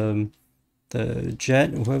res the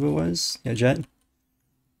Jet, or whoever it was. Yeah, Jet.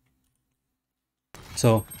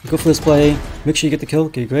 So, go for this play, make sure you get the kill,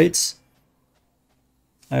 okay, great.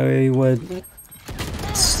 I would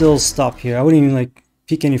still stop here. I wouldn't even like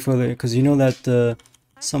peek any further, because you know that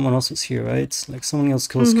someone else was here, right? Like someone else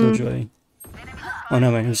kills Killjoy. Oh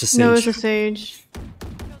no, man, it was just Sage. No, it was a Sage.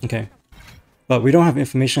 Okay. But we don't have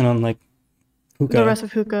information on like Hookah. The rest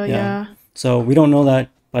of Hookah, yeah. So we don't know that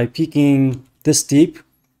by peeking this deep,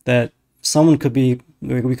 that someone could be,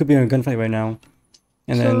 we could be in a gunfight right now.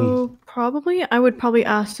 And then probably, I would probably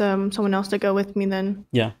ask someone else to go with me then.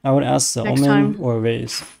 Yeah, I would ask Next Omen time. or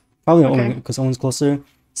Raze. Probably Omen, because Omen's closer.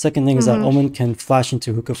 Second thing is that Omen can flash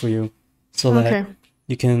into Hookah for you, so that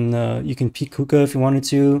you can peek Hookah if you wanted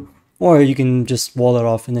to, or you can just wall it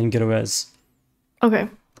off and then get a res. Okay.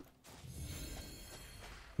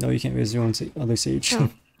 No, you can't raise your own other Sage. Oh.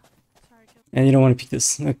 And you don't want to peek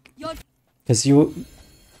this. Because you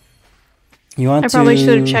want to... I probably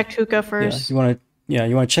should have checked Hookah first. Yeah,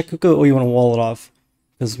 you want to check Hookah, or you want to wall it off.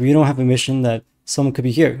 Because we don't have a mission that someone could be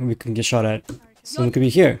here and we can get shot at. Someone could be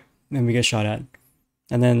here and we get shot at.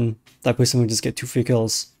 And then that person would just get 2 free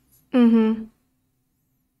kills. I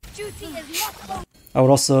would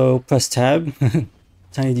also press tab.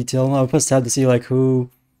 Tiny detail. I would press tab to see like who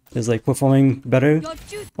is like performing better,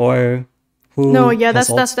 or who. No, yeah,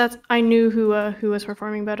 that's I knew who was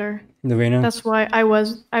performing better. The Reyna. That's why I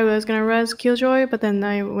was gonna res Killjoy, but then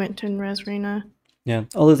I went to res Reyna. Yeah.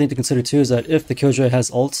 Other thing to consider too is that if the Killjoy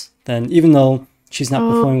has ult, then even though she's not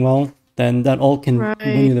performing well, then that ult can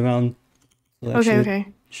win you the round. So okay. I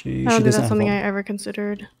don't think that's something I ever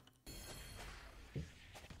considered.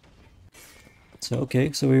 So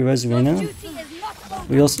okay, so we res Reyna.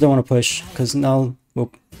 We also don't want to push, because now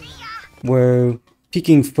we're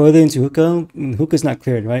peeking further into Hookah. Hookah's not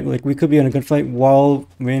cleared, right? Like we could be in a gunfight while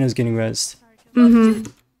Reyna's getting rezzed.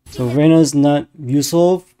 So Reyna's not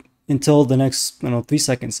useful until the next 3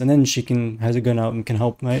 seconds, and then she has a gun out and can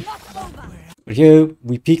help, right? But here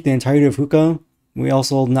we peek the entirety of Hookah.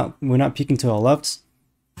 We're not peeking to our left,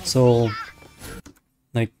 so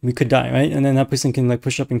like we could die, right? And then that person can like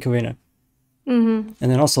push up and kill Reyna. And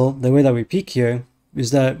then also the way that we peek here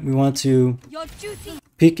is that we want to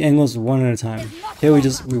peek angles one at a time. Here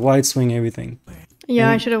we wide swing everything. Yeah,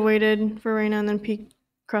 I should have waited for Reyna and then peek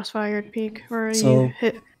crossfire peek, or you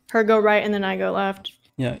hit her go right and then I go left.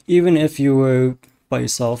 Yeah, even if you were by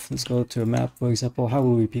yourself, let's go to a map for example. How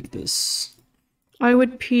would we peek this? I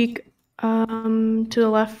would peek to the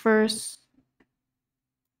left first.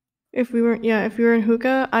 If we were in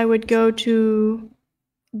Hookah, I would go to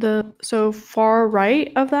the far right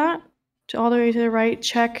of that, to all the way to the right,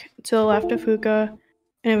 check to the left of Hookah,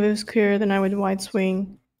 and if it was clear, then I would wide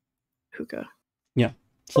swing Hookah. Yeah,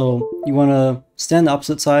 so you want to stand the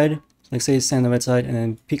opposite side, like say stand the right side, and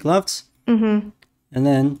then peek left, and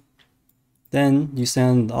then you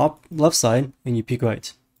stand the left side and you peek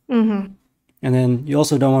right. And then you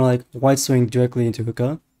also don't want to like wide swing directly into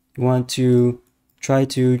Hookah. You want to try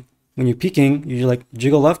to, when you're peeking, you like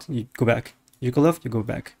jiggle left, you go back. Jiggle left, you go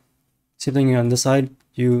back. Same thing on this side.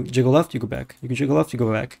 You jiggle left, you go back. You can jiggle left, you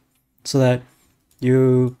go back. So that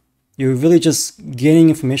you're really just gaining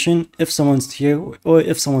information if someone's here or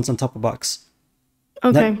if someone's on top of box.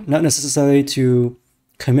 Okay. Not necessarily to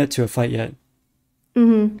commit to a fight yet.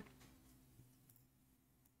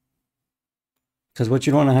 Because what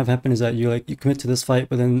you don't want to have happen is that you commit to this fight,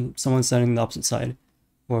 but then someone's standing on the opposite side,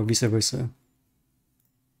 or vice versa.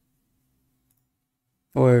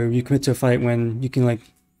 Or you commit to a fight when you can like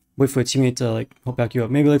wait for a teammate to like help back you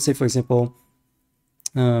up. Maybe let's say for example,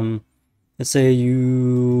 let's say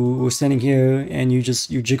you were standing here and you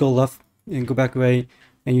jiggle left and go back away,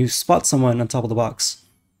 and you spot someone on top of the box,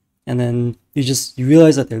 and then you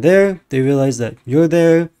realize that they're there. They realize that you're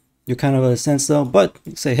there. You're kind of at a standstill, but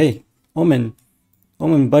you say, "Hey, Omen,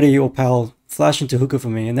 buddy, or pal, flash into Hookah for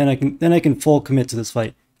me," and then I can full commit to this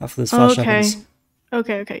fight after this flash happens.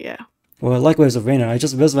 Okay, yeah. Or likewise with Reyna, I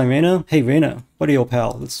just res my Reyna. Hey Reyna, buddy old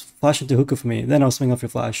pal, let's flash into Hookah for me. Then I'll swing off your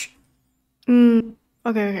flash.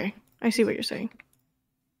 Okay. I see what you're saying.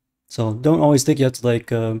 So don't always think you have to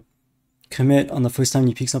like commit on the first time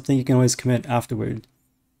you peek something. You can always commit afterward.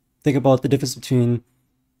 Think about the difference between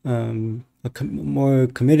more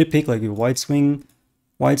committed peek, like a wide swing,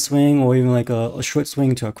 or even like a short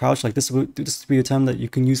swing to a crouch. Like this would be a time that you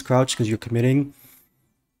can use crouch because you're committing.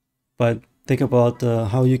 But think about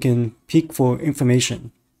how you can peek for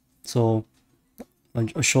information. So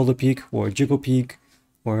a shoulder peek or a jiggle peek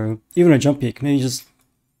or even a jump peek. Maybe just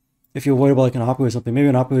if you're worried about like an opera or something, maybe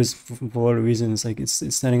an opera is for whatever reason, it's like it's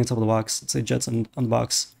standing on top of the box. It's like Jet's on the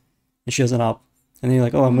box and she has an op. And then you're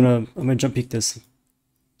like, oh, I'm gonna jump peek this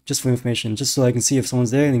just for information, just so I can see if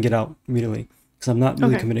someone's there and then get out immediately. Because I'm not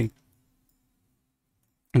really committing.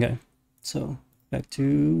 Okay, so back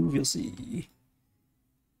to VLC.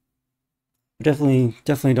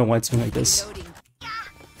 Definitely don't wide swing like this.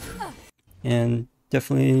 And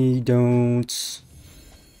definitely don't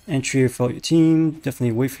entry for your team.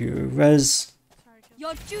 Definitely wait for your res.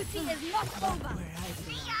 Your duty is not over.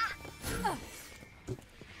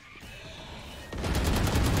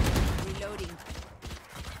 Reloading.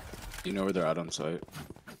 You know where they're at on site.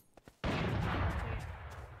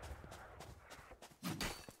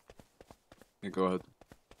 Yeah, go ahead.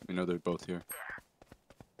 We know they're both here.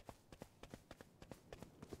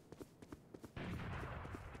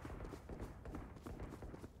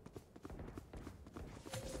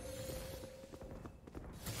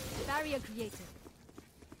 Barrier created.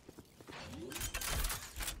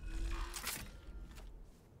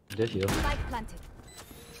 Did you? Spike planted.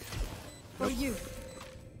 For you.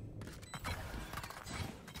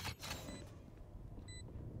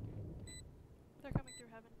 They're coming through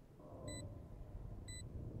heaven.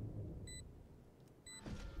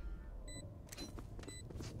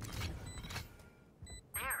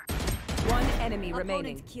 One enemy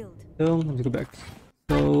remaining. Opponent killed. So let me go back.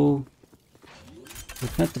 So we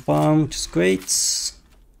plant the bomb, which is great.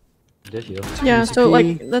 Did you? Yeah, so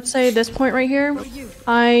like, let's say this point right here, For you.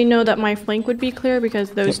 I know that my flank would be clear because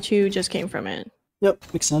those two just came from it. Yep,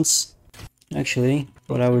 makes sense. Actually,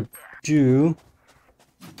 what I would do,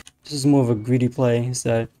 this is more of a greedy play, is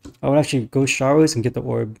that I would actually go showers and get the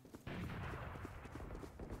orb.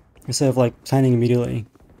 Instead of like planning immediately.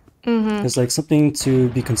 There's like something to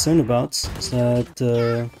be concerned about, is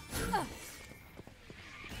that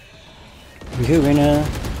we hear Reyna,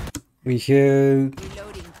 we hear,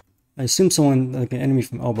 Reloading. I assume someone, like an enemy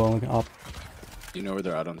from elbow, like an op. You know where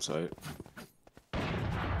they're at on site.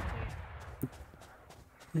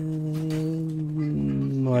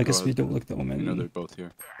 Well, I guess we don't look at the You know woman. they're both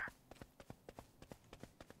here.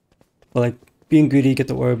 But like, being greedy, get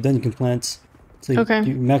the orb, then you can plant. So Okay.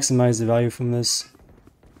 you maximize the value from this.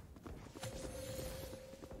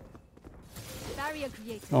 Barrier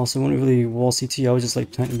created. Also, I wouldn't really wall CT, I would just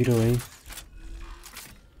like plant immediately.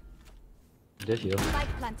 Did you? Spike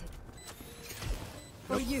planted.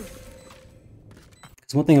 For you.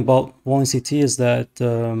 Because one thing about walling CT is that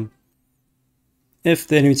if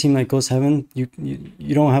the enemy team like goes heaven, you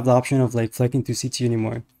don't have the option of like flanking through CT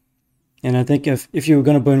anymore. And I think if you were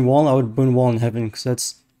gonna burn wall, I would burn wall in heaven because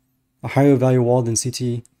that's a higher value wall than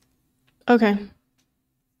CT. Okay.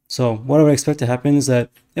 So what I would expect to happen is that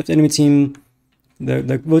if the enemy team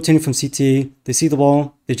they're rotating from CT, they see the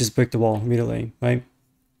wall, they just break the wall immediately, right?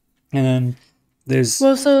 And then there's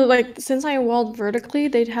Well, so like, since I walled vertically,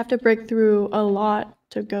 they'd have to break through a lot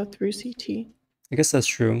to go through CT. I guess that's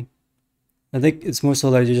true. I think it's more so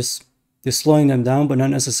that you're slowing them down, but not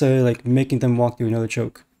necessarily like making them walk through another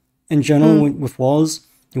choke. In general, with walls,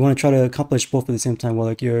 you want to try to accomplish both at the same time. Where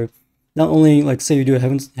like you're not only like say you do a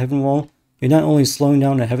heaven wall, you're not only slowing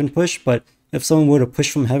down a heaven push, but if someone were to push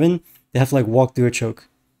from heaven, they have to like walk through a choke,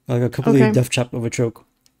 like a completely Okay. death trap of a choke.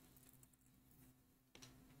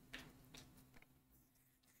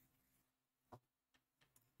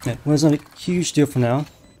 Yeah, well, it's not a huge deal for now.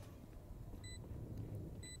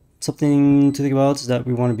 Something to think about is that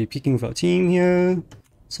we want to be peeking with our team here.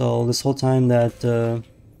 So this whole time that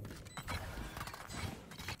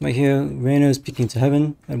right here, Reyna is peeking to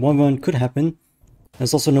heaven, and 1v1 could happen.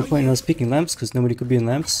 There's also no point in us peeking lamps because nobody could be in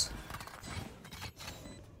lamps.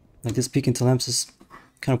 Like this peeking to lamps is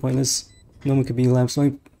kind of pointless. No one could be in lamps.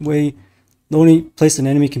 The only place an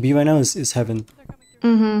enemy can be right now is heaven.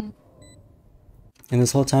 And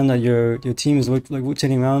this whole time that your team is like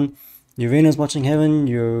rotating around, your Reyna's watching heaven,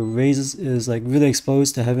 your Raze is like really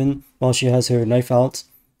exposed to heaven while she has her knife out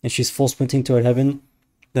and she's full sprinting toward heaven.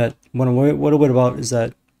 That what I'm worried about is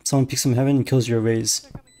that someone peeks from heaven and kills your Raze.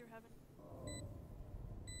 They're coming through heaven.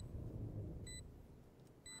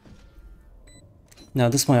 Now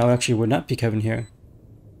at this point I would not peek heaven here.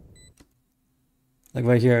 Like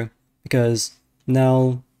right here. Because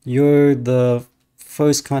now you're the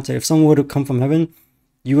first contact. If someone were to come from heaven,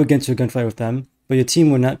 you would get into a gunfight with them, but your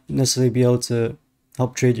team would not necessarily be able to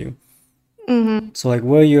help trade you. So like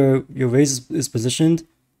where your raise is positioned,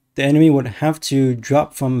 the enemy would have to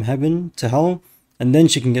drop from heaven to hell, and then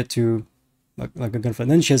she can get to like a gunfight.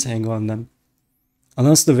 Then she has an angle on them.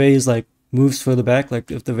 Unless the raise like moves further back,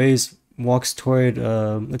 like if the raise walks toward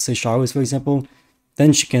let's say showers for example,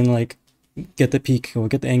 then she can like get the peak or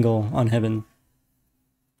get the angle on heaven.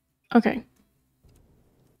 Okay.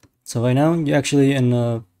 So right now you're actually in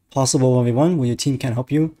a possible 1v1 where your team can't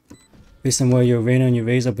help you based on where your Reyna and your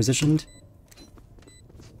Raze are positioned.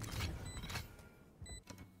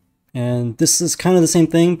 And this is kind of the same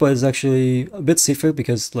thing, but it's actually a bit safer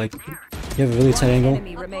because like you have a really tight angle.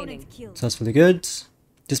 So that's really good.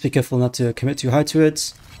 Just be careful not to commit too hard to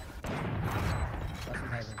it.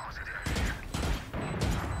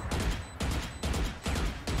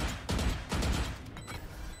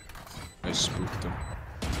 I spooked him.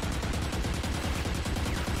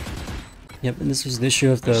 Yep, and this was the issue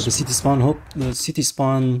of the CT spawn the CT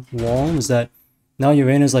spawn wall is that now your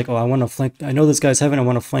Reyna's like, oh, I want to flank, I know this guy's heaven, I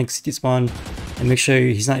want to flank CT spawn and make sure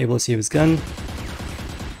he's not able to see his gun.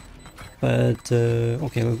 But,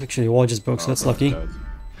 okay, actually the wall just broke, so that's lucky.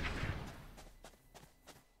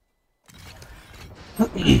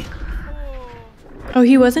 Oh,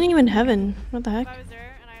 he wasn't even heaven. What the heck?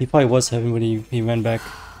 He probably was heaven, but he ran back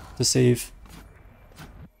to save.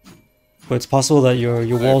 But it's possible that your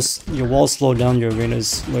walls slow down your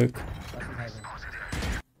Reyna's lurk.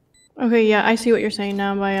 Okay, yeah, I see what you're saying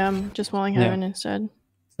now by just walling heaven instead.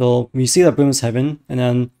 So we see that Brim is heaven, and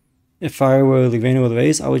then if I were leave Reyna with a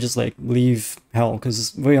race, I would just like leave hell, because it's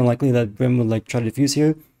very unlikely that Brim would like try to defuse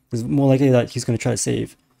here. It's more likely that he's gonna try to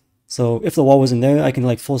save. So if the wall wasn't there, I can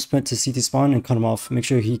like full sprint to CT spawn and cut him off, make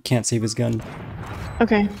sure he can't save his gun.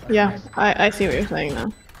 Okay, yeah, I see what you're saying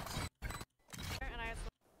now.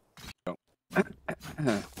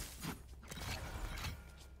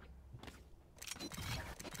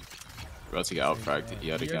 About to get outfragged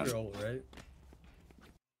yet again. Right?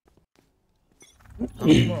 How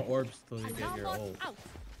many more orbs till you get your ult? Oh,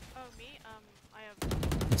 me? I have...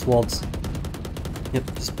 It's walls.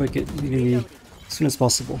 Yep, just break it really as soon as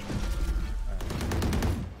possible.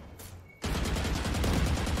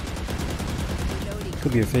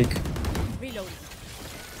 Could be a fake.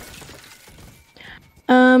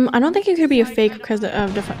 I don't think it could be a fake because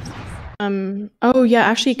of defense. Oh yeah,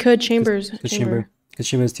 actually could chambers. Chamber. Because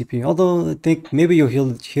Chamber has TP. Although I think maybe you'll heal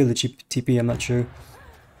the TP, I'm not sure.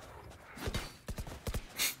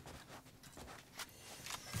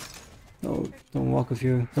 No, don't walk with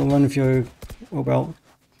your, don't run with your orb out.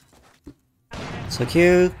 So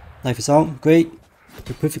here, life is out, great.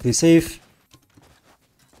 You're perfectly safe.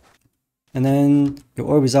 And then your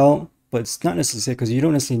orb is out, but it's not necessarily because you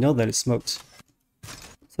don't necessarily know that it's smoked.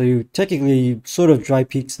 So you technically sort of dry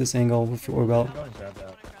peeks this angle with your orb out.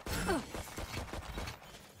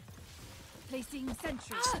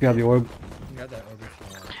 Just grab the orb.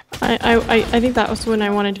 I think that was when I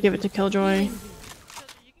wanted to give it to Killjoy.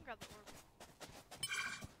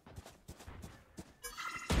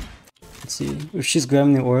 Let's see, if she's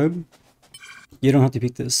grabbing the orb, you don't have to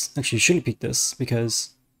peek this. Actually, you shouldn't peek this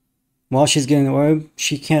because while she's getting the orb,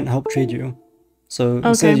 she can't help trade you. So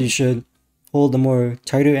instead you should hold a more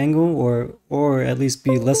tighter angle or at least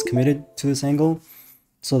be less committed to this angle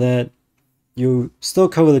so that you still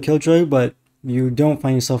cover the Killjoy, but you don't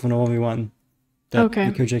find yourself in a 1v1 that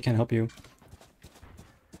the Killjoy can't help you.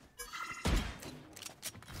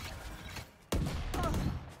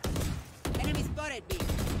 Enemy spotted me.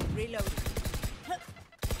 Reload.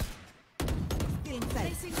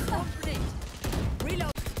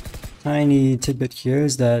 Reload. Tiny tidbit here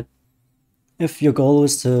is that if your goal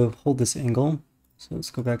is to hold this angle, so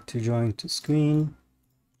let's go back to drawing to screen.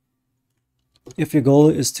 If your goal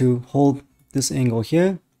is to hold this angle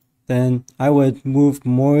here, then I would move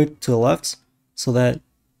more to the left so that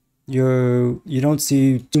you don't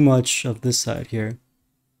see too much of this side here.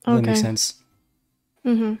 Does that make sense?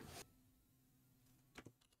 Mm-hmm.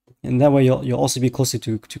 And that way you'll also be closer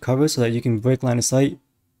to cover so that you can break line of sight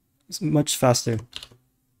much faster.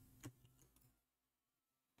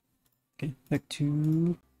 Okay, back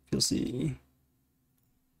to PLC.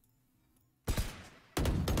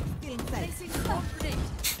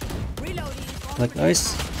 Like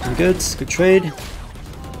ice, pretty good, good trade.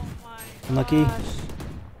 Unlucky.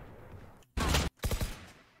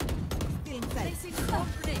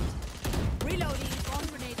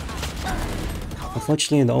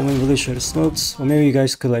 Unfortunately, the Omen really should have smoked. Or maybe you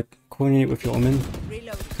guys could like coordinate with your Omen,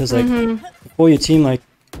 because like before your team like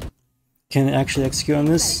can actually execute on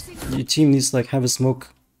this, your team needs to like have a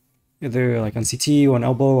smoke either like on CT or on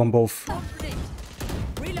elbow, on both.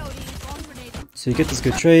 So you get this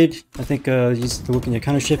good trade. I think you just look in your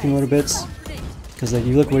counter shifting a little bit, because like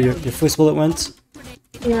you look where your first bullet went.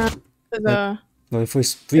 Yeah, well, your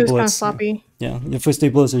first 3 it was bullets. kind of sloppy. Yeah, your first 3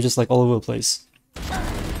 bullets are just like all over the place.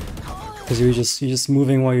 Because you're just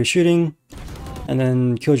moving while you're shooting, and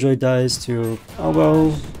then Killjoy dies to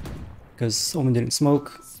elbow because Omen didn't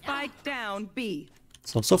smoke. Spike down B.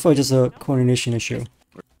 So far just a coordination issue.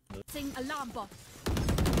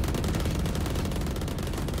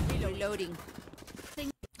 Reloading.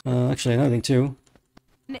 Actually, another thing too.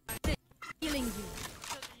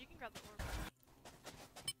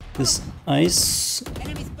 This ice.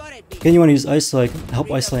 Again, you want to use ice to like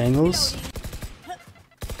help isolate angles.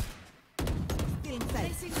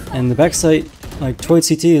 And the backside, like towards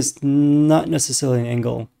CT, is not necessarily an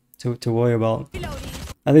angle to worry about.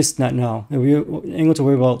 At least not now. It'll be an angle to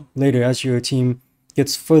worry about later as your team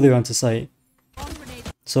gets further onto site.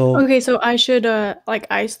 So okay, so I should like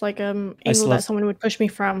ice like angle that left. someone would push me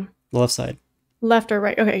from. The left side. Left or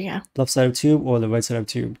right? Okay, yeah. Left side of tube or the right side of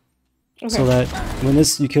tube. Okay. So that when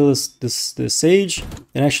you kill this sage,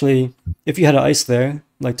 and actually if you had an ice there,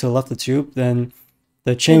 like to the left of the tube, then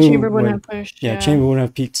the chamber wouldn't have pushed. Yeah, chamber wouldn't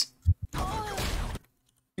have peaked.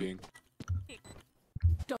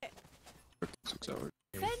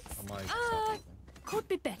 Could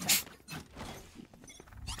be better.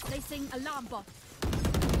 Placing alarm bot.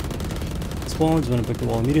 Spawns, you want to break the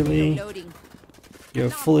wall immediately. You're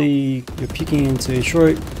peeking into a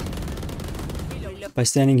short by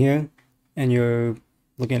standing here, and you're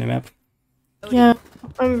looking at a map. Yeah,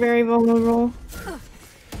 I'm very vulnerable.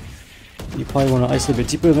 You probably want to isolate a bit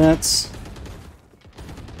deeper than that.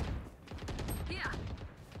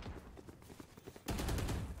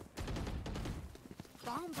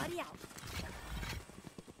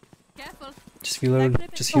 Just reload,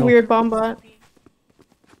 just heal. Weird bomb bot. You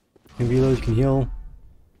can reload, you can heal.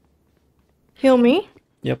 Heal me?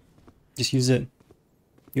 Yep, just use it.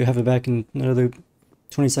 You'll have it back in another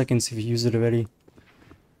 20 seconds if you use it already.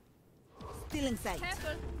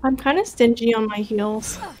 I'm kind of stingy on my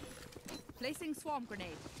heals. Placing swarm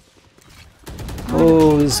grenade.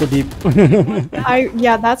 Oh, this is so deep.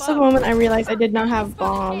 Yeah, that's the moment I realized I did not have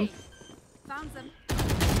bomb. Found them.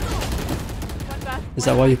 Is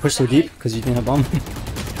that why you pushed so deep? Because you didn't have bomb?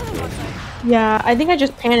 Yeah, I think I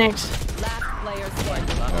just panicked. Last player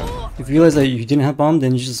standing. If you realize that you didn't have bomb,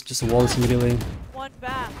 then you just wall this immediately. One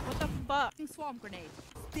back. What the fuck? Swarm grenade.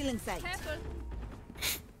 Still inside.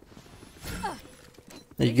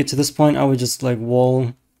 Like you get to this point, I would just like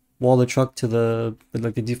wall the truck to the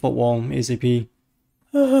default wall ASAP.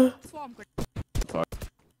 Swarm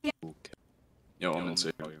grenade. Yo, I'm in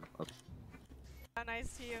safe.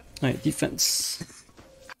 Nice to you. Alright, defense.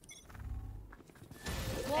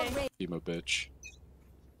 Emo bitch.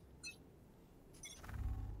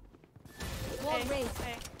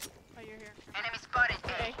 Hey. Oh, you're here. Enemy spotted.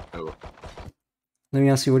 Hey. Oh. Let me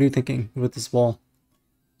ask you, what are you thinking with this wall?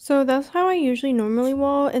 So that's how I usually normally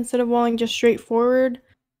wall. Instead of walling just straight forward,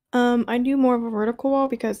 I do more of a vertical wall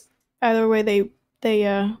because either way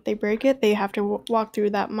they break it, they have to walk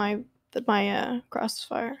through that my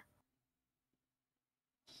crossfire.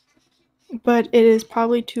 But it is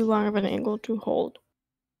probably too long of an angle to hold,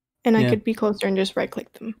 and I could be closer and just right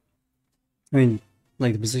click them. I mean,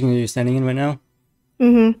 like the position that you're standing in right now?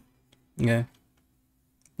 Mm-hmm. Okay.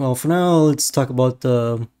 Well, for now, let's talk about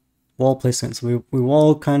the wall placement. So we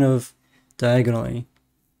wall kind of diagonally.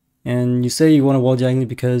 And you say you want to wall diagonally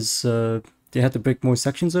because they have to break more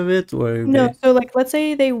sections of it? Or No, so like let's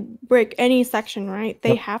say they break any section, right?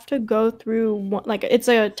 They have to go through one, like it's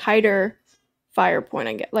a tighter fire point,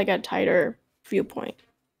 I get, like a tighter viewpoint.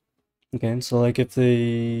 Okay, so like if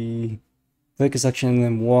they break a section and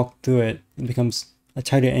then walk through it, it becomes a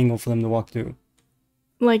tighter angle for them to walk through.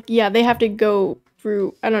 Like, yeah, they have to go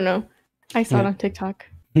through, I don't know. I saw it on TikTok.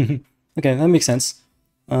 Okay, that makes sense.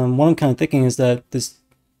 What I'm kind of thinking is that there's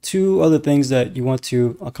 2 other things that you want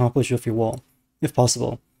to accomplish with your wall, if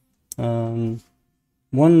possible. One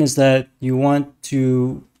is that you want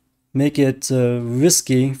to make it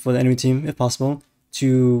risky for the enemy team, if possible,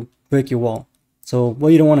 to break your wall. So what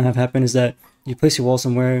you don't want to have happen is that you place your wall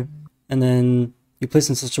somewhere, and then you place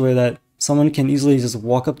it in such a way that someone can easily just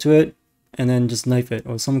walk up to it and then just knife it,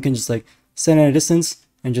 or someone can just like stand at a distance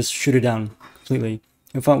and just shoot it down completely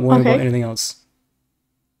without worrying about anything else.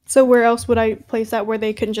 So where else would I place that where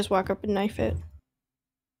they couldn't just walk up and knife it?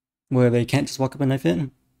 Where they can't just walk up and knife it?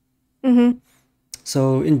 Mm-hmm.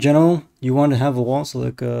 So in general, you want to have a wall. So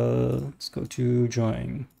like, let's go to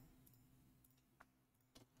drawing.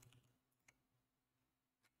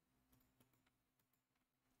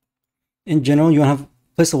 in general, you want to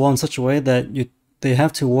place the wall in such a way that they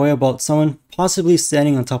have to worry about someone possibly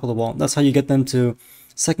standing on top of the wall. That's how you get them to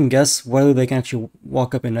second guess whether they can actually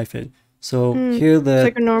walk up and knife it. So here It's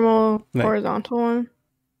like a normal horizontal one.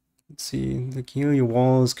 Let's see, like here your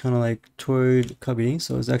wall is kind of like toward cubby,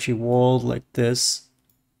 so it's actually walled like this,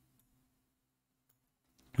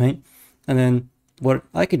 right? And then what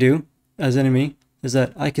I could do as enemy is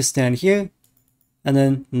that I could stand here and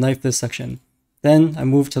then knife this section. Then I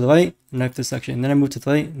move to the right, knife this section. Then I move to the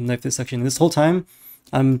right, knife this section. This whole time,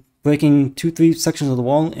 I'm breaking 2-3 sections of the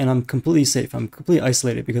wall, and I'm completely safe. I'm completely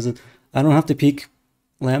isolated because I don't have to peek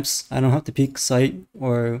lamps. I don't have to peek sight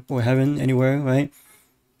or heaven anywhere, right?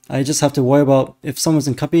 I just have to worry about if someone's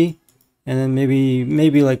in cubby, and then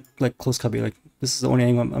maybe like close cubby. Like this is the only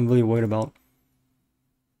angle I'm really worried about.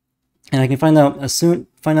 And I can find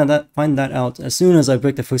that out as soon as I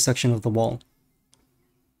break the first section of the wall.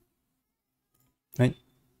 Right?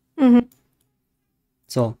 Mm-hmm.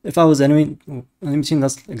 So if I was enemy team,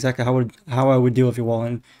 that's exactly how I would deal with your wall,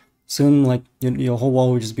 and soon like your whole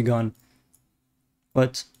wall would just be gone.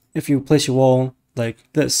 But if you place your wall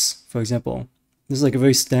like this, for example, this is like a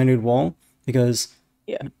very standard wall because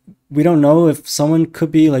we don't know if someone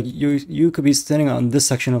could be like you could be standing on this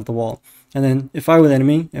section of the wall, and then if I were the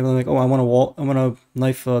enemy and I'm like, oh, I want to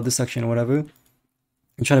knife this section or whatever,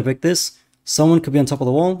 and try to break this. Someone could be on top of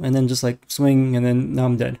the wall and then just like swing, and then now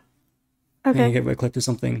I'm dead. Okay. And you get right-clicked or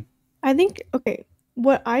something. I think, okay,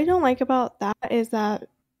 what I don't like about that is that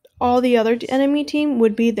all the other enemy team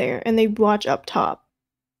would be there and they watch up top.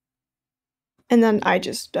 And then I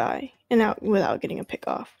just die and out without getting a pick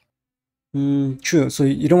off. True. So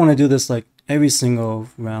you don't want to do this like every single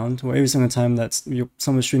round or every single time that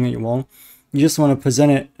someone's shooting at your wall. You just want to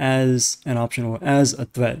present it as an option or as a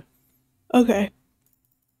threat. Okay.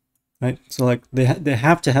 Right? So like they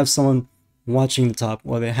have to have someone watching the top,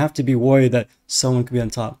 or they have to be worried that someone could be on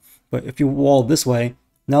top. But if you wall this way,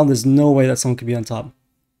 now there's no way that someone could be on top.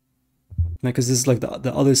 Right? Because this is like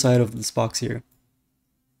the other side of this box here.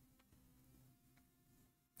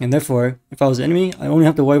 And therefore, if I was an enemy, I only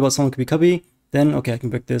have to worry about someone could be cubby. Then, okay, I can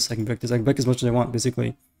break this, I can break this, I can break as much as I want,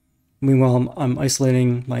 basically. Meanwhile, I'm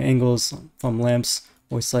isolating my angles from lamps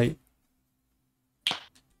or sight.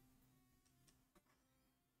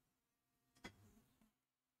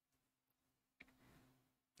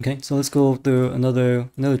 Okay, so let's go through another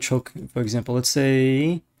choke, for example. Let's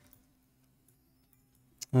say,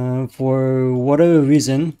 for whatever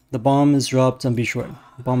reason, the bomb is dropped on B short.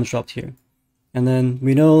 The bomb is dropped here. And then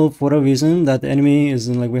we know for whatever reason that the enemy is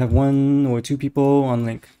in like, we have 1 or 2 people on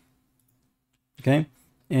link. Okay?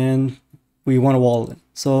 And we want to wall it.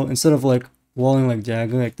 So instead of like walling like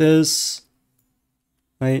diagonally like this,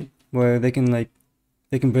 right? Where they can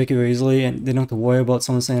break it very easily and they don't have to worry about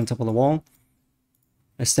someone standing on top of the wall.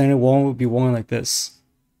 A standard wall would be walling like this.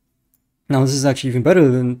 Now this is actually even better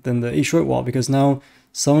than the A short wall, because now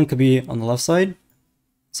someone could be on the left side,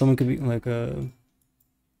 someone could be like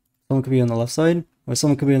someone could be on the left side, or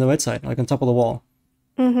someone could be on the right side, like on top of the wall.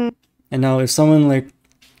 Mm-hmm. And now if someone like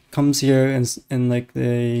comes here and like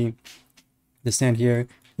they stand here,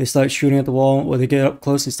 they start shooting at the wall, or they get up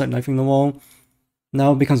close, they start knifing the wall.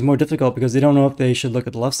 Now it becomes more difficult because they don't know if they should look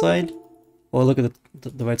at the left side or look at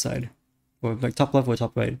the right side. Or like top left or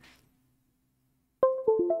top right.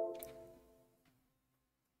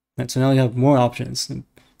 Right, so now you have more options, and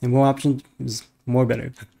more options is more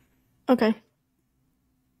better. Okay.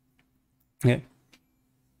 Okay.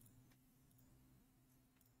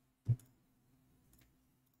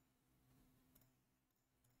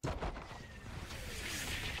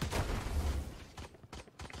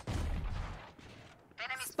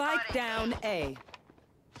 Spike down A.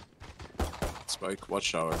 Spike, watch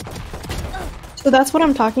shower. So that's what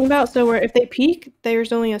I'm talking about. So where if they peek,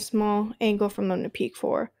 there's only a small angle from them to peek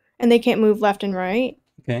for, and they can't move left and right.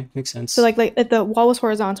 Okay, makes sense. So like if the wall was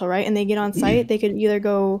horizontal, right, and they get on site, they could either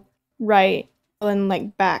go right and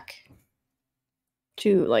like back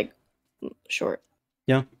to like short.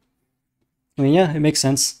 Yeah. I mean, yeah, it makes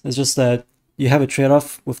sense. It's just that you have a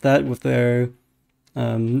trade-off with that, with their,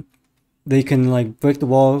 they can like break the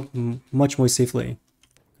wall much more safely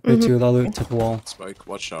compared to the other type of wall. Spike,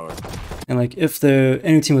 watch shower. And like if the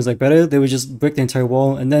enemy team was like better, they would just break the entire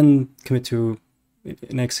wall and then commit to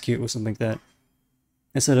an execute or something like that.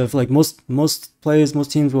 Instead of like most players,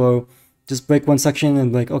 most teams will just break one section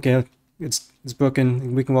and like, okay, it's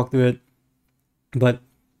broken, we can walk through it. But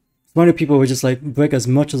smarter people would just like break as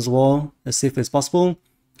much of the wall as safely as possible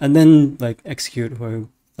and then like execute or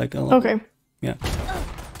like okay. Yeah.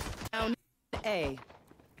 Down A.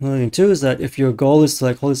 Another thing too is that if your goal is to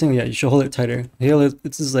like hold this thing, yeah, you should hold it tighter. Here,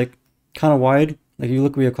 this is like kind of wide, Like you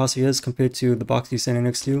look where your crosshair is compared to the box you're standing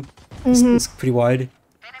next to. Mm-hmm. It's pretty wide.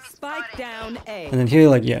 Spike down A. And then here,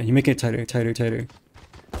 like, yeah, you make it tighter, tighter, tighter.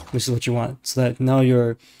 Which is what you want. So that now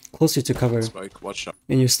you're closer to cover. Spike, watch out.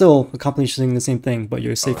 And you're still accomplishing the same thing, but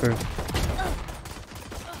you're safer.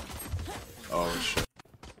 Oh shit.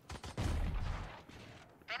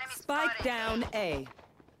 Spike down A.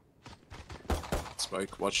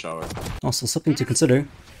 Spike, watch shower. Also, something to consider.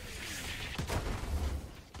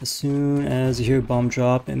 As soon as you hear bomb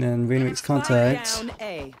drop and then Rain makes contact, Spike down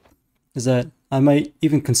A. is that I might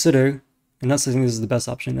even consider, and not saying this is the best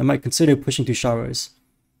option, I might consider pushing to showers.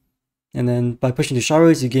 And then by pushing to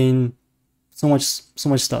showers, you gain so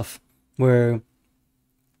much stuff. Where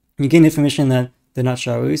you gain information that they're not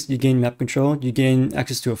showers, you gain map control, you gain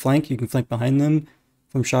access to a flank, you can flank behind them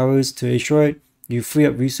from showers to a short. You free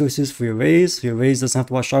up resources for your Raze. Your Raze doesn't have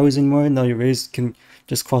to watch showers anymore. Now your Raze can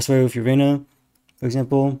just crossfire with your Reyna, for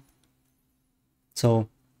example. So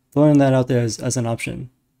throwing that out there as an option.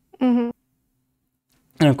 Mm-hmm.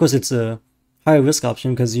 And of course it's a higher risk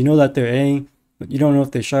option because you know that they're A, but you don't know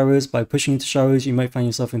if they're showers. By pushing into showers, you might find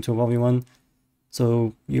yourself into a 1v1.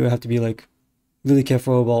 So you have to be like really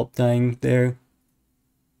careful about dying there.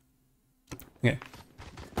 Okay.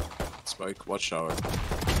 Spike, watch shower.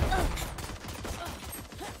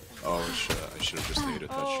 Oh shit, I should have just needed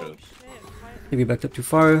that shit. Maybe backed up too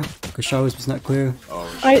far because showers was not clear. Oh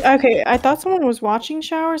shit. I thought someone was watching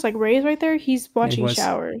showers, like Ray's right there. He's watching was.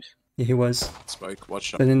 showers. Yeah, he was. Spike, watch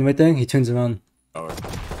shower. But then right there, he turns around. Shower.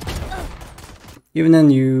 Even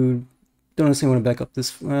then, you don't necessarily want to back up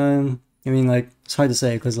this. I mean, like, it's hard to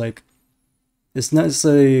say because, like, it's not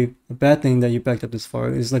necessarily a bad thing that you backed up this far.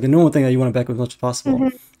 It's like a normal thing that you want to back up as much as possible.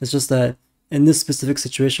 Mm-hmm. It's just that in this specific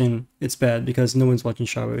situation, it's bad because no one's watching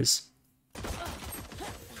showers.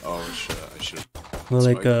 Oh shit, I should. Well,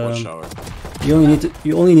 like, watch shower. you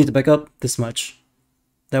only need to back up this much.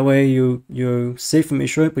 That way, you're safe from a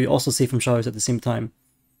short, but you're also safe from showers at the same time.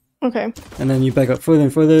 Okay. And then you back up further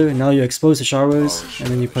and further, and now you're exposed to showers, Oh, shit,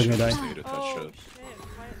 and then you're I probably should've gonna just die. needed that Oh shit.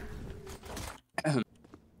 shit.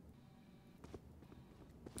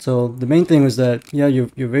 So the main thing was that, yeah, your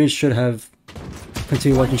Raze should have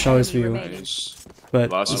continued watching showers for you, Nice.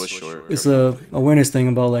 but Last was short. it's a awareness thing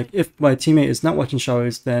about like, if my teammate is not watching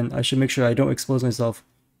showers, then I should make sure I don't expose myself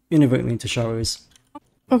inadvertently to showers.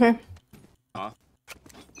 Okay. Huh?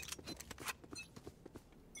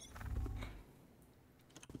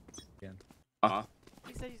 Uh-huh.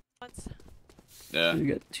 He said he's once. Yeah.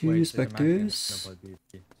 You got two Wait, Spectres, there's a map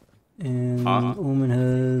here. and Huh? Omen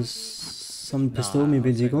has some pistol,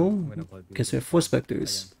 maybe a deagle. Okay, so we have 4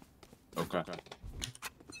 Spectres. Okay.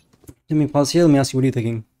 Let me pause here, let me ask you, what are you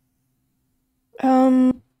thinking?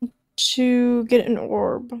 To get an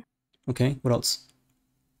orb. Okay, what else?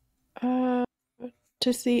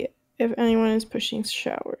 To see if anyone is pushing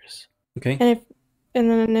showers. Okay, And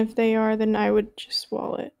then if they are, then I would just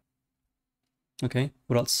wall it. okay,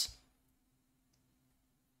 what else?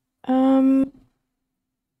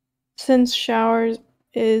 Since showers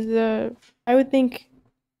is I would think,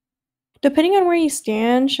 depending on where you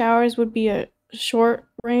stand, showers would be a short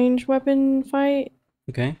range weapon fight.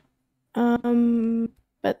 Okay,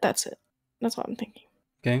 But that's it. That's what I'm thinking.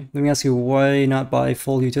 okay, let me ask you, why not buy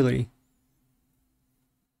full utility?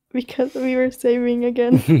 Because we were saving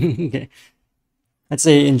again. Okay. I'd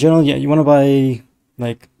say in general, yeah, you want to buy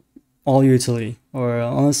like all your utility, or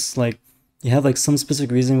unless like you have like some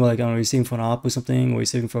specific reason, where like I don't know, you're saving for an op or something, or you're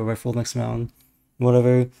saving for a rifle next round,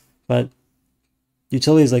 whatever. But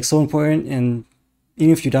utility is like so important, and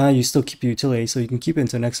even if you die, you still keep your utility, so you can keep it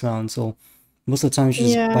into the next round. So most of the time, you should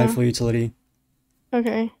just buy Yeah. full utility.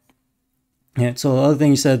 Okay. Yeah. So the other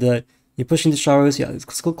thing you said that you're pushing the showers, yeah, it's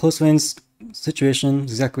close range situation,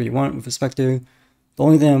 exactly what you want with a Spectre. The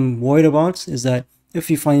only thing I'm worried about is that if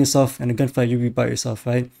you find yourself in a gunfight, you'll be by yourself,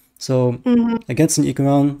 right? So against an eco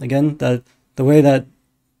round, again, that the way that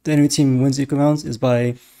the enemy team wins eco rounds is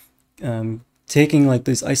by taking like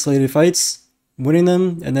these isolated fights, winning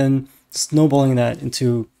them, and then snowballing that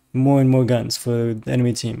into more and more guns for the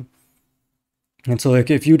enemy team. And so like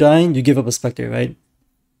if you die, you give up a Spectre, right?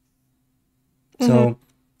 So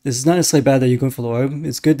it's not necessarily bad that you're going for the orb.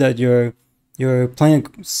 It's good that you're playing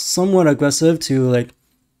somewhat aggressive to like,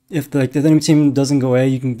 if the enemy team doesn't go A,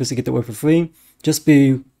 you can basically get the orb for free. Just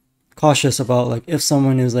be cautious about like if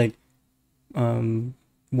someone is like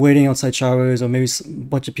waiting outside showers, or maybe a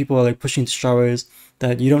bunch of people are like pushing to showers,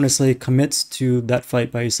 that you don't necessarily commit to that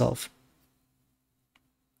fight by yourself.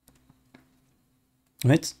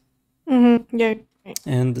 Right? Yeah.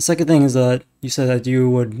 And the second thing is that you said that you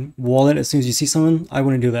would wall it as soon as you see someone. I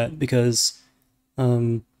wouldn't do that because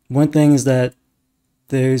one thing is that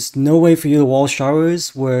there's no way for you to wall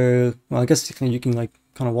showers where, well, I guess you can like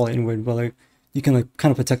kind of wall it inward, but like you can like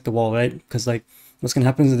kind of protect the wall, right? Because like what's gonna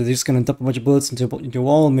happen is that they're just gonna dump a bunch of bullets into your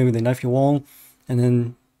wall, maybe they knife your wall, and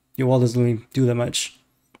then your wall doesn't really do that much.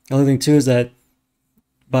 The other thing too is that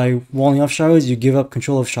by walling off showers, you give up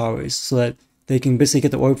control of showers so that they can basically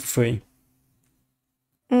get the orb for free.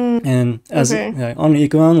 And as on the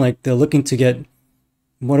eco round, like they're looking to get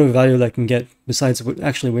whatever value they can get besides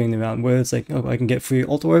actually winning the round. Where it's like, oh, I can get free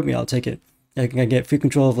ult orb, yeah, I'll take it. I can get free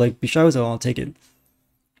control of like B showers, oh, I'll take it.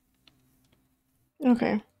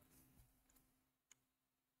 Okay.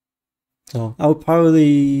 So I would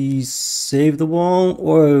probably save the wall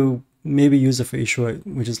or maybe use a free short,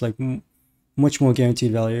 which is like much more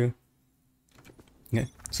guaranteed value. Okay,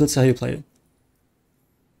 so that's how you play it.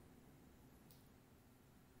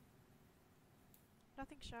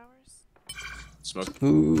 Nothing showers. Smoke.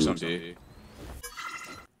 Ooh. Some D.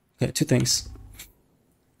 Okay, 2 things.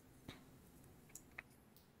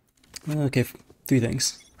 Okay, 3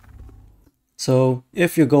 things. So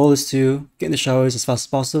if your goal is to get in the showers as fast as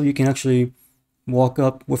possible, you can actually walk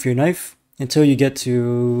up with your knife until you get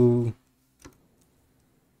to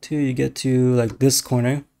like this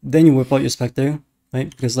corner. Then you whip out your Spectre, right?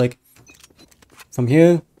 Because like from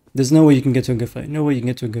here, there's no way you can get to a good fight. No way you can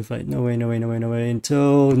get to a good fight. No way, no way, no way, no way.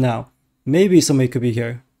 Until now. Maybe somebody could be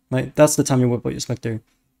here, right? That's the time you whip out your Spectre.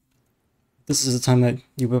 This is the time that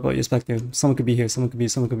you whip out your Spectre. Someone could be here, someone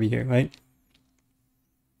could be here, right?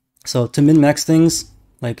 So to min-max things,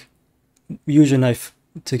 like use your knife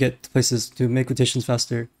to get to places, to make rotations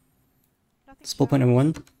faster. That's bullet point number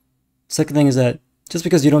 1. Second thing is that just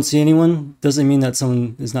because you don't see anyone doesn't mean that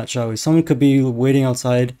someone is not showering. Someone could be waiting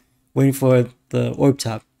outside, waiting for the orb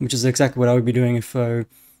tap, which is exactly what I would be doing if I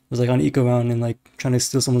was like on eco round and like trying to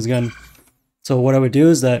steal someone's gun. So what I would do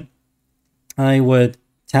is that I would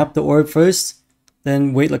tap the orb first,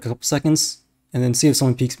 then wait like a couple seconds, and then see if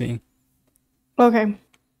someone peeks me. Okay.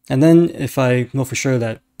 And then if I know for sure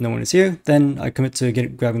that no one is here, then I commit to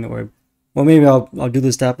grabbing the orb. Or maybe I'll do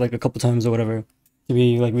this tap like a couple times or whatever to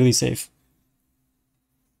be like really safe.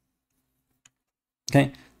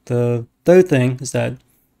 Okay. The third thing is that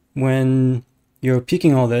when you're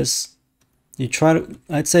peeking all this, you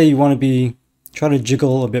I'd say you want to try to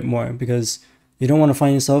jiggle a bit more because you don't want to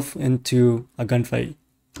find yourself into a gunfight.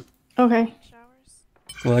 Okay.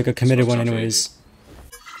 Well, like a committed one anyways.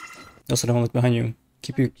 Also don't look behind you.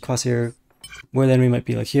 Keep your crosshair where the enemy might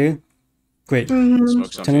be, like here. Great.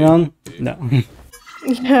 Turning on? No.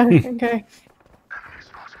 Yeah, okay.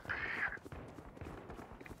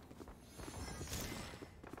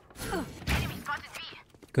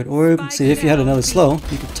 Good orb. See, if you had another slow,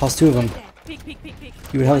 you could toss 2 of them.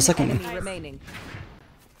 You would have a second one.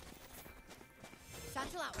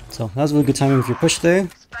 So that was a really good timing if you push there.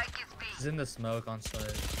 He's in the smoke on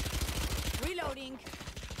side. Reloading.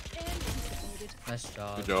 Nice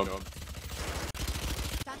job. Good job.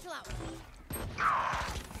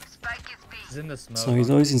 He's in the smoke. So he's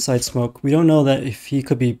always inside smoke. We don't know that if he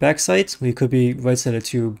could be backside or he could be right side of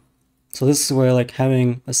tube. So this is where like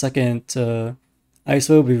having a second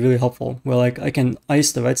ISO would be really helpful. Where like I can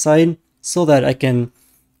ice the right side so that I can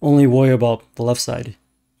only worry about the left side.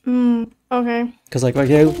 Okay. Because like right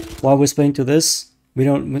here, while we're playing to this, we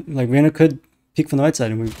don't like Reyna could peek from the right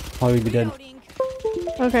side and we'd probably be dead.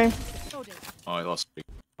 Okay. Oh, I lost.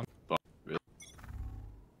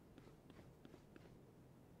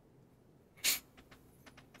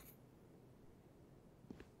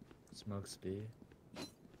 Smoke speed.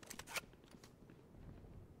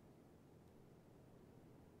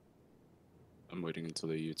 I'm waiting until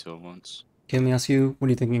the util once. Okay, let me ask you, what are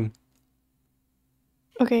you thinking?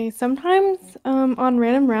 Okay, sometimes on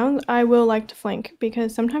random rounds I will like to flank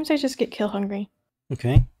because sometimes I just get kill hungry.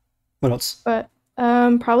 Okay. What else? But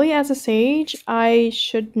probably as a sage I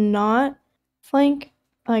should not flank,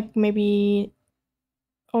 like maybe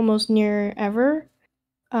almost near ever.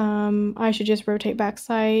 I should just rotate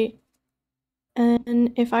backside.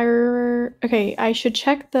 And if I were okay, I should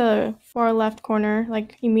check the far left corner,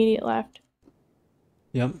 like immediate left.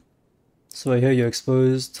 Yep. So I hear you're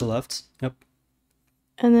exposed to left. Yep.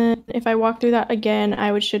 And then if I walk through that again,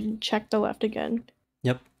 I should check the left again.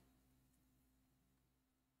 Yep.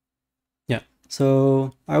 Yeah.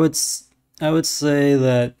 So I would say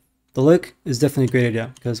that the look is definitely a great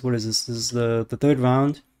idea because what is this? This is the 3rd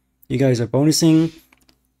round. You guys are bonusing.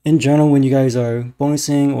 In general, when you guys are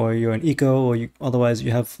bonusing or you're an eco or otherwise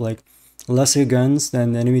you have like lesser guns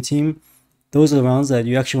than the enemy team, those are the rounds that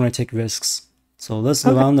you actually want to take risks. So this is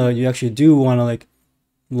the round that you actually do want to like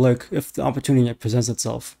look if the opportunity presents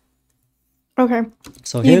itself. Okay.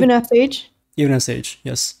 So here, even at stage? Even at stage,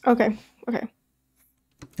 yes. Okay. Okay.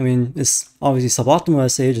 I mean, it's obviously suboptimal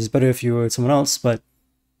as Sage. It's better if you were someone else, but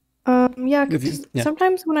Yeah, if you, 'cause yeah,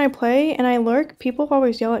 sometimes when I play and I lurk, people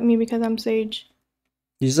always yell at me because I'm Sage.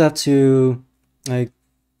 you just have to like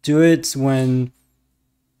do it when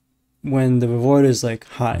the reward is like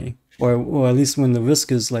high, or at least when the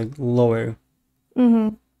risk is like lower.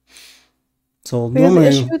 Mm-hmm. So Because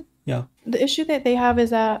normally, yeah, the issue that they have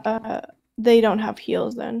is that they don't have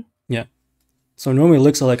heals then. yeah. So normally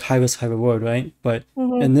looks are like high risk, high reward, right? But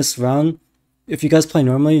Mm-hmm. in this round, if you guys play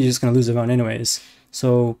normally, you're just gonna lose the round anyways.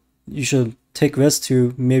 So you should take risks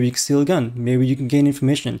to maybe you can steal a gun, maybe you can gain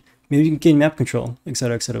information, maybe you can gain map control,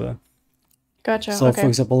 etc., etc. Gotcha. So Okay. for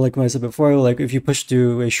example, like what I said before, like if you push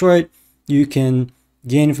to a short, you can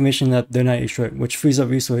gain information that they're not a short, which frees up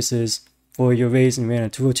resources for your raise and mana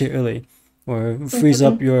to rotate early, or frees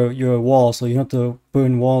up your wall so you don't have to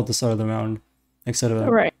burn wall at the start of the round, etc.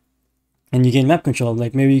 Right. And you gain map control,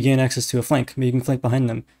 like maybe you gain access to a flank, maybe you can flank behind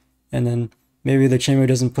them, and then maybe the chamber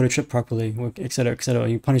doesn't put a trip properly, or etc., etc.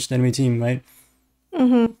 You punish the enemy team, right?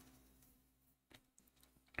 Mm-hmm.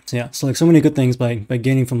 So yeah, so like so many good things by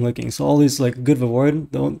gaining from lurking. So all these like good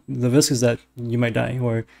reward, the risk is that you might die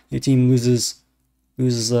or your team loses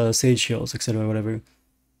sage shields, etc., whatever.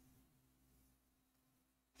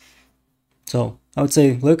 So I would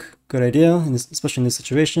say look, good idea, and especially in this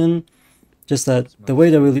situation. Just that the way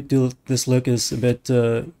that we do this look is a bit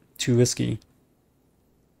too risky.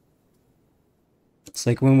 It's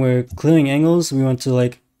like when we're clearing angles, we want to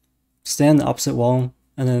like stand the opposite wall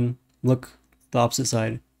and then look the opposite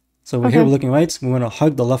side. So we're here, we're looking right, we want to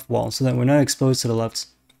hug the left wall so that we're not exposed to the left.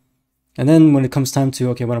 And then when it comes time to,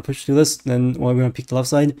 okay, we want to push through this, then we want to peek the left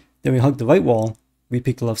side, then we hug the right wall, we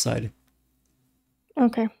peek the left side.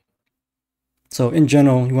 Okay. So in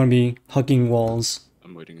general, you want to be hugging walls.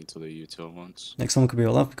 I'm waiting until the util once. Like someone could be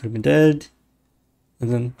left, could have been dead.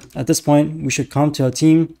 And then at this point, we should come to our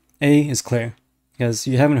team. A is clear because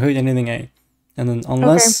you haven't heard anything A. And then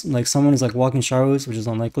unless like someone is like walking showers, which is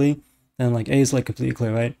unlikely, then like A is like completely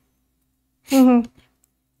clear, right? Mm-hmm.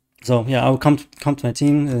 So yeah, I would come to my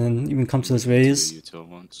team and then even come to this raise.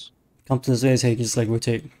 Come to this raise, hey, just like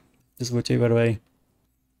rotate. Just rotate right away.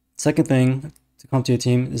 Second thing to come to your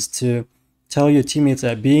team is to tell your teammates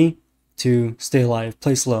at B to stay alive,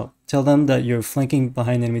 play slow. Tell them that you're flanking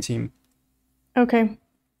behind the enemy team. Okay.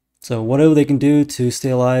 So whatever they can do to stay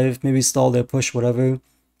alive, maybe stall their push, whatever,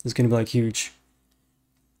 is gonna be like huge.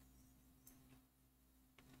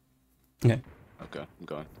 Okay. Okay, I'm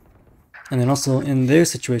going. And then also in their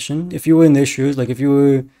situation, if you were in their shoes, like if you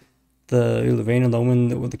were the Reina, the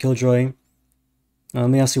Omen with the Killjoy, let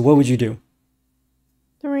me ask you, what would you do?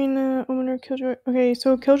 The Reina, Omen, or Killjoy. Okay,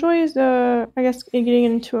 so Killjoy is I guess getting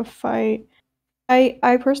into a fight.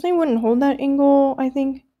 I personally wouldn't hold that angle. I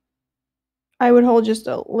think I would hold just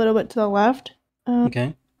a little bit to the left.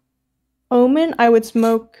 Okay. Omen, I would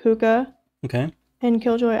smoke Hookah. Okay. And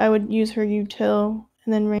Killjoy, I would use her util,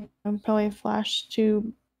 and then Reina probably flash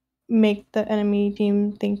to make the enemy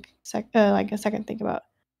team think like a second think about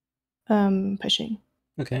pushing.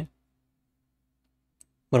 Okay.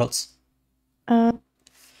 What else?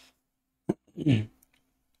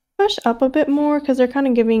 Push up a bit more because they're kind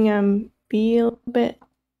of giving B a little bit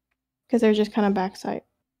because they're just kind of backside.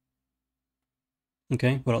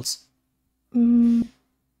 Okay. What else? I'm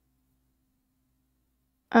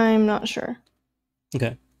not sure.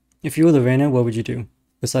 Okay. If you were the Reina, what would you do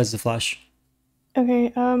besides the flash?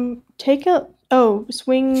 Okay.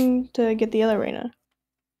 Swing to get the other Reina,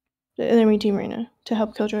 the enemy team Reina, to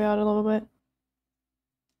help Killjoy out a little bit.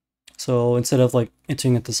 So instead of like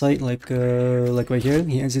entering at the site, like right here,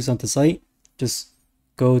 he enters on the site, just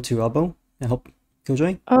go to elbow and help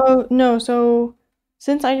Killjoy. Oh no! So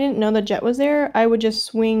since I didn't know the jet was there, I would just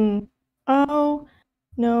swing. Oh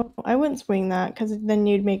no, I wouldn't swing that because then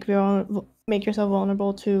you'd make yourself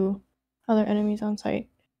vulnerable to other enemies on site.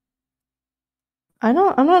 I'm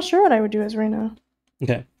not sure what I would do as Reina.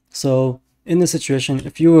 Okay, so in this situation,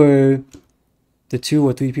 if you were the 2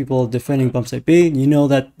 or 3 people defending bump site B, you know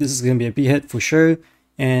that this is gonna be a B hit for sure,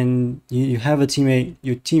 and you have a teammate,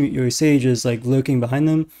 your Sage is like lurking behind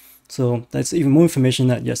them, so that's even more information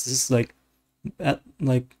that yes, this is like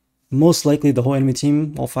most likely the whole enemy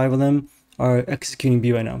team, all 5 of them, are executing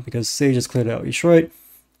B right now because Sage has cleared out short,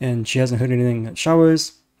 and she hasn't heard anything at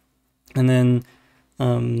showers, and then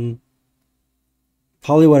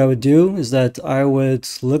probably what I would do is that I would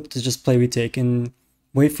look to just play retake and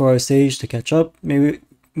wait for our Sage to catch up. Maybe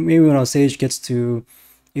when our Sage gets to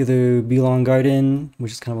either B long garden,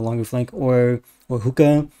 which is kind of a longer flank, or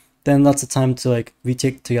hookah, then that's the time to like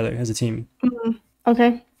retake together as a team.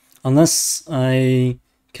 Okay. Unless I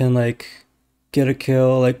can like get a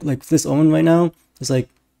kill, like this Omen right now, is like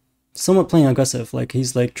somewhat playing aggressive. Like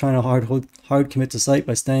he's like trying to hard commit to site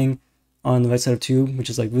by staying on the right side of tube, which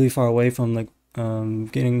is like really far away from like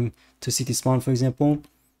getting to CT spawn, for example.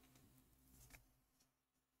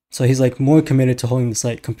 So he's like more committed to holding the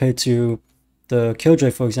site compared to the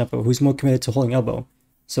Killjoy, for example, who's more committed to holding elbow.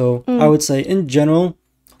 So I would say in general,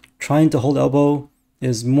 trying to hold elbow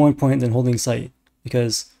is more important than holding site,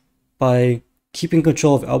 because by keeping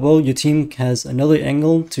control of elbow, your team has another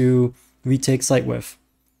angle to retake site with.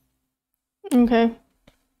 Okay.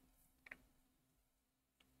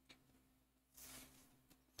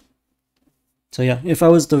 So yeah, if I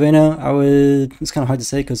was Dovena, I would, it's kind of hard to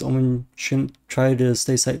say because Omen shouldn't try to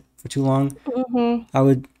stay site for too long. I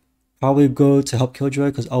would probably go to help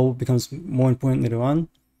Killjoy because elbow becomes more important later on.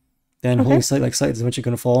 Then holding site, like site is eventually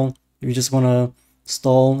going to fall. You just want to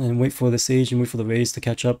stall and wait for the Sage and wait for the Raze to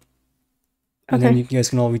catch up. And then you guys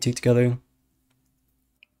can all retake together.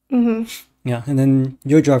 Yeah, and then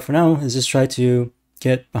your job for now is just try to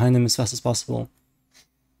get behind them as fast as possible.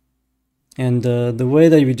 And the way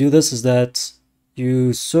that you do this is that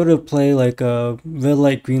you sort of play like a red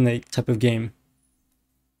light, green light type of game.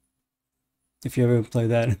 If you ever play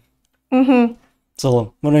that.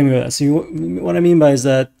 So what do I mean by that? So what I mean by is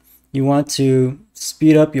that you want to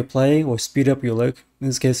speed up your play or speed up your lurk. In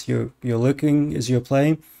this case, your lurking is your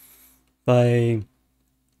play by,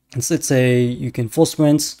 let's say you can full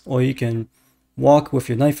sprint, or you can walk with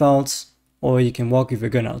your knife out, or you can walk with your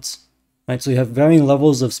gun out. Right? So you have varying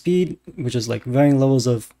levels of speed, which is like varying levels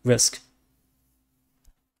of risk.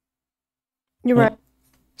 You're right.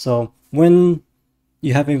 So when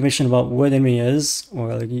you have information about where the enemy is,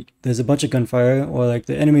 or like there's a bunch of gunfire, or like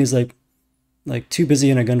the enemy is like too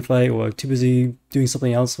busy in a gunfight, or too busy doing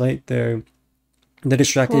something else, right? They're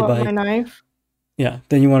distracted by my knife. Yeah,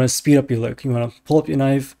 then you want to speed up your lurk. You want to pull up your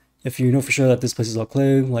knife if you know for sure that this place is all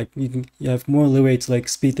clear. Like you have more leeway to like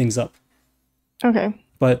speed things up. Okay.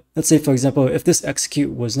 But let's say, for example, if this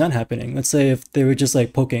execute was not happening, let's say if they were just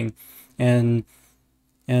like poking, and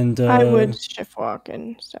I would shift walk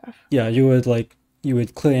and stuff. Yeah, you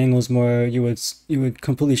would clear angles more. You would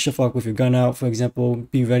completely shift walk with your gun out, for example.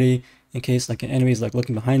 Be ready in case like an enemy is like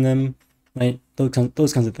looking behind them, right?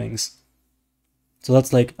 Those kinds of things. So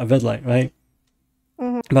that's like a red light, right?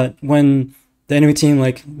 But when the enemy team,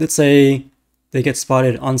 like let's say they get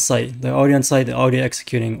spotted on site, they're already on site, they're already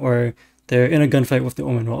executing, or they're in a gunfight with the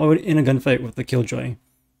Omen, or already in a gunfight with the Killjoy,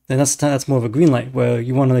 then that's more of a green light where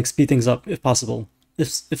you want to like speed things up if possible, if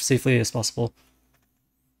safely as possible.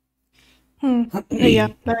 Yeah,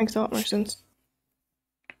 that makes a lot more sense.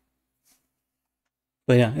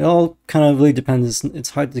 But yeah, it all kind of really depends. It's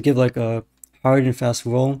hard to give like a hard and fast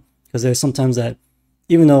rule, because there's sometimes that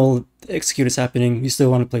even though the execute is happening, you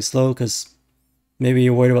still want to play slow because maybe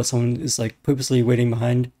you're worried about someone is like purposely waiting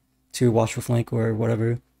behind to watch for flank or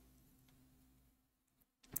whatever.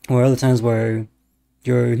 Or other times where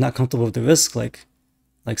you're not comfortable with the risk, like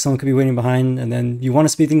someone could be waiting behind and then you want to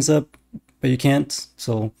speed things up, but you can't.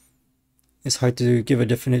 So it's hard to give a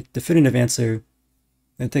definitive answer.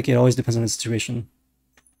 I think it always depends on the situation.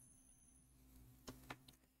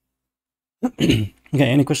 Okay,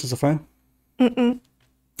 any questions so far?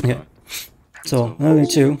 Okay, so another thing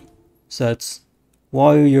too, is that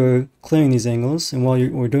while you're clearing these angles and while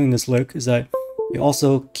we're doing this lurk, is that you're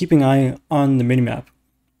also keeping an eye on the minimap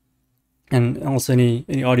and also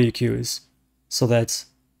any audio cues, so that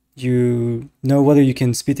you know whether you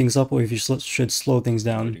can speed things up or if you should slow things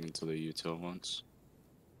down. Waiting until the util once.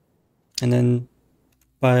 And then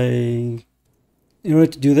in order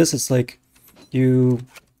to do this, it's like you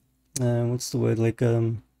what's the word, like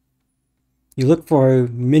you look for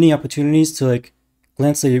mini opportunities to like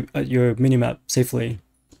glance at your minimap safely,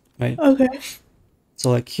 right? Okay. So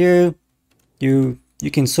like here you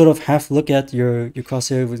can sort of half look at your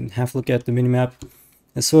crosshair and half look at the minimap.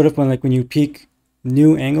 It's sort of when you peek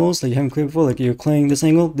new angles that you haven't cleared before, like you're clearing this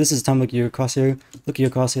angle, this is time to look at your crosshair, look at your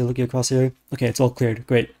crosshair, look at your crosshair. Okay, it's all cleared.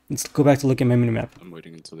 Great. Let's go back to look at my minimap. I'm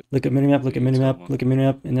waiting until the Look at minimap, look at minimap, look at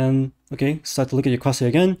minimap, and then okay, start to look at your crosshair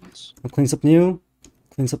again. I'll clean something new,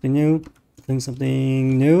 clean something new, clean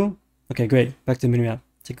something new. Okay, great. Back to the minimap.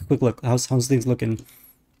 Take a quick look. How's things looking?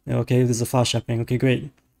 Okay, there's a flash happening. Okay,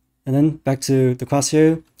 great. And then back to the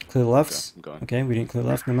crosshair, clear the left. Okay, we didn't clear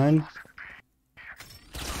left, never mind.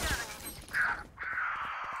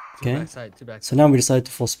 Okay, so now we decide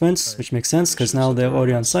to full sprints, which makes sense because now they're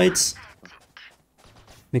already on site.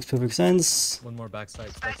 Makes perfect sense. One more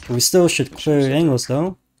backside. But we still should clear angles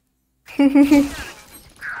though.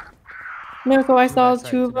 No, so I saw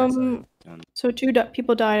two of them. So two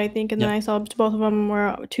people died, I think, and then I saw both of them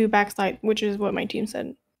were two backside, which is what my team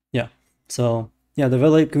said. Yeah. So yeah, the red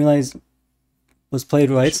light, green light was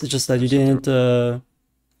played right. It's just that you didn't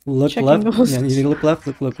look Check left. angles. Yeah, you didn't look left.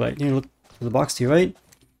 Look right. You didn't look to the box to your right.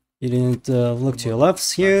 You didn't look to your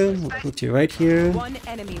left here. Look to your right here. One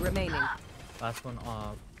enemy remaining. Last one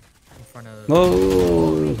in front of.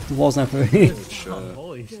 Whoa! The wall's not very.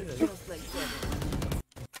 Holy shit.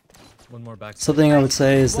 One more back. Something I would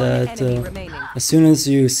say is One that enemy remaining. as soon as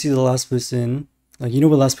you see the last person, like you know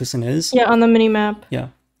where the last person is. Yeah, on the mini map. Yeah,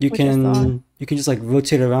 you Which I saw. can just like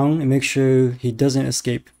rotate around and make sure he doesn't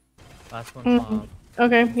escape. Last one.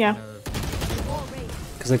 Okay, yeah.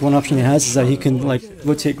 Because like one option he has is that he can like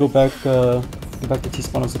rotate, go back to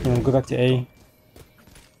T-spawn or something, go back to A.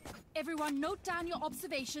 Everyone note down your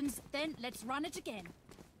observations, then let's run it again.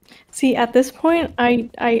 See, at this point, I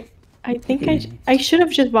think I should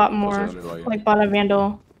have just bought more, like bought a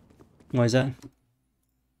Vandal. Why is that?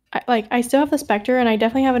 I still have the Spectre, and I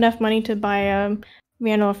definitely have enough money to buy a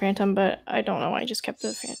Vandal or Phantom, but I don't know why I just kept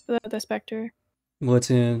the Spectre. Well, it's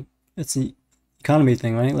an economy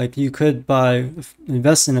thing, right? Like you could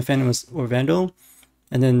invest in a Phantom or Vandal,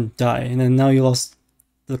 and then die, and then now you lost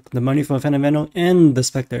the money from a Phantom Vandal and the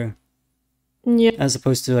Spectre. Yeah. As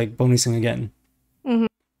opposed to like bonusing again.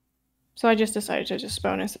 So I just decided to just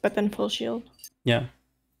bonus, but then full shield. Yeah,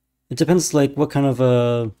 it depends like what kind of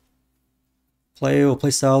a play or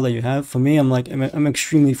play style that you have. For me, I'm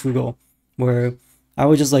extremely frugal, where I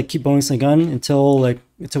would just like keep bonusing a gun until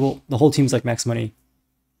the whole team's like max money.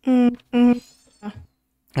 Because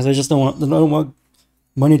I just don't want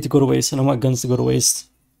money to go to waste. I don't want guns to go to waste.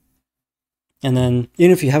 And then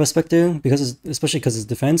even if you have a Spectre, especially because it's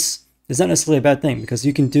defense, it's not necessarily a bad thing because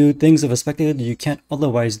you can do things with a Spectre that you can't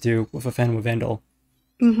otherwise do with a Phantom or Vandal.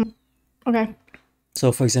 Okay.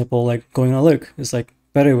 So for example, like going on a lurk is like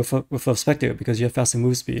better with a Spectre because you have faster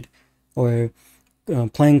move speed, or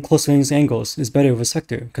playing close range angles is better with a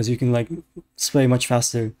Spectre because you can like spray much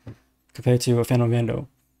faster compared to a Phantom Vandal.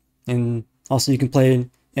 And also you can play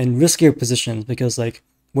in riskier positions because like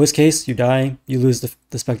worst case you die, you lose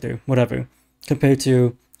the Spectre, whatever. Compared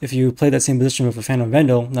to if you play that same position with a Phantom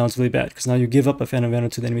Vandal, now it's really bad because now you give up a Phantom Vandal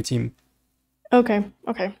to the enemy team. Okay.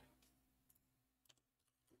 Okay,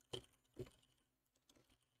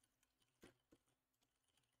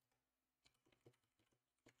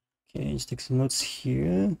 just take some notes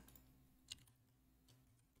here.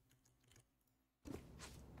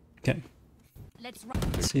 Okay. Let's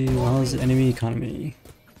see, how's the enemy economy?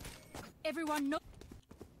 Everyone know.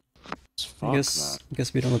 I guess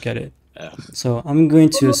we don't look at it. Yeah. So I'm going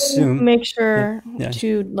to assume. Make sure yeah.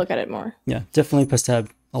 to look at it more. Yeah, definitely press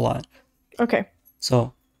tab a lot. Okay.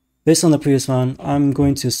 So, based on the previous one, I'm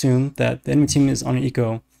going to assume that the enemy team is on an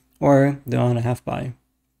eco, or they're on a half buy.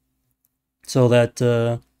 So that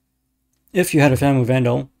if you had a Phantom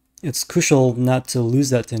Vandal, it's crucial not to lose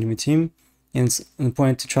that to enemy team, and it's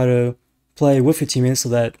important to try to play with your teammates so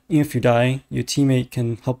that even if you die, your teammate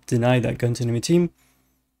can help deny that gun to enemy team.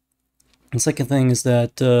 And second thing is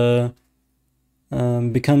that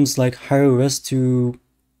becomes like higher risk to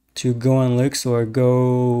go on lurks or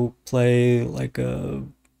go play like a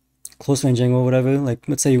close range angle or whatever. Like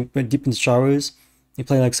let's say you went deep into showers, you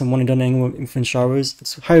play like some one and done angle within showers.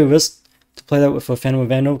 It's higher risk to play that with a Phantom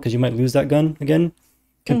Vandal because you might lose that gun again,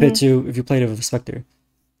 compared to if you played it with a Spectre.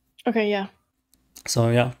 Okay, yeah. So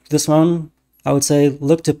yeah, this one I would say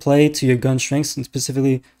look to play to your gun strengths and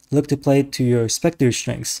specifically look to play to your Spectre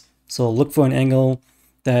strengths. So look for an angle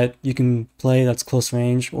that you can play that's close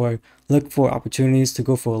range, or look for opportunities to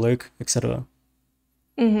go for a lurk, etc.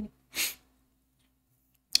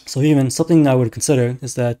 So even something I would consider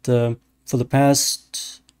is that for the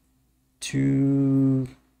past 2-3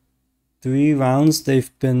 rounds,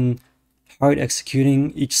 they've been hard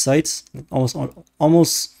executing each site,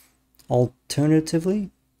 almost alternatively.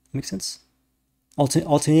 Makes sense?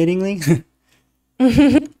 Alternatingly.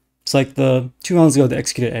 It's like the 2 rounds ago they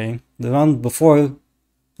executed A. The round before,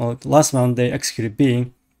 well, the last round they executed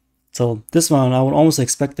B. So this round I would almost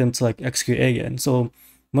expect them to like execute A again. So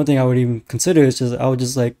one thing I would even consider is I would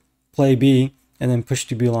just like play B and then push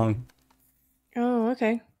to B long. Oh,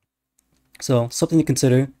 okay. So something to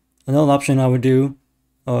consider. Another option I would do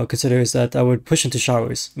or consider is that I would push into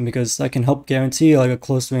showers because I can help guarantee like a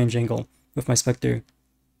close range angle with my Spectre.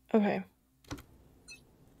 Okay.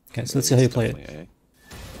 Okay, so let's see how you play it.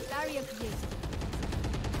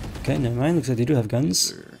 Okay, never mind. Looks like they do have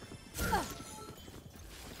guns. I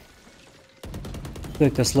feel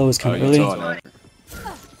like the slow is kind of early.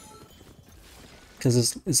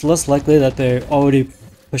 Because it's less likely that they're already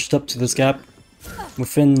pushed up to this gap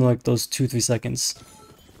within like those 2-3 seconds.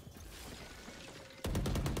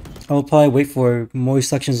 I will probably wait for more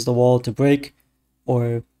sections of the wall to break,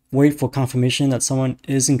 or wait for confirmation that someone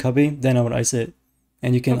is in cubby, then I would ice it.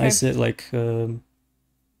 and you can Okay. ice it like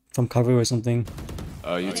from cover or something.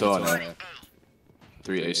 Utah on A.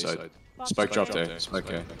 3 A side. Spike dropped A. Spike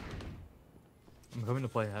A. I'm coming to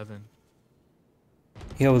play heaven.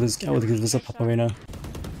 Yeah, with this up arena.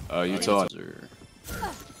 Utah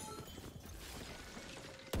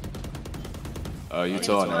on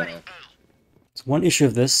Utah on A. So one issue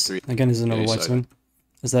of this, again, is another A white side. swing,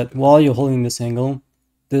 is that while you're holding this angle,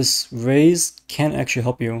 this raise can't actually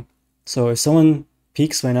help you. So if someone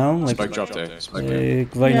peeks right now, like, Spike dropped A. Spike A.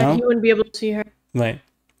 right yeah, now, he wouldn't be able to see her. right.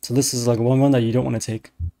 So this is like one that you don't want to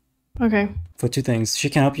take Okay. for two things. She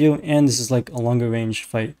can't help you, and this is like a longer range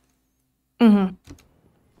fight. Mm-hmm.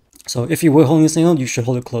 So if you were holding this angle, you should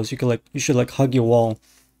hold it close. You should like hug your wall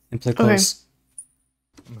and play close.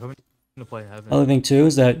 I'm coming to play heaven. Other thing too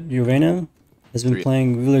is that Urena has been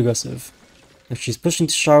playing really aggressive. If she's pushing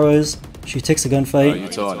to showers, she takes a gunfight,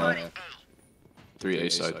 Utah on A. 3 A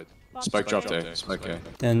side. Spike dropped A. Spike A.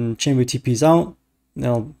 then Chamber TP's out.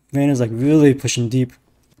 Now Reina's like really pushing deep.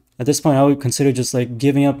 At this point, I would consider just like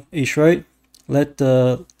giving up a right. Let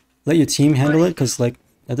your team handle it, because like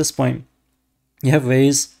at this point, you have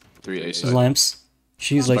Raze, 3 A side. lamps.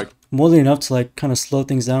 She's like more than enough to like kind of slow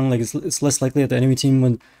things down. Like it's less likely that the enemy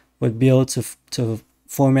team would be able to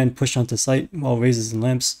four-man push onto site while Raze is in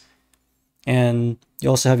lamps. And you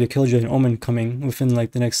also have your Killjoy and Omen coming within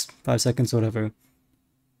like the next 5 seconds or whatever.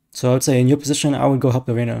 So I would say in your position, I would go help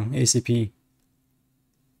the Reina ACP.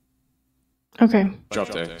 Okay.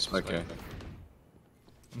 Dropped A. Spike A.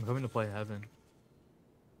 I'm coming to play heaven.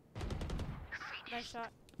 Nice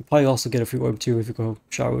shot. You'll probably also get a free orb too if you go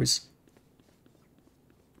showers.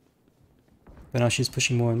 But now she's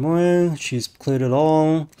pushing more and more. She's cleared it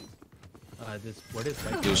all. What is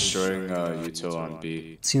that? Destroying Utah on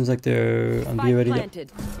B. Seems like they're on B already. Yep.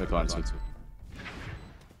 They're planted.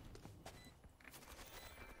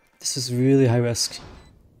 This is really high risk.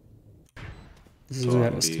 This is really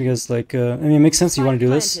high risk because like I mean it makes sense you want to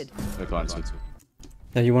do this. They're planted.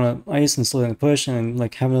 That you want to ice and slow down the push and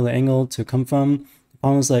like have another angle to come from. The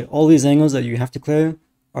problem is like all these angles that you have to clear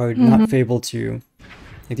are not favorable to you.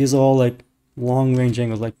 Like these are all like long range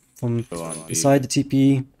angles, like from the side to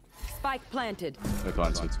TP Spike planted. They're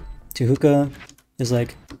planted. to hookah is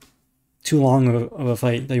like too long of a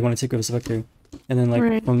fight that you want to take with a Spectre. And then like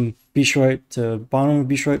Right. from B short to bottom of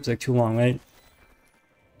B short is like too long, right?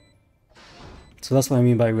 So that's what I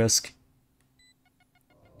mean by risk.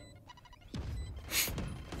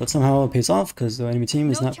 But somehow it pays off because the enemy team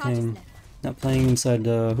is not playing inside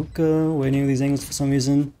hookah or any of these angles for some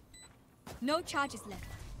reason. No charges left.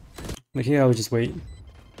 But here I would just wait.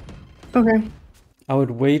 Okay. I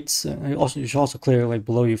would wait. You should also clear like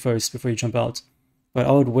below you first before you jump out. But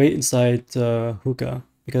I would wait inside hookah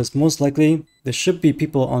because most likely there should be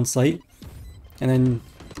people on site, and then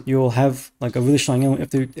you'll have like a really strong angle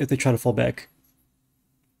if they try to fall back.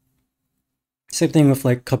 Same thing with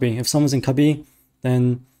like cubby. If someone's in cubby,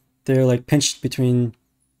 then they're like pinched between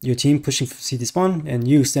your team pushing for CT spawn and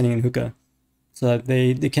you standing in hookah, so that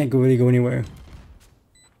they can't really go anywhere.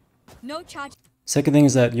 No charge. Second thing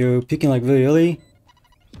is that you're peeking like really early.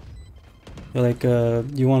 You're like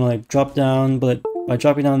you want to like drop down, but by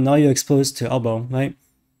dropping down now you're exposed to elbow, right?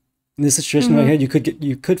 In this situation right here,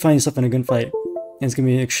 you could find yourself in a gunfight, and it's gonna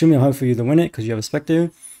be extremely hard for you to win it because you have a Spectre,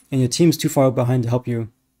 and your team's too far behind to help you.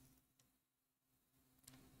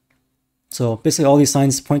 So basically, all these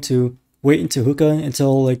signs point to wait into hookah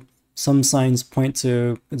until like some signs point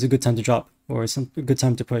to it's a good time to drop or a good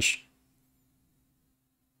time to push.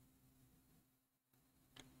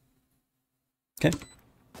 Okay.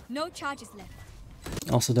 No charges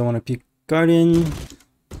left. Also don't want to peek Guardian.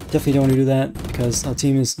 Definitely don't want to do that because our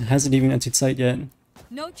team hasn't even entered site yet.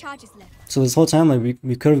 No charges left. So this whole time, like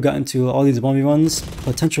we could have gotten to all these 1v1s,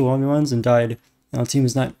 potential 1v1s, and died. And our team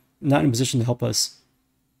is not in a position to help us.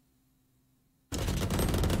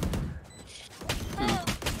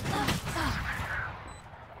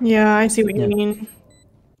 Yeah, I see what you mean.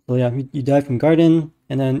 So yeah, you died from Guardian,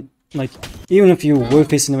 and then like even if you were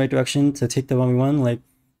facing the right direction to take the 1v1, like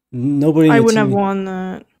nobody. I wouldn't have won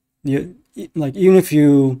that. You like even if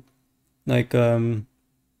you like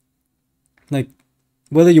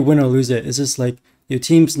whether you win or lose it, it's just like your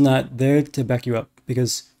team's not there to back you up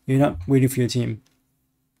because you're not waiting for your team.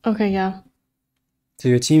 Okay, yeah. So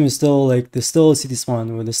your team is still like they're still CT spawn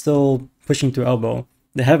or they're still pushing through elbow.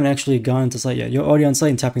 They haven't actually gone to site yet. You're already on site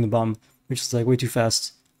and tapping the bomb, which is like way too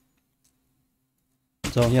fast.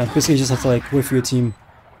 So yeah, basically you just have to like wait for your team.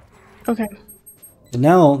 Okay. And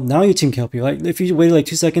now your team can help you. Like if you waited like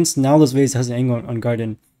 2 seconds, now this Raze has an angle on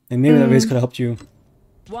Garden, and maybe that Raze could have helped you.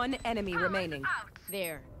 One enemy remaining.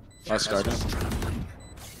 There. Last Guardian.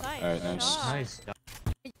 Nice. Alright, nice. shot. Nice.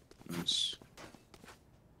 Nice.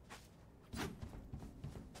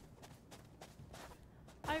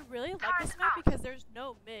 I really like this map because there's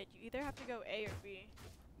no mid. You either have to go A or B.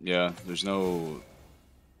 Yeah, there's no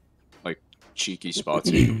like cheeky spots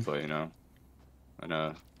you can play, you know,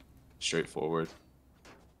 and straightforward.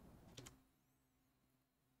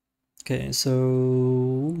 Okay,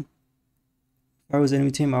 so if I was enemy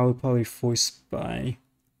team, I would probably force spy.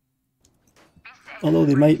 Although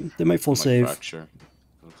they might full Like save. fracture.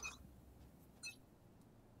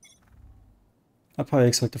 I probably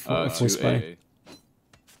expect a full To spy. A.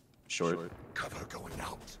 Short. Cover going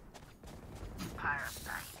out.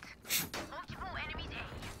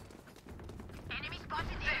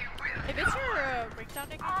 If it's your breakdown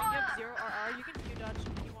deck and you have 0 RR, you can Q-dodge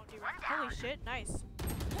and you won't do run. Holy shit, nice.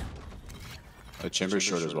 Chamber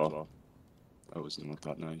short as well. That wasn't look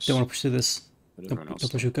that nice. Don't want to pursue this. But everyone Don't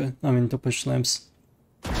else push did. hookah. I mean, don't push lamps.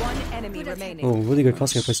 One enemy remaining. Oh, really good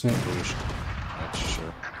crosshair placement.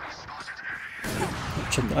 Sure.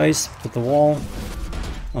 Check the ice, put the wall.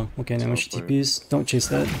 Oh, okay, now much TPs. Don't chase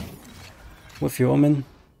that. With your omen.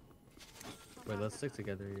 Wait, let's stick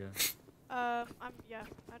together, yeah. Yeah,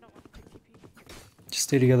 I don't want to take TP. Just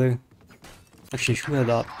stay together. Actually, shoot that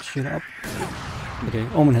up. Shoot up. Okay,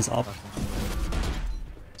 omen has up.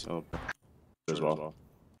 So as well.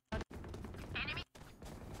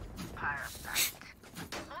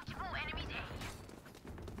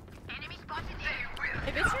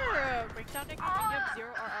 If it's your breakdown deck and you have 0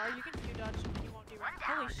 RR, you can Q-dodge and you won't do run.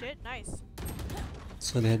 Holy shit, nice.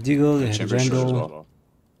 So they had Deagle, they had Chamber short as Randall. well.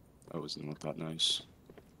 That wasn't look that nice.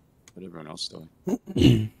 But everyone else though.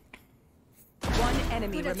 One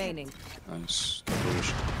enemy remaining. Nice.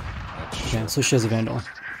 Yeah, so she has a Vandal.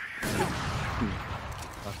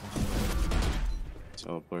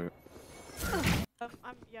 Teleport.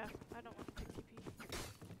 Yeah, I don't want to take TP.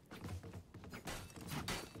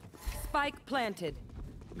 Spike planted.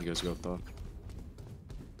 You guys go though.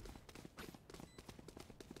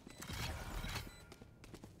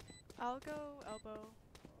 I'll go elbow.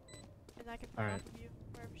 And I can play off of you,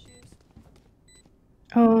 wherever she is.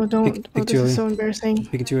 Oh, don't. Pick Oh, too this is early. so embarrassing.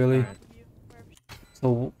 Picking too early. Alright.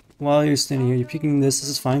 So while you're standing here, you're peeking this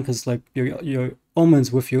is fine because like your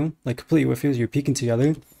omen's with you, like completely with you, you're peeking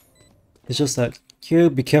together. It's just that here,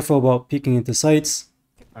 be careful about peeking into sites.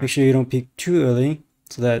 Make sure you don't peek too early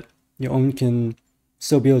so that your omen can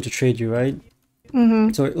still be able to trade you, right?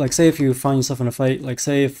 Mm-hmm. So like say if you find yourself in a fight, like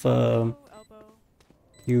say if Elbow.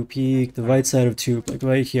 you peek the right side of tube, like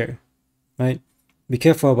right here, right? Be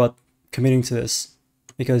careful about committing to this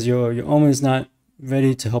because your omen is not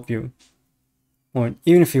ready to help you. Or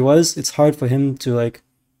even if he was, it's hard for him to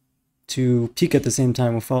peek at the same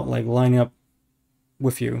time without like lining up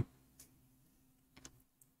with you.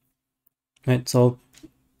 Right, so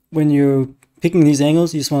when you're picking these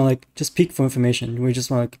angles, you just want to like just peek for information. We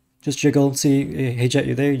just want to just jiggle, see, hey Jet,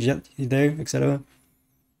 you're there, Jet, you're there, etc.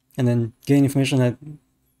 And then gain information that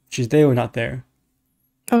she's there or not there.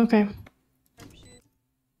 Okay.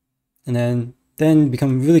 And then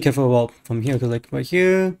become really careful about from here, because like right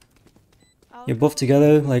here, you're both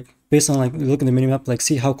together, like based on like look at the minimap, like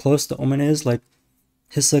see how close the omen is, like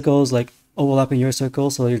his circle is like overlapping your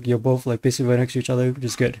circle, so you're both like basically right next to each other, which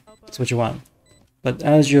is good. That's what you want. But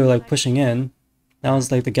as you're like pushing in, now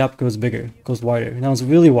it's like the gap goes bigger, goes wider. Now it's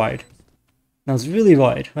really wide. Now it's really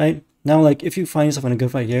wide, right? Now like if you find yourself in a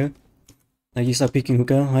good fight here, like you start peeking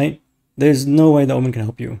hookah, right? There's no way the omen can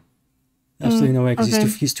help you. Absolutely no way, because okay.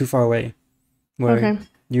 he's too far away. Where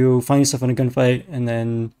you find yourself in a gunfight and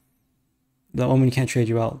then the omen can't trade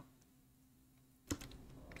you out.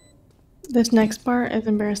 This next part is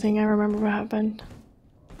embarrassing. I remember what happened.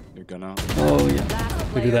 Your gun out. Oh yeah, Last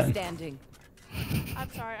we do player that. standing.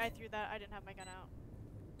 I'm sorry, I threw that. I didn't have my gun out.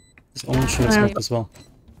 This omen should have smoked as well.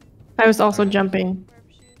 I was also jumping. Wherever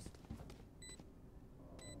she is.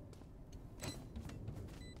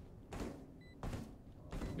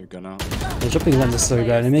 Your gun out. The jumping is not necessarily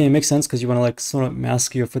bad. I mean, it makes sense because you want to like sort of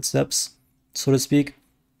mask your footsteps, so to speak.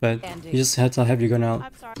 But you just had to have your gun out.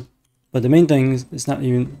 I'm sorry. But the main thing is not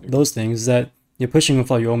even those things, is that you're pushing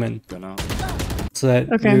without your omen. Gun out. So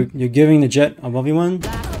that you're giving the Jet a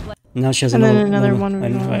 1v1. Now she has And then another another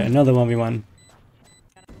 1v1. Another 1v1.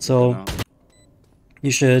 So Gun out.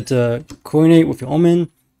 you should coordinate with your omen,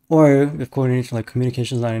 or if coordination like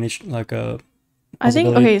communication is not an issue, like a I think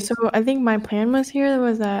possibility. so I think my plan was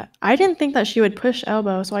that I didn't think that she would push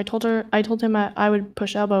elbow, so I told him I would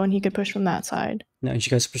push elbow and he could push from that side. No, you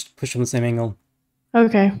guys push from the same angle.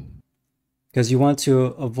 Okay. Because you want to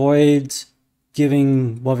avoid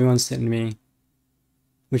giving 1v1s to enemy,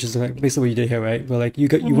 which is like basically what you did here, right? Where like you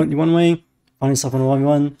went one way, find yourself on a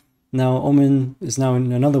 1v1, now Omen is now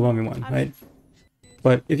in another 1v1, right?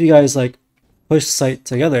 But if you guys like push site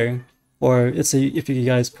together, or let's say if you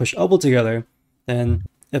guys push elbow together, then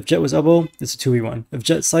if Jet was elbow, it's a 2v1. If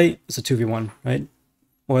Jet site, it's a 2v1, right?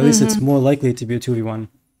 Or at least it's more likely to be a 2v1.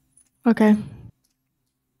 Okay.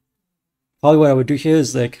 Probably what I would do here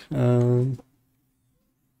is like, let's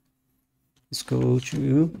go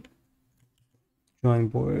to drawing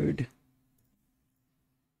board.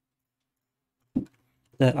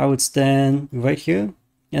 That I would stand right here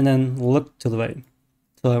and then look to the right.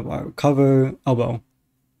 So I would cover elbow.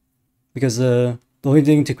 Because the only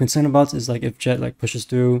thing to concern about is like if Jet like pushes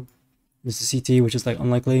through, this is CT, which is like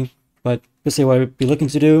unlikely. But basically what I'd be looking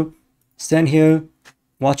to do, stand here,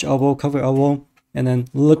 watch elbow, cover elbow, and then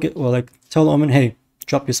look at, or like tell Omen, hey,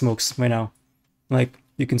 drop your smokes right now. Like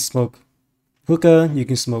you can smoke hookah, you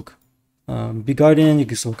can smoke B garden, you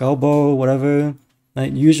can smoke elbow, whatever.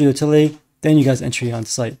 Like use your utility, then you guys entry onto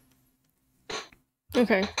site.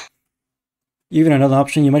 Okay. Even another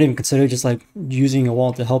option, you might even consider just like using a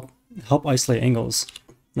wall to help isolate angles.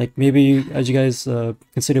 Like maybe as you guys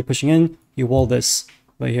consider pushing in, you wall this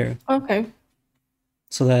right here. Okay.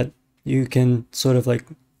 So that you can sort of like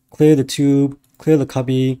clear the tube, clear the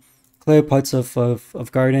cubby, clear parts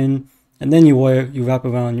of garden, and then you wrap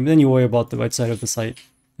around, and then you worry about the right side of the site,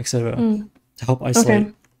 etc. To help isolate.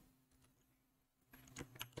 Okay.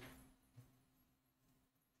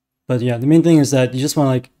 But yeah, the main thing is that you just want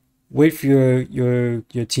to like wait for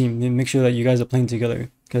your team and make sure that you guys are playing together.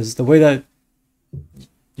 Because the way that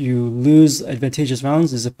you lose advantageous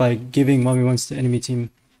rounds is by giving 1v1s to enemy team.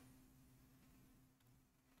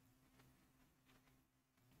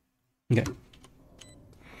 Okay.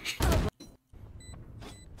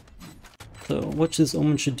 So what this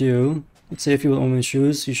Omen should do, let's say if you were Omen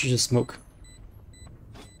shoes, you should just smoke.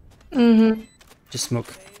 Just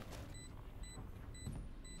smoke.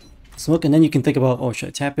 Smoke, and then you can think about, oh, should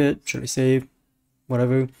I tap it? Should I save?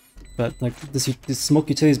 Whatever. But like this smoke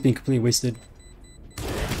utility is being completely wasted.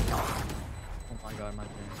 Oh my god, my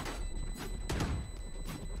turn.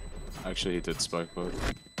 Actually, he did spike both.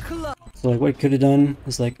 So like what you could have done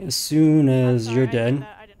is like as soon as you're dead,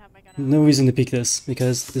 no reason to peek this,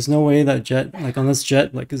 because there's no way that Jet, like unless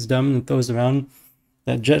Jet like is dumb and throws around,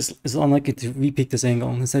 that Jet is unlikely to re-peek this angle.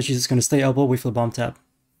 Instead she's just gonna stay elbow, wait for the bomb tap.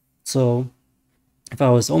 So if I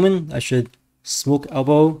was Omen, I should smoke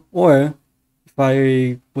elbow, or if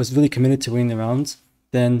I was really committed to winning the round,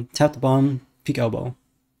 then tap the bomb, peek elbow.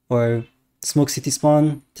 Or smoke CT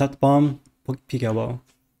spawn, tap the bomb, peek elbow.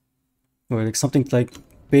 Or like something like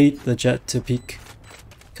bait the Jet to peek.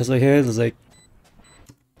 Because right here, there's like,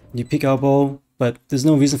 you peek elbow, but there's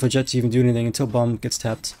no reason for Jet to even do anything until bomb gets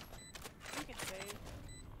tapped.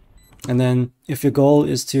 And then if your goal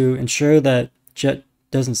is to ensure that Jet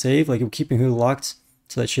doesn't save, like you're keeping her locked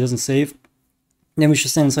so that she doesn't save, then we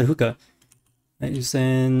should stand inside hookah. Right, you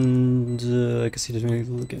stand, I can see, doesn't really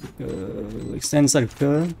look at like stand inside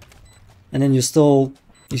hookah, and then you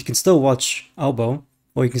can still watch elbow,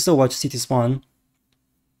 or you can still watch CT spawn.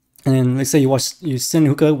 And then let's say you stand in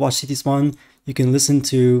hookah, watch CT spawn, you can listen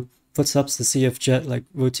to footsteps to see if Jet like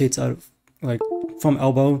rotates out of, like from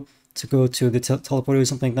elbow to go to the teleporter or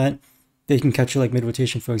something like that. They can catch you like mid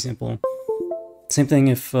rotation, for example. Same thing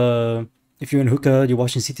if you're in hookah, you're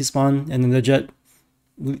watching CT spawn, and then the Jet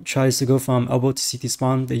tries to go from elbow to CT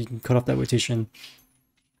spawn, then you can cut off that rotation.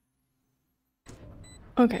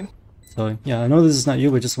 Okay. So yeah, I know this is not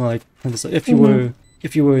you, but just want to like point this out. If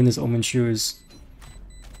you were in this Omen shoes,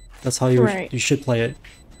 that's how you should play it.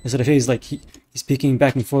 Instead of he's like he's peeking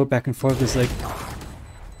back and forth, it's like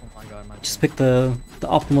just pick the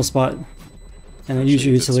optimal spot, and then use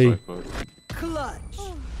your utility.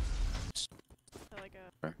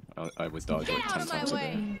 I would dodge like 10 times a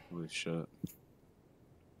day. Holy shit.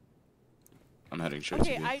 I'm heading straight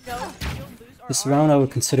to you. I know you'll lose This round I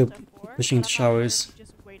would consider pushing into showers.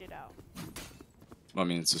 I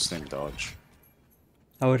mean, it's the same dodge.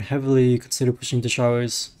 I would heavily consider pushing into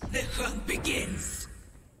showers. The hunt begins.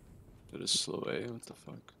 It is slow A, what the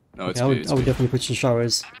fuck? No, Okay, it's I would definitely push into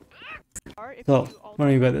showers. So, what do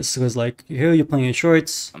you mean by this? Because like here you're playing in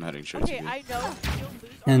shorts. I'm heading straight to you. I know you'll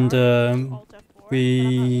lose And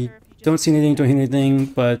we don't see anything, don't hear anything,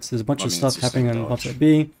 but there's a bunch of stuff happening on offset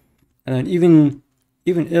B. And then even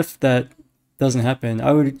if that doesn't happen,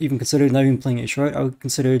 I would even consider not even playing a short. I would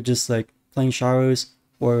consider just like playing showers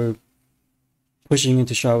or pushing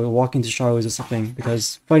into shower, walking to showers or something,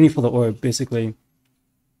 because fighting for the orb basically.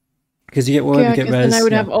 Because you get orb, you get res. Then I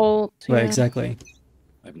would have ult. Right, exactly.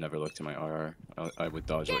 I've never looked at my RR. I would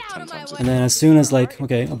dodge like 10 times a day. And then as soon as like,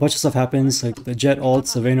 okay, a bunch of stuff happens, like the Jet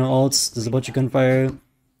ults, the Reyna ults, there's a bunch of gunfire,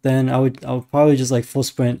 then I would probably just like full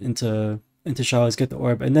sprint into showers, get the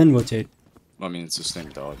orb, and then rotate. I mean, it's the same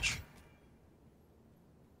dodge.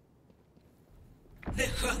 The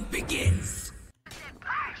hunt begins.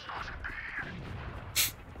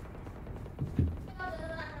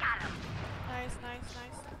 Nice, nice,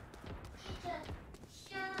 nice.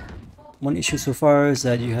 One issue so far is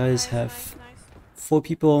that you guys have 4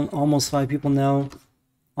 people, almost 5 people now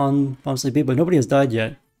on bomb site B, but nobody has died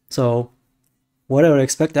yet. So what I would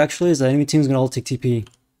expect actually is that enemy team is gonna all take TP.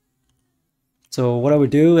 So what I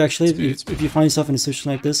would do actually, if you find yourself in a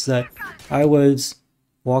situation like this, is that I would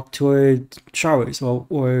walk toward showers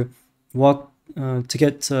or walk to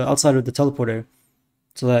get outside of the teleporter,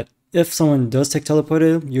 so that if someone does take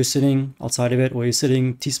teleporter, you're sitting outside of it, or you're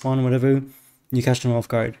sitting T-spawn or whatever, you catch them off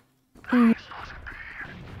guard.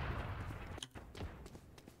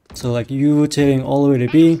 So like you rotating all the way to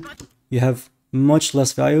B, you have much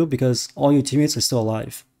less value because all your teammates are still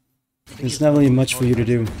alive. There's not really much for you to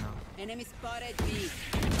do. Enemy spotted B.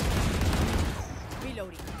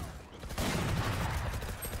 Reloading.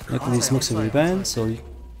 Luckily these smokes are really bad, so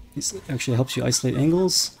this actually helps you isolate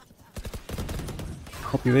angles.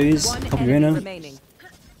 Help you raise, One help you enemy Reyna. remaining.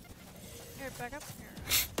 Here, back up.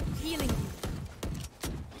 Here. Healing.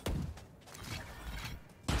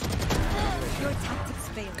 Your tactics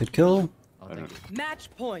failed. Good kill. Match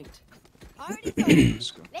point. Already going.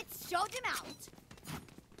 Let's go. Let's show them out.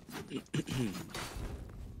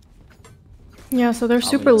 Yeah, so they're I'll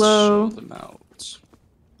super let's low show them out.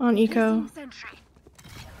 on eco.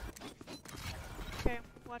 Okay,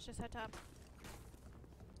 watch this head tap.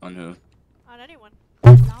 On who? On anyone.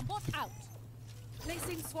 Alarm bot out.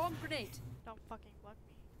 Placing swarm grenade. Don't fucking block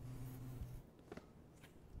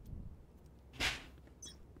me.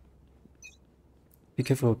 Be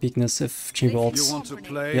careful with peekness if chamber You ults. want to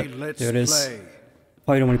play? Yep, Let's there it is. play.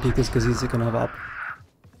 Probably don't want to peek this because he's gonna have up.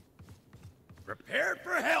 Prepare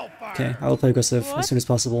for hellfire. Okay, I will play aggressive as soon as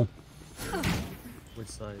possible. Which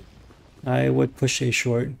side? I would push A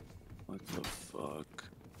short. What the fuck?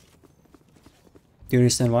 Do you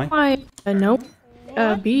understand why? What Why? Nope.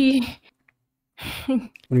 B. do you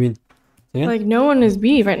mean? Say again? Like, no one is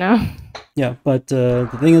B right now. Yeah, but the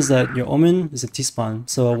thing is that your Omen is a T-spawn.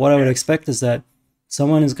 So what I would expect is that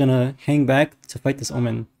someone is gonna hang back to fight this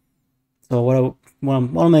Omen. So what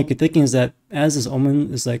I'm like thinking is that as this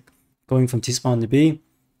Omen is like going from T-spawn to B,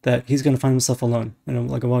 that he's gonna find himself alone,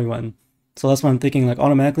 like a 1v1. So that's why I'm thinking, like,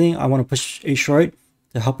 automatically I want to push A short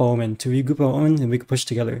to help our Omen, to regroup our Omen, and we can push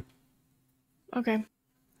together. Okay.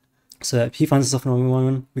 So that if he finds himself in a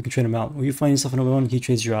 1v1, we can trade him out. Or you find yourself in a 1v1, he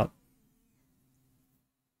trades you out.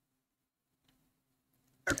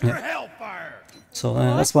 For hellfire. So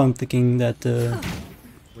that's why I'm thinking that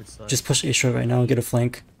Which side? just push A short right now and get a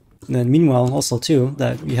flank. And then meanwhile, also too,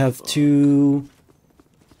 that we have 2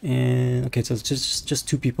 and okay, so it's just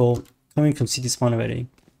 2 people coming from CT spawn already.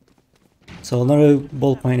 So another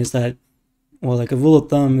bullet point is that, well, like a rule of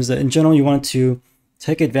thumb is that in general you want to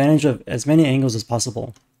take advantage of as many angles as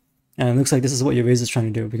possible. And it looks like this is what your raise is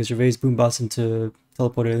trying to do, because your raise boom bots into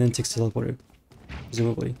teleporter and then takes teleporter,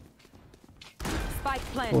 presumably. Spike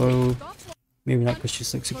planted. Or maybe not push you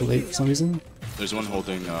like super late for some reason. There's one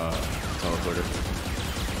holding teleporter.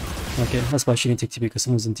 Okay, that's why she didn't take TP, because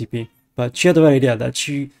someone's in TP. But she had the right idea that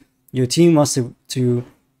your team wants to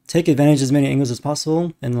take advantage of as many angles as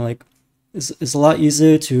possible, and like it's a lot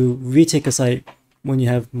easier to retake a site when you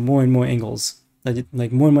have more and more angles.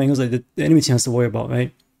 Like more and more angles that the enemy team has to worry about,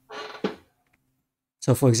 right?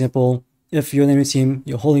 So for example, if you're an enemy team,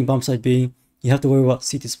 you're holding bomb site B, you have to worry about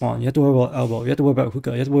CT spawn, you have to worry about elbow, you have to worry about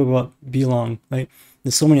hookah, you have to worry about B long, right?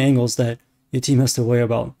 There's so many angles that your team has to worry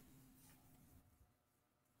about.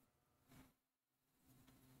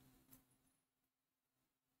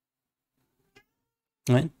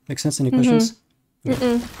 Right? Makes sense? Any questions? Nice.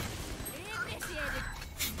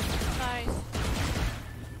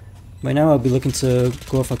 Right now, I'll be looking to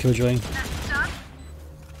go for Killjoy.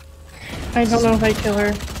 I don't know if I kill her.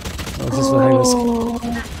 Oh, this is for high risk.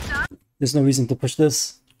 There's no reason to push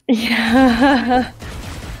this. Yeah.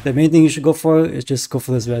 The main thing you should go for is just go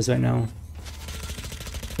for this res right now.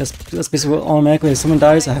 That's basically what automatically, if someone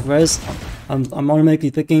dies, I have res, I'm automatically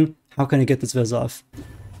thinking, how can I get this res off?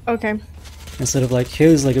 Okay. Instead of like,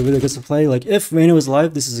 here's like a really good play. Like if Reyna was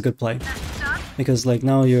alive, this is a good play. Because like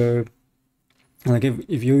now you're, like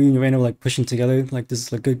if you and Reyna like pushing together, like this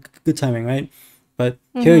is like good timing, right? But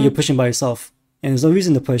here you're pushing by yourself. And there's no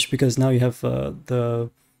reason to push because now you have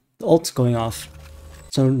the ult going off.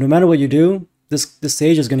 So no matter what you do, this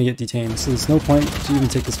stage is gonna get detained. So there's no point to even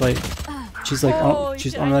take this fight. She's like, Oh,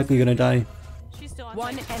 she's shit, automatically gonna die. She's still on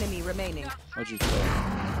One site. enemy remaining. How'd you tell?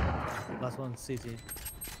 Last one, CT.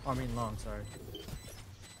 I mean long, sorry.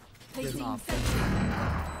 He's Placing off.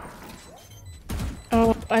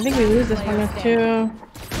 Oh, I think we lose this one too.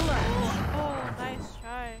 Oh, nice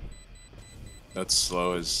try. That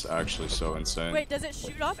slow is actually so insane. Wait, does it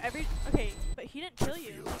shoot off every? Okay, but he didn't kill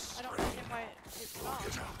you. I don't understand why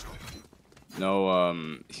it shot off.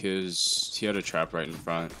 No, he had a trap right in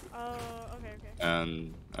front, Oh, okay, okay.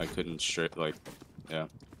 and I couldn't straight like, yeah.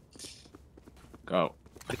 Go.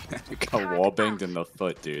 Got wall banged in the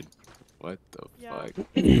foot, dude. What the Yeah. fuck?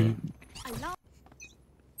 Allow.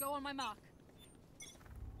 Go on my mark.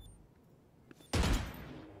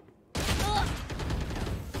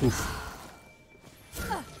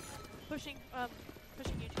 Pushing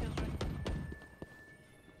you to kills right.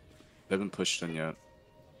 They haven't pushed in yet.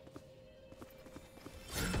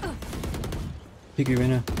 Peek you right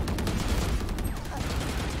now.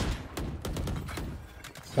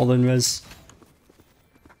 All in res.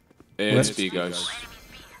 It's B, guys.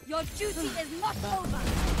 Your duty is not over.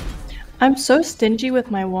 I'm so stingy with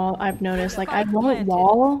my wall, I've noticed. Like, I won't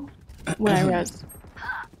wall when I res.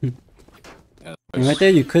 Yeah, And right there,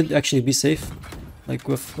 you could actually be safe. Like,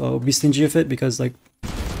 with be stingy with it, because, like,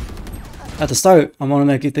 at the start, I'm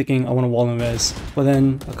automatically thinking I want to wall and res. But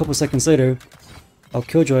then, a couple seconds later, I'll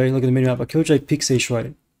Killjoy, look at the minimap, I'll Killjoy peeks A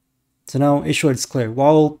short. So now A short is clear.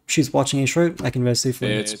 While she's watching A short, I can res safely.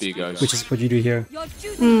 It's B, guys. Which is what you do here. Your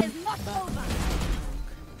duty is not over.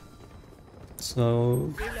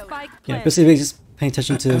 So, Spike yeah, planted. basically just paying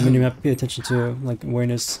attention to minimap, pay attention to, like,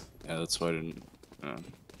 awareness. Yeah, that's why I didn't.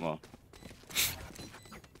 Well.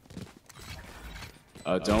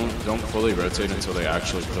 Don't fully rotate until they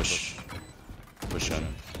actually push in.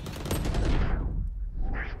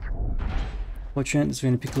 Watch Trent is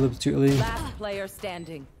going to peek a little bit too early. Last player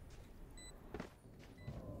standing.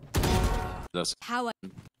 That's How?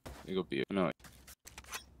 you go B. No.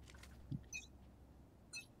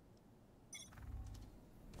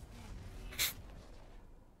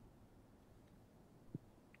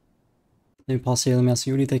 Let me pause here, let me ask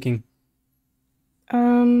you, what are you thinking?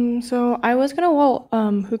 So I was gonna wall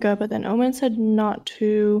hookah, but then Omen said not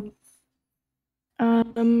to.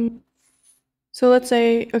 So let's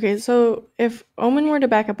say, okay, so if Omen were to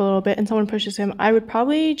back up a little bit and someone pushes him, I would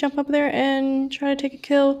probably jump up there and try to take a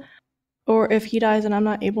kill. Or if he dies and I'm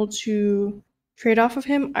not able to trade off of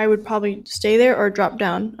him, I would probably stay there or drop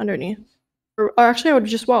down underneath. Or actually, I would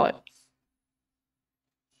just wall it.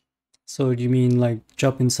 So do you mean like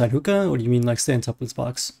jump inside hookah, or do you mean like stay on top of this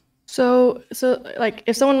box? So like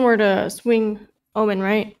if someone were to swing Omen,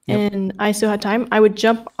 right, Yep. and I still had time, I would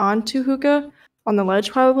jump onto hookah on the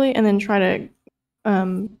ledge probably, and then try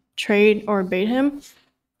to trade or bait him.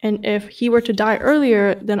 And if he were to die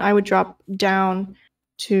earlier, then I would drop down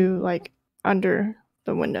to like under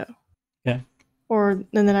the window. Yeah. Or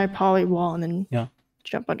and then I'd probably wall and then Yeah.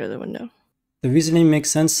 jump under the window. The reasoning makes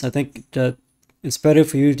sense. I think that it's better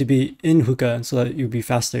for you to be in hookah so that you'll be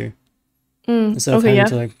faster instead of Okay, having yeah.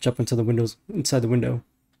 to like jump into the windows inside the window.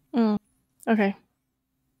 Okay.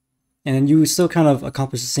 And then you still kind of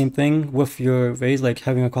accomplish the same thing with your raise, like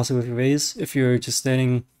having a crossover with your raise if you're just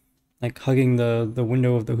standing like hugging the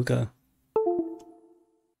window of the hookah.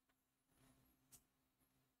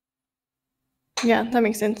 Yeah, that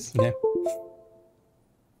makes sense. Okay.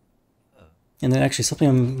 And then actually something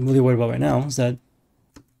I'm really worried about right now is that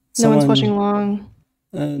No one's watching long.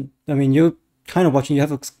 I mean, you're kind of watching, you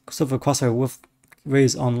have a sort of a crosshair with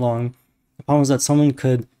raise on long. The problem is that someone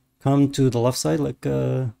could come to the left side, like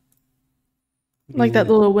Like that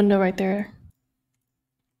little window right there.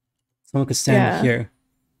 someone could stand Yeah. here,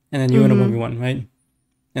 and then you end up 1v1, right?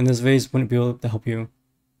 And this raise wouldn't be able to help you.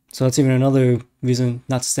 So that's even another reason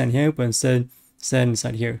not to stand here, but instead stand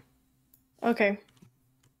inside here. Okay.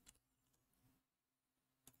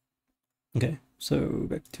 Okay, so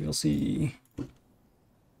back to LC.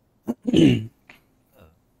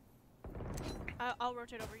 I'll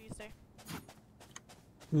rotate over. You stay.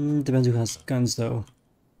 Depends who has guns though.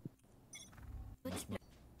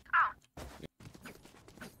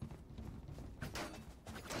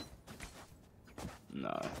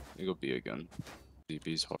 Nah, you go B again.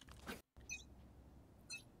 B's hard.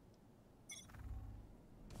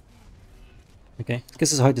 Okay, I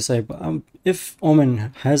guess it's hard to say, but if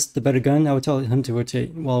Omen has the better gun, I would tell him to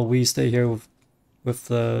rotate while we stay here with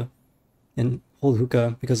the and hold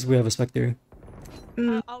hookah because we have a Spectre.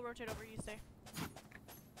 I'll rotate over. You stay.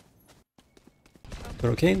 But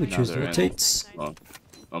okay, we No, choose to they're in. rotate. Nice. Well,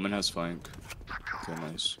 Omen has flank. Okay,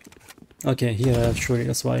 nice. Okay, he had a shorty,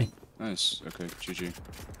 that's why. Nice. Okay, GG.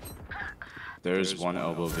 There's one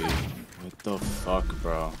elbow B. What the fuck,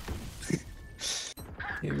 bro?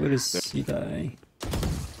 Okay, where does he die?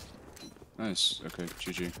 Nice. Okay,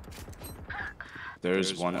 GG.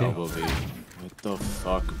 There's one elbow B. What the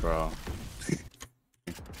fuck, bro?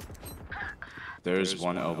 There's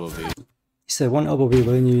one elbow B. You said one elbow B,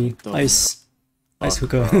 but then you ice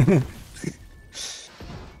hookah.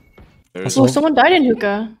 Oh, someone died in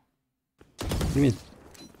hookah. What do you mean?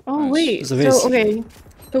 Oh Nice. wait. There's a vase. So okay.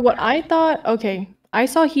 So what I thought? Okay, I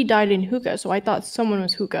saw he died in hookah, so I thought someone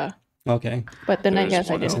was hookah. Okay. But then I There's guess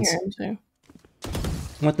I one didn't else. hear him. So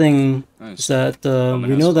One thing Nice. is that Omen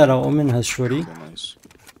we has know that one. our Omen has Shorty, Okay, nice.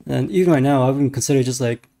 and even right now, I wouldn't consider just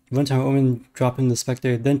like one time Omen, drop in the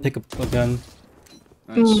Spectre, then pick up a gun,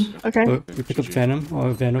 Nice. okay. or we pick up GG. Phantom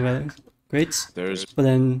or Vandal rather. Great. There's But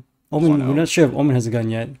then Omen, One we're out. not sure if Omen has a gun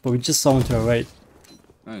yet, but we just saw one to our right.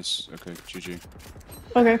 nice. Okay, GG.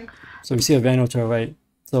 Okay. So we see a Vandal to our right.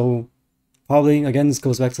 So probably again this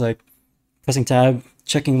goes back to like pressing tab,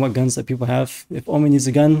 checking what guns that people have. If Omen needs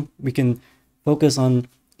a gun, we can focus on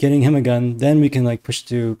getting him a gun, then we can like push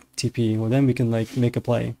to TP, or then we can like make a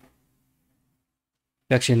play.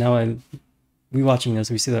 Actually now I'm rewatching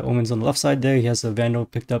this, we see that Omen's on the left side there, he has a Vandal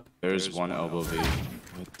picked up. There's one elbow B.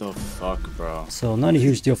 What the fuck, bro? So not a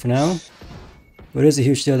huge deal for now. But it is a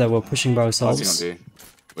huge deal that we're pushing by Planting on ourselves. You B.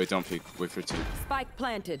 Wait, don't peek. Wait for T. Spike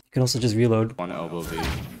planted. can also just reload. One elbow B.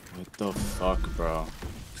 What the fuck, bro?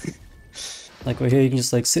 Like right here you can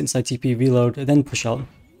just like sit inside TP, reload, and then push out.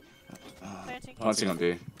 Planting on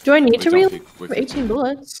B. Do I need Wait, to don't reload peek. Wait for for 18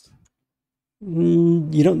 bullets?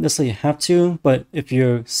 You don't necessarily have to, but if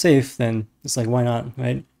you're safe, then it's like, why not,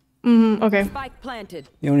 right? Okay. Spike planted.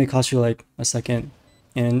 It only costs you like a second,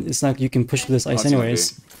 and it's not you can push this ice Planting on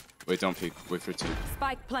anyways. B. Wait, don't peek. Wait for T.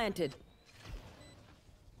 Spike planted.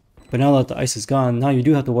 But now that the ice is gone, now you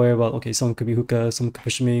do have to worry about, okay, someone could be hookah, someone could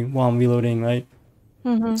push me while I'm reloading, right?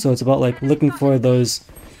 So it's about like looking for those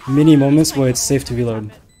mini moments where it's safe to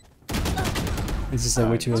reload. This is like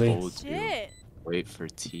way too early. Told you. Shit. Wait for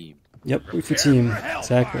team. Yep, wait for team.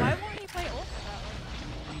 Exactly. Why won't he play ult for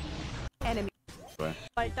that? Enemy.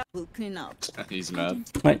 Like that. We'll clean up. He's mad.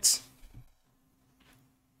 Right.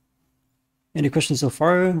 Any questions so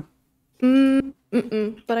far?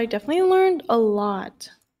 But I definitely learned a lot.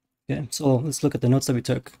 Okay, so let's look at the notes that we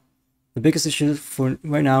took. The biggest issue for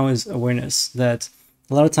right now is awareness. That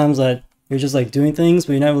a lot of times that you're just like doing things,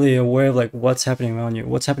 but you're not really aware of like what's happening around you,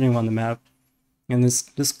 what's happening on the map. And this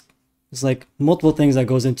there's like multiple things that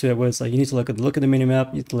goes into it. Where it's like you need to look at the minimap.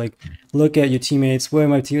 You need to like look at your teammates. Where are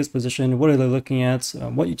my teammates positioned? What are they looking at?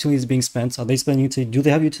 What utility is being spent? Are they spending utility? Do they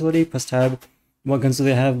have utility? Press tab. What guns do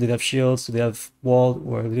they have? Do they have shields? Do they have wall?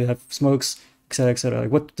 Or do they have smokes? Etc. Etc.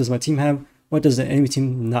 Like what does my team have? What does the enemy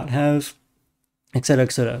team not have? Etc.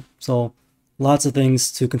 Etc. So lots of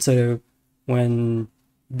things to consider when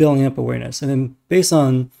building up awareness. And then based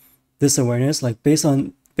on this awareness, like based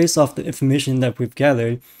off the information that we've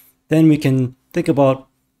gathered, then we can think about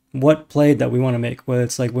what play that we want to make. Whether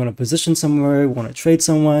it's like we want to position somewhere, we want to trade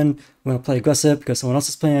someone, we want to play aggressive because someone else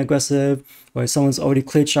is playing aggressive, or someone's already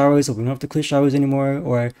cleared showers, so we don't have to clear showers anymore,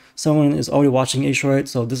 or someone is already watching A short,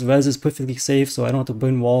 so this res is perfectly safe, so I don't have to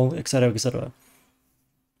burn wall, etc. etc.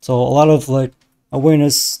 So a lot of like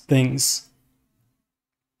awareness things.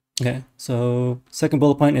 Okay, so second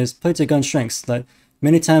bullet point is play to gun strengths. That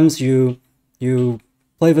many times you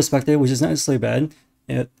play with Spectre, which is not necessarily bad,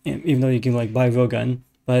 even though you can like buy a real gun,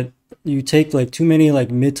 but you take like too many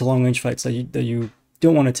like mid to long range fights that you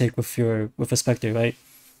don't want to take with a Spectre, right?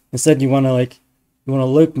 Instead, you want to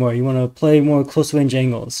lurk more. You want to play more close range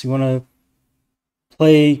angles. You want to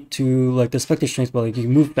play to like the Spectre strengths, but like you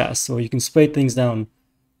can move fast, or you can spray things down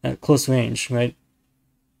at close range, right?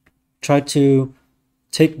 Try to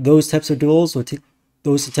take those types of duels or take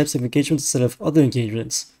those types of engagements instead of other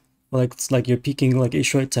engagements. Like it's like you're peeking like a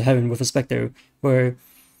short to heaven with a Spectre, where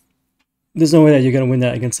there's no way that you're gonna win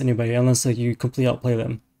that against anybody unless like you completely outplay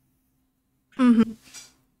them. And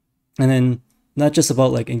then not just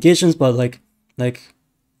about like engagements, but like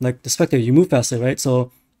the Spectre, you move faster, right?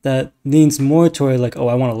 So that leans more toward like, oh,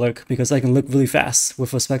 I want to lurk because I can look really fast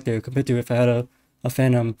with a Spectre compared to if I had a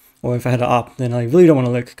Phantom or if I had an Op, then I really don't want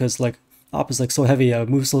to lurk because like Op is like so heavy, I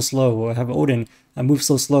move so slow, or I have an Odin, I move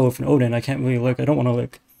so slow with an Odin, I can't really lurk, I don't want to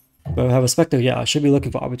lurk. But if I have a Spectre, yeah, I should be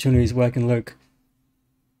looking for opportunities where I can lurk.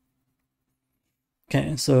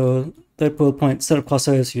 Okay, so third bullet point, set up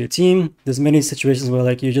crosshairs for your team. There's many situations where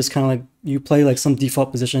like you just kind of like, you play like some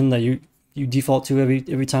default position that you default to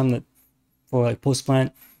every time that for like post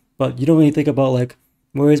plant, but you don't really think about like,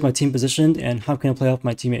 where is my team positioned and how can I play off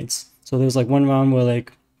my teammates? So there's like one round where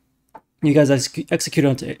like you guys execute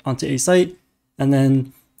onto a site, and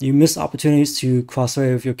then you miss opportunities to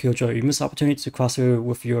crossfire with your Killjoy. You miss opportunities to crossfire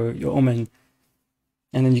with your Omen,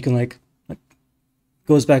 and then you can like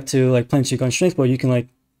goes back to like playing to your gun strength, but you can like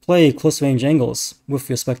play close range angles with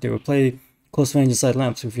your Spectre, or play close range inside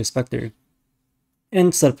lamps with your Spectre,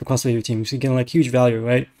 and set up a crossfire your team. So you get like huge value,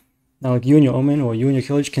 right? Now like you and your Omen or you and your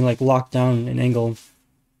Killage can like lock down an angle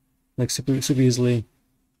like super easily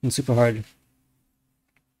and super hard.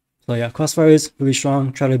 So yeah, crossfire is really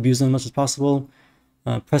strong. Try to abuse them as much as possible.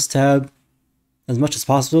 Press tab as much as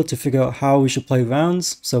possible to figure out how we should play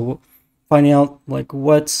rounds. So finding out like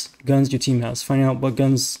what guns your team has, finding out what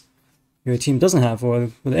guns your team doesn't have, or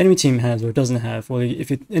what the enemy team has or doesn't have, or if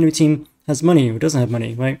your enemy team has money or doesn't have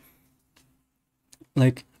money, right?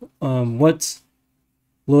 Like what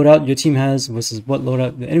loadout your team has versus what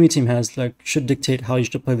loadout the enemy team has, like should dictate how you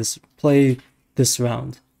should play this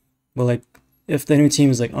round. Well, like if the enemy team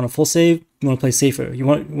is like on a full save, you want to play safer. You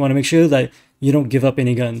want to make sure that you don't give up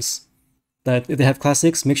any guns. That if they have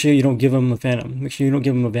classics, make sure you don't give them a Phantom. Make sure you don't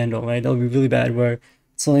give them a Vandal, right? That would be really bad. Where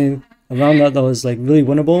it's only a round that was like really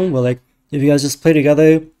winnable. Where like if you guys just play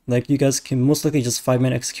together, like you guys can most likely just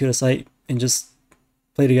 5-man execute a site and just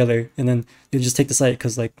play together, and then you just take the site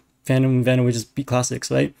because like Phantom and Vandal would just be classics,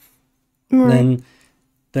 right? Then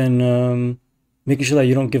making sure that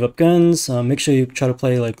you don't give up guns. Make sure you try to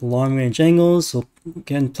play like long range angles. So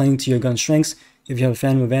again, playing to your gun strengths. If you have a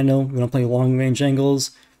Phantom or Vandal, we don't play long range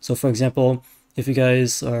angles. So for example, if you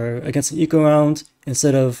guys are against an eco round,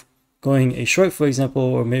 instead of going a short, for example,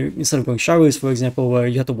 or maybe instead of going showers, for example, where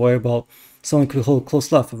you have to worry about someone could hold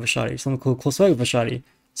close left with a shotty, someone could hold close right with a shotty,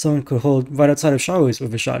 someone could hold right outside of showers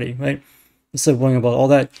with a shotty, right? Instead of worrying about all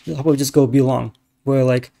that, how about we just go be long, where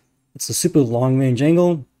like it's a super long range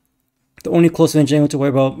angle. The only close range angle to worry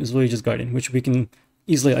about is really just Guardian, which we can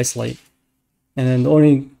easily isolate. And then the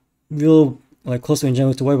only real like close range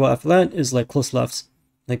angle to worry about after that is like close lefts,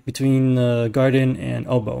 like between Guardian and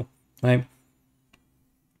Elbow, right?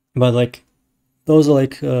 But like those are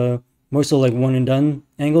like more so like one and done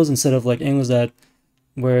angles instead of like angles that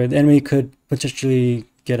where the enemy could potentially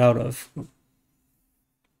get out of.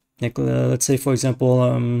 Like let's say for example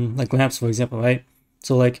like lamps, for example, right?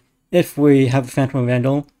 So like if we have a Phantom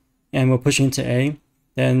Vandal and we're pushing into A,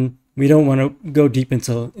 then we don't want to go deep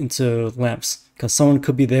into lamps because someone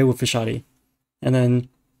could be there with a shotty, and then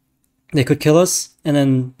they could kill us and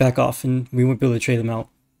then back off, and we won't be able to trade them out,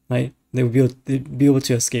 right? They'd be able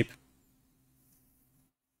to escape.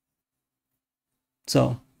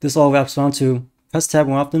 So this all wraps around to press tab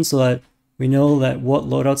more often so that we know that what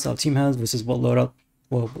loadouts our team has versus what loadout,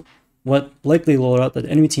 well, what likely loadout that the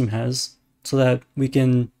enemy team has, so that we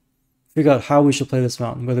can figure out how we should play this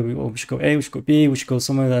round. Whether we should go A, we should go B, we should go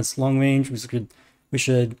somewhere that's long range, we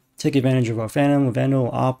should take advantage of our Phantom, or Vandal,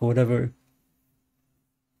 or Op, or whatever.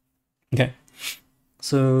 Okay,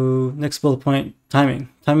 so next bullet point, timing.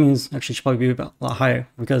 Timing is actually should probably be a lot higher,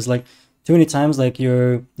 because like too many times like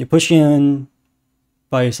you're pushing in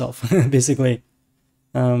by yourself basically.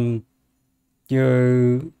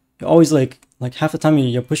 You're always like half the time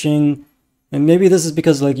you're pushing, and maybe this is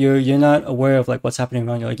because like you're not aware of like what's happening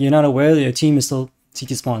around you. Like you're not aware that your team is still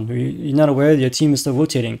CT spawn, or you're not aware that your team is still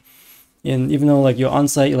rotating, and even though like you're on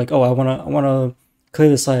site, you're like, oh, I wanna clear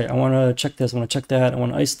the site, I want to check this, I want to check that, I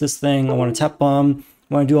want to ice this thing, I want to tap bomb,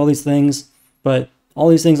 I want to do all these things. But all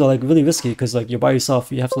these things are like really risky because like you're by yourself,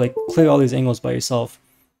 you have to like clear all these angles by yourself.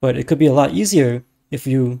 But it could be a lot easier if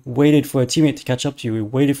you waited for a teammate to catch up to you, you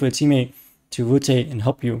waited for a teammate to rotate and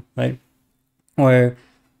help you, right? Or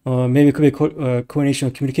maybe it could be a coordination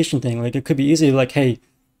or communication thing. Like it could be easy, like, hey,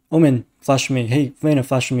 Omen, flash me, hey, Reyna,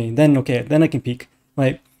 flash me, then okay, then I can peek,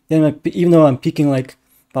 right? Then even though I'm peeking like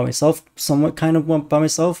by myself, somewhat kind of by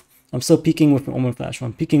myself, I'm still peeking with an Omen flash, or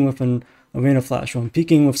I'm peeking with a Reyna flash, or I'm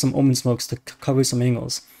peeking with some Omen smokes to cover some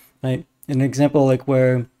angles, right? An example like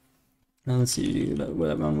where, let's see where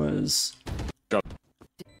that round was.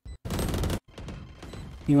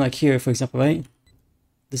 You know, like here, for example, right?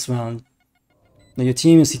 This round. Now your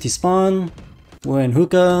team is CT spawn, we're in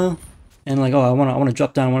hookah, and like, oh, I wanna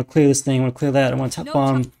drop down, I wanna clear this thing, I wanna clear that, I wanna tap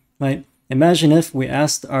bomb, right? Imagine if we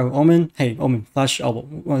asked our Omen, hey, Omen, flash elbow.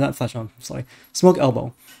 Well, not flash elbow, sorry. Smoke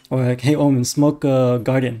elbow. Or like, hey, Omen, smoke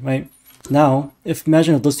Guardian, right? Now,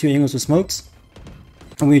 imagine if those two angles were smoked,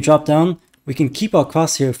 and we drop down, we can keep our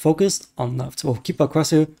crosshair focused on left. We'll keep our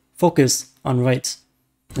crosshair focused on right.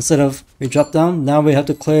 Instead of we drop down, now we have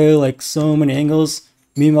to clear like so many angles.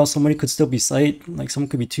 Meanwhile, somebody could still be sight, like someone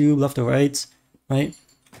could be tube, left or right, right?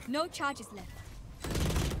 No charges left.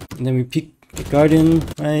 And then we peek the Guardian,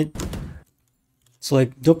 right? So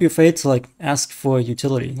like, don't be afraid to like ask for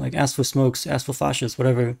utility, like ask for smokes, ask for flashes,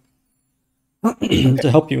 whatever,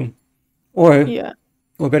 to help you. Or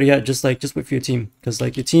better yet, just wait for your team, because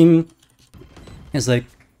like your team is like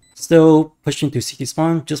still pushing through CT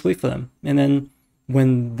spawn. Just wait for them, and then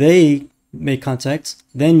when they make contact,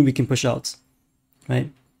 then we can push out, right?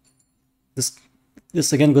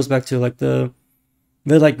 This again goes back to like the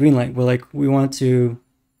red light, green light, where like we want to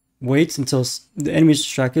wait until the enemy is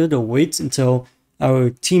distracted, or wait until our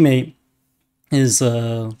teammate is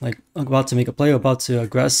like about to make a play or about to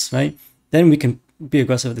aggress, right? Then we can be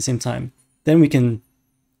aggressive at the same time. Then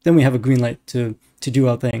we have a green light to do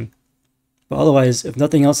our thing. But otherwise, if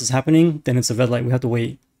nothing else is happening, then it's a red light. We have to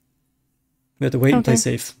wait. We have to wait and play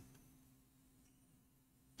safe.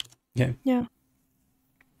 Okay. Yeah.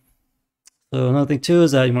 So another thing too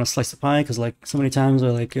is that you want to slice the pie, because like so many times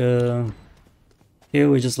we're like here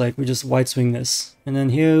we just wide swing this, and then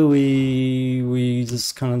here we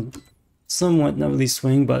just kind of somewhat not really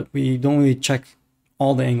swing, but we don't really check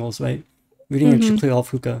all the angles, right? We didn't actually clear off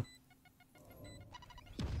hookah.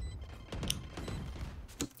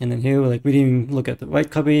 And then here we didn't even look at the right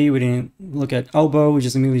cubby, we didn't look at elbow, we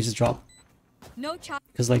just immediately just drop. No chop.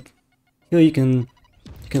 Because like here you can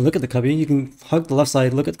look at the cubby, you can hug the left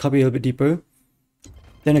side, look at the cubby a little bit deeper.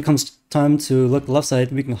 Then it comes time to look the left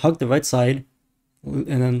side, we can hug the right side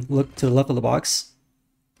and then look to the left of the box.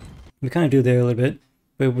 We kind of do there a little bit,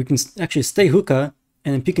 but we can actually stay hookah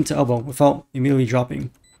and then peek into elbow without immediately dropping.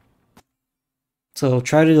 So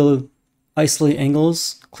try to isolate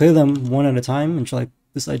angles, clear them one at a time, and try like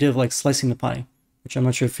this idea of like slicing the pie, which I'm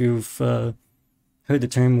not sure if you've heard the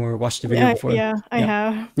term or watched the video before. Yeah, I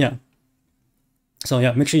have. Yeah. So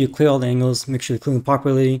yeah, make sure you clear all the angles, make sure you clear them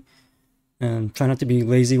properly, and try not to be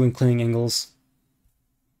lazy when clearing angles.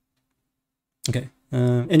 Okay.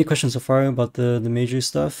 Any questions so far about the major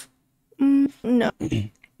stuff? No.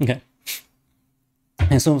 Okay.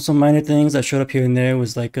 And so some minor things that showed up here and there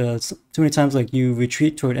was like too many times like you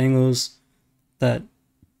retreat toward angles that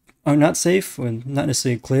are not safe or not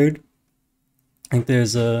necessarily cleared. I think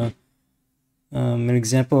there's an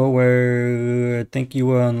example where I think you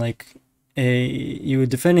were on like you were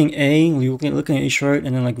defending A, you were looking at A short,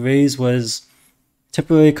 and then like Raze was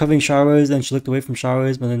temporarily covering showers, then she looked away from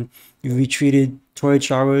showers, but then you retreated toward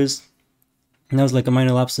showers, and that was like a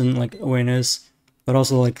minor lapse in like awareness, but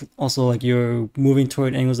also like you're moving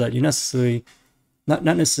toward angles that you're necessarily not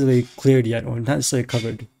necessarily cleared yet, or not necessarily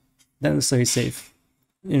covered, not necessarily safe.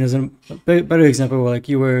 You know, there's a better example where like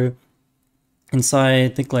you were inside, I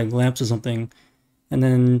think like lamps or something, and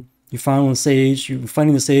then you found the sage, you're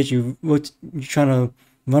finding the sage, you're trying to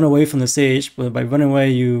run away from the sage, but by running away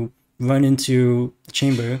you run into the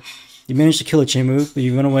chamber. You manage to kill a chamber, but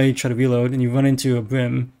you run away, try to reload, and you run into a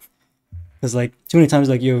brim. Because like too many times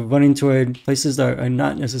like you're running toward places that are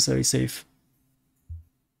not necessarily safe.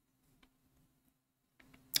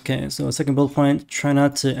 Okay, so second bullet point, try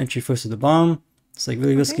not to entry first to the bomb. It's like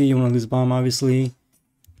really risky, you want to lose bomb obviously.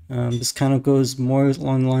 This kind of goes more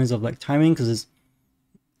along the lines of like timing, because it's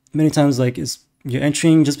many times like you're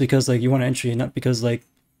entering just because like you want to entry, not because like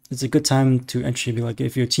it's a good time to entry. Be like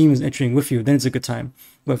if your team is entering with you, then it's a good time.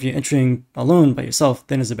 But if you're entering alone by yourself,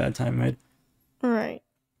 then it's a bad time, right? Right.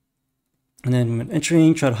 And then when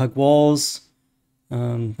entering, try to hug walls.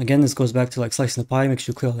 Again, this goes back to like slicing the pie, make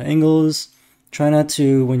sure you clear all the angles. Try not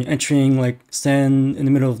to, when you're entering, like stand in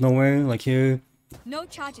the middle of nowhere, like here. No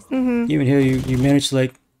charges. Even here, you manage to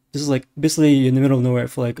like, this is like basically you're in the middle of nowhere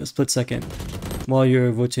for like a split second while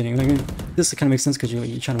you're rotating. Like this kind of makes sense because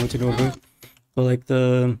you're trying to rotate over. But like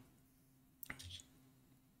I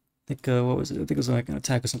think what was it? I think it was like an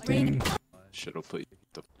attack or something. Should have put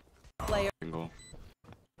the angle.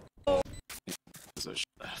 Oh,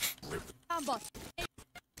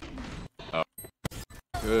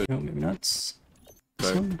 good. No, maybe not. This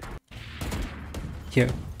Okay. one?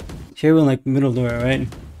 Here we're in like middle of nowhere, right?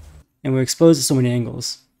 And we're exposed to so many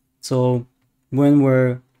angles. So when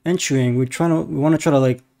we're entering, we want to try to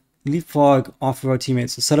like leapfrog off of our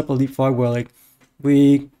teammates. So set up a leapfrog where like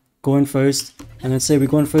we go in first, and let's say we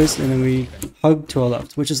go in first, and then we hug to our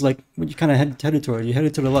left, which is like what you kind of headed toward. You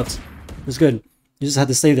headed to the left. It's good. You just have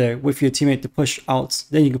to stay there with your teammate to push out.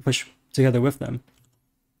 Then you can push together with them.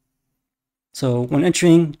 So when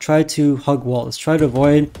entering, try to hug walls. Try to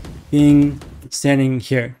avoid being standing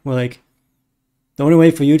here. Where like the only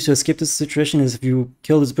way for you to escape this situation is if you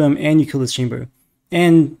kill this brim and you kill this chamber,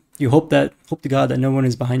 and you hope to God that no one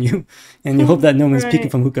is behind you, and you hope that no one's peeking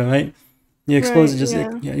from hookah, right? You expose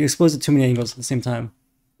you expose it too many angles at the same time.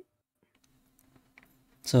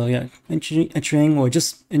 So yeah, entering or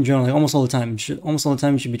just in general, like almost all the time, you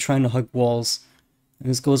should be trying to hug walls. And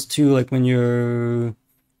this goes to like when you're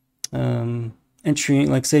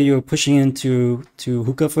entering, like say you're pushing into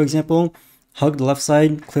hookah, for example, hug the left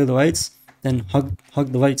side, clear the rights, then hug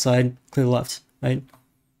the right side, clear the left, right?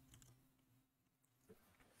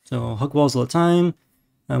 So hug walls all the time.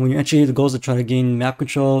 When you enter, the goal is to try to gain map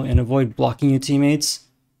control and avoid blocking your teammates.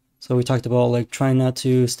 So we talked about like trying not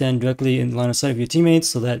to stand directly in line of sight of your teammates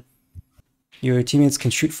so that your teammates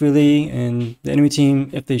can shoot freely, and the enemy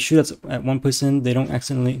team, if they shoot at one person, they don't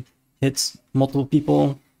accidentally hit multiple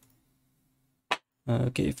people.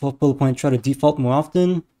 Okay, fourth bullet point, try to default more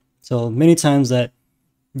often. So many times that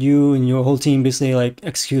you and your whole team basically like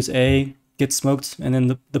executes A, gets smoked, and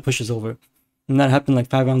then the push is over. And that happened like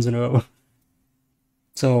 5 rounds in a row.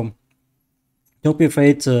 So don't be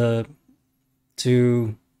afraid to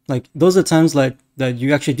like, those are times like that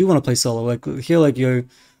you actually do want to play solo. Like here, like you're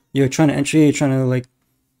trying to enter, you're trying to like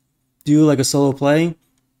do like a solo play.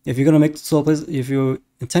 If you're gonna make solo plays, if you're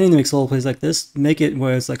intending to make solo plays like this, make it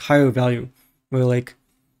where it's like higher value, where like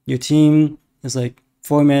your team is like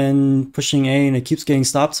 4 men pushing A and it keeps getting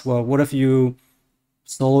stopped. Well, what if you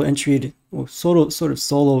solo entryed, or sort of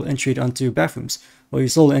solo entryed onto bathrooms, or you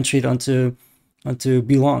solo entryed onto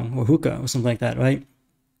B long or hookah or something like that, right?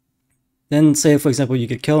 Then say, for example, you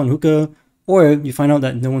get killed on hookah, or you find out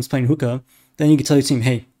that no one's playing hookah, then you can tell your team,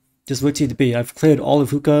 hey, just rotate to B. I've cleared all of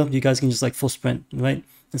hookah. You guys can just like full sprint, right?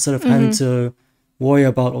 Instead of having to worry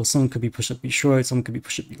about, oh, someone could be pushed up B short, someone could be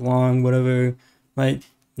pushed up B long, whatever, right?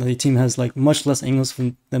 Now the team has like much less angles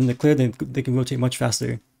for them to clear. They can rotate much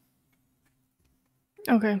faster.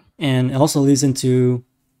 Okay. And it also leads into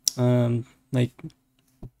like,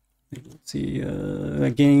 let's see,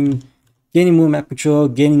 like gaining more map control,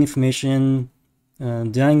 gaining information,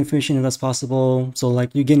 denying information if that's possible. So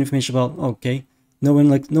like you gain information about, okay, no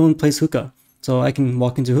one plays hookah, so I can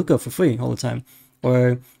walk into hookah for free all the time.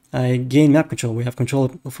 Or I gain map control. We have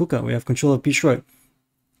control of hookah. We have control of B short.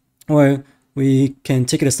 Or we can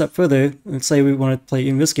take it a step further. Let's say we want to play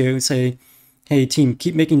in riskier. We say, hey team,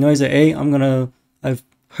 keep making noise at A. I've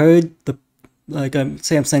heard the, like,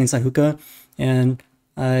 say I'm standing inside hookah, and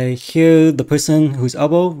I hear the person who's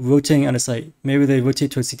elbow rotating out of sight. Maybe they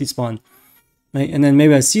rotate towards CT spawn, right? And then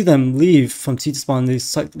maybe I see them leave from CT spawn.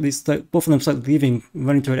 Both of them start leaving,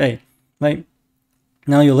 running toward A, right?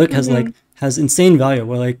 Now your lurk has insane value,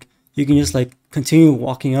 where like you can just like continue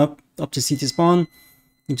walking up to CT spawn.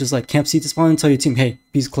 You just like camp CT spawn and tell your team, hey,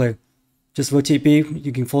 B's clear. Just rotate B.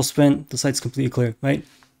 You can full sprint. The site's completely clear, right?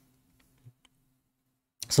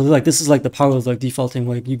 So like this is like the power of like defaulting.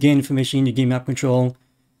 Like you gain information, you gain map control,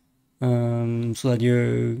 so that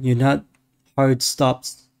you're not hard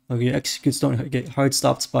stopped, or your executes don't get hard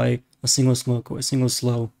stopped by a single smoke or a single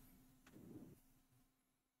slow.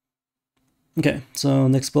 Okay, so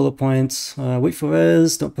next bullet point, wait for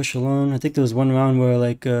res, don't push alone. I think there was one round where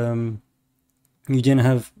like you didn't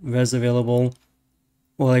have res available,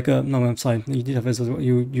 or like no, I'm sorry, you did have res available.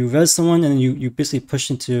 You res someone and then you basically pushed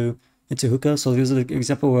into hookah. So there's an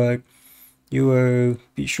example where you were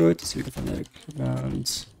B short, so we can find that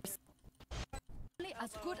around.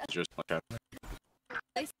 Just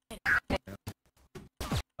like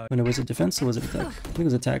When it was a defense or was it attack? I think it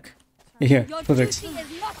was attack. Yeah, here, perfect.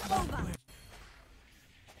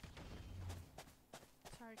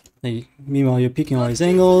 Meanwhile, you're peeking all these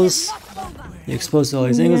angles, you expose all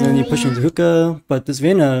these angles, and then you push into hookah. But this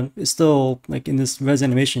Vayna is still like in this res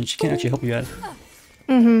animation. She can't actually help you yet.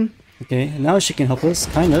 Okay, and now she can help us,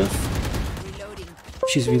 kind of.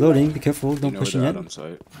 She's reloading. Be careful, don't push in yet.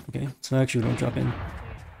 Okay, so actually we don't drop in.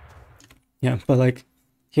 Yeah, but like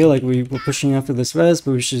here, like we're pushing after this res,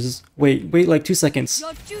 but we should just wait like 2 seconds.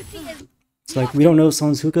 It's like we don't know if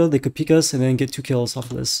someone's hookah, they could peek us and then get 2 kills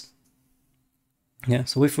off of this. Yeah,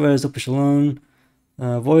 so wait for res, don't push alone.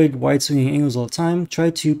 Avoid wide swinging angles all the time. Try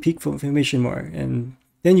to peek for information more, and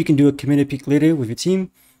then you can do a committed peek later with your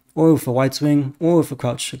team, or with a wide swing, or with a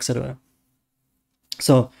crouch, etc.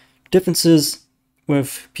 So differences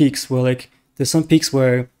with peeks, where like there's some peeks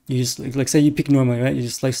where you just like say you peek normally, right? You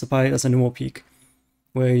just slice the pie, that's a normal peek,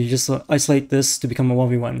 where you just isolate this to become a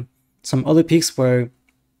 1v1. Some other peeks where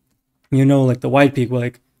you know, like the wide peek, where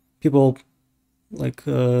like people like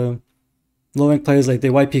low rank players, like they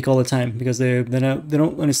wide peek all the time because they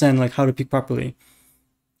don't understand like how to peek properly,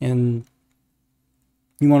 and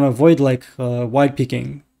you want to avoid like wide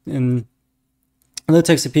peeking. And other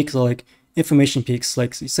types of peeks are like information peeks,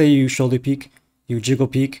 like say you shoulder peek, you jiggle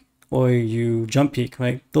peek, or you jump peek,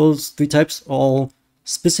 right? Those 3 types are all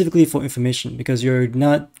specifically for information because you're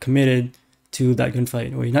not committed to that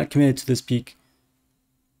gunfight, or you're not committed to this peek.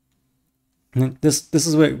 And this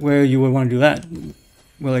is where you would want to do that.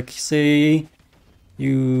 Where like say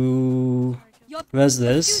you res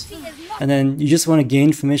this, and then you just want to gain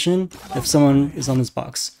information if someone is on this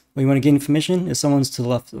box. Or you want to gain information if someone's to the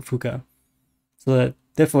left of hookah. So that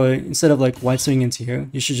therefore, instead of like wide swinging into here,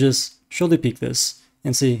 you should just shoulder peek this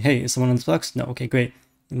and see, hey, is someone on this box? No, okay, great.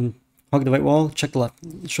 And hug the right wall, check the left,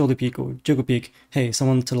 shoulder peek or jiggle peek. Hey,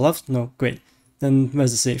 someone to the left? No, great. Then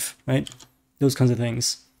res is safe, right? Those kinds of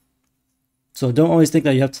things. So don't always think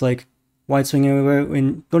that you have to like wide swing everywhere,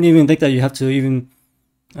 and don't even think that you have to even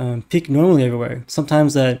peek normally everywhere.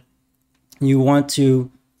 Sometimes that you want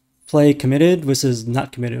to play committed versus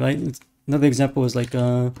not committed, right? Another example is like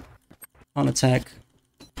on attack.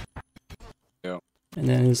 Yeah. And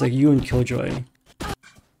then it's like you and Killjoy.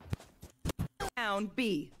 Down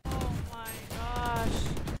B. Oh my gosh.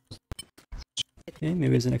 Okay,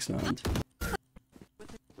 maybe it's the next round.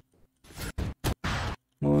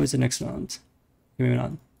 What was the next round? Okay, maybe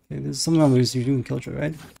not. Okay, there's some round where you doing Killjoy,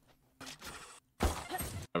 right?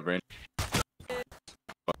 Brain.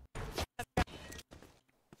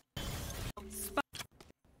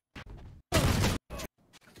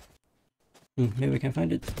 Maybe we can't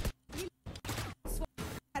find it.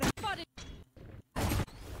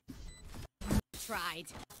 Tried.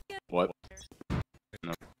 What?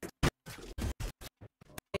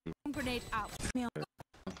 Grenade out.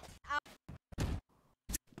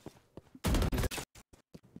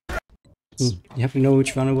 You have to know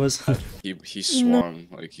which round it was. He swung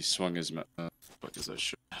like he swung his. What is that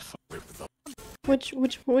shit?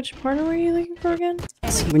 Which partner were you looking for again?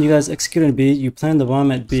 So when you guys executed B, you planned the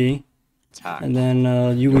bomb at B, Attack. and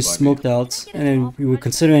then you were smoked out, and then you were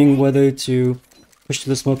considering whether to push to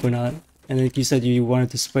the smoke or not, and then you said you wanted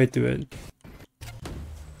to spray through it.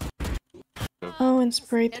 Oh, and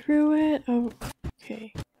spray through it? Oh,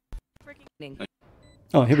 okay.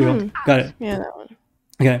 Oh, here we go. Got it. Yeah, that one.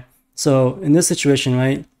 Okay, so in this situation,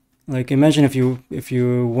 right? Like imagine if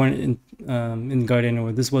you weren't in garden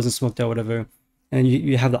or this wasn't smoked out, whatever, and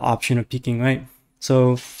you have the option of peeking, right?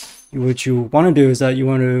 So what you want to do is that you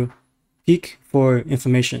want to peek for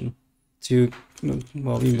information to,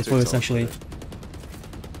 well, even before this actually.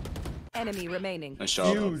 Enemy remaining. Nice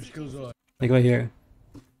job. Like right here.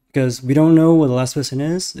 Because we don't know where the last person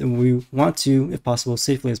is, and we want to, if possible,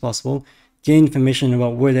 safely as possible, gain information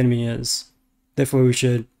about where the enemy is. Therefore, we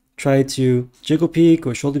should try to jiggle peek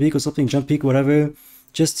or shoulder peek or something, jump peek, whatever,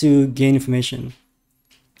 just to gain information.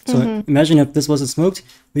 So imagine if this wasn't smoked,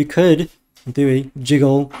 we could, in theory,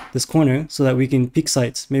 jiggle this corner so that we can peek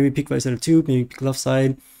sights. Maybe peek right side of tube, maybe peek left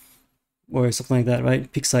side, or something like that,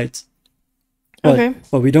 right? Peek sights. But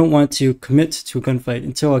we don't want to commit to a gunfight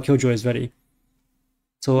until our Killjoy is ready.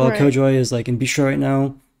 So our Killjoy is like in B-Shore right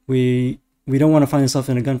now. We don't want to find ourselves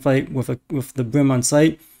in a gunfight with the brim on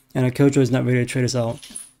sight, and our Killjoy is not ready to trade us out.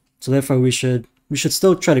 So therefore, we should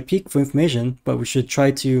still try to peek for information, but we should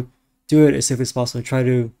try to do it as safely as possible. Try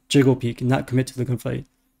to jiggle peek and not commit to the gunfight.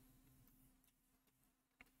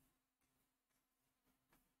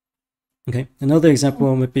 Okay, another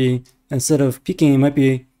example might be, instead of peeking, it might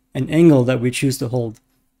be an angle that we choose to hold.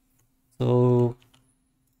 So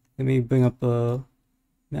let me bring up a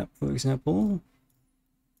map, for example.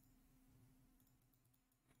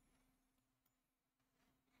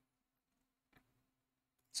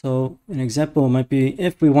 So an example might be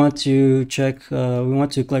if we want to check, we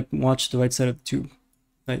want to like watch the right side of the tube,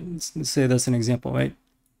 right? Let's say that's an example, right?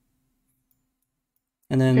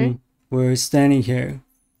 And then we're standing here.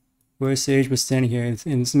 We're Sage, we're standing here,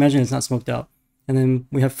 and imagine it's not smoked out. And then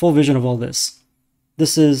we have full vision of all this.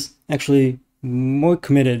 This is actually more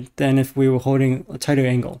committed than if we were holding a tighter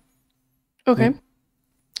angle. Okay. Right?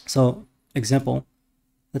 So, example,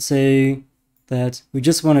 let's say that we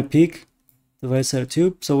just want to peek the right side of the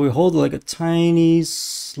tube. So we hold like a tiny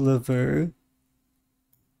sliver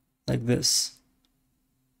like this.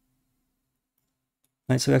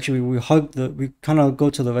 Right, so actually we kind of go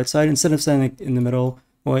to the right side instead of standing in the middle,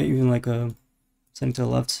 or even like standing to the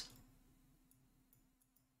left.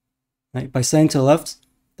 Right, by standing to the left,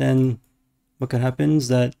 then what can happen is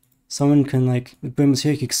that someone can, like, the brim is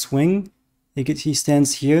here, he can swing, he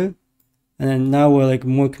stands here, and then now we're like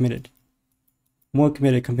more committed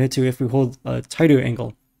compared to if we hold a tighter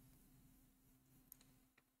angle.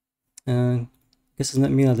 I guess it's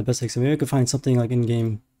not me, not the best example. Maybe I could find something like in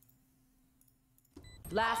game.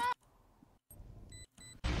 Last.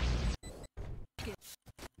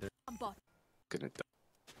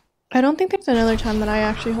 I don't think there's another time that I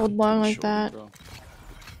actually hold long like that.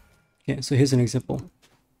 Okay, so here's an example.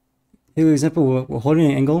 Here's an example, we're holding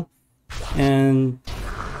an angle, and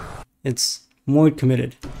it's more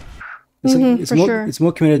committed. It's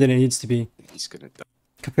more committed than it needs to be. He's gonna die.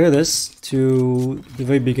 Compare this to the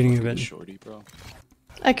very beginning of it. Shorty, bro.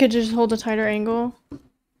 I could just hold a tighter angle.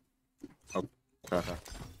 Oh, crap.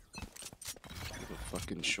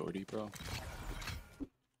 Fucking shorty, bro.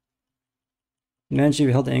 Imagine if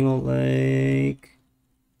you held the angle like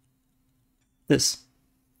this.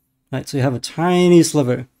 Right, so you have a tiny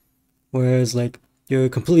sliver. whereas like you're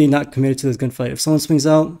completely not committed to this gunfight. If someone swings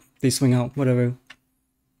out, they swing out, whatever,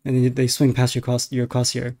 and then they swing past your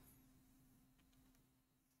crosshair,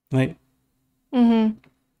 right? Mm-hmm.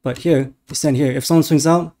 But here, you stand here. If someone swings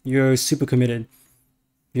out, you're super committed.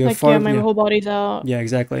 You're Like, yeah, my whole body's out. Yeah,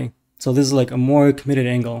 exactly. So this is like a more committed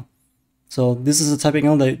angle. So this is the type of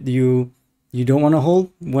angle that you don't want to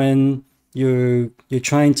hold when you're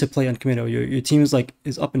trying to play uncommitted. Your team is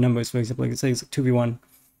up in numbers, for example. Like say it's 2v1.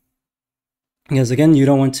 Because again, you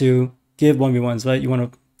don't want to give 1v1s, right? You want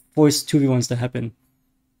to force 2v1s to happen.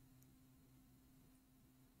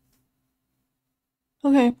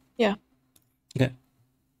 Okay, yeah. Okay.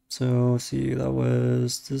 So see, that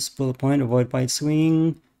was this bullet point. Avoid bite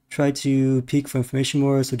swing. Try to peek for information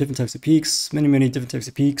more. So different types of peeks. Many different types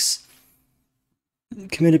of peeks.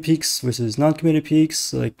 Committed peeks versus non-committed peeks.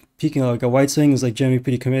 So like peeking like a wide swing is like generally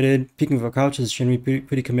pretty committed. Peeking for a crouch is generally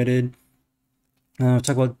pretty committed. Talk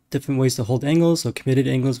about different ways to hold angles. So committed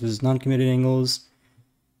angles versus non-committed angles.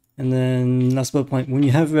 And then last bullet point. When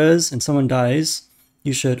you have res and someone dies,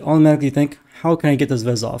 you should automatically think, how can I get this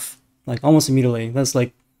res off? Like almost immediately. That's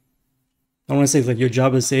like, I don't want to say it's like your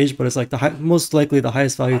job as Sage, but it's like most likely the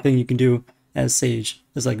highest value thing you can do as Sage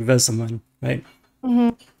is like res someone, right?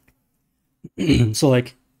 Mm-hmm. So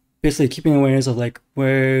like basically keeping awareness of like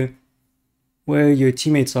where your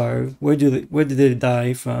teammates are, where did they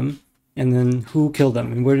die from, and then who killed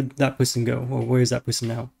them, and where did that person go, or where is that person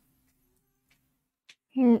now?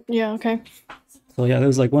 Yeah, okay. So yeah, there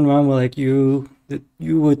was like one round where like you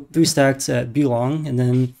were 3 stacks at B long, and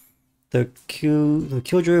then the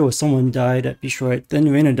killjoy or someone died at B short,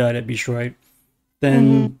 then Reyna died at B short.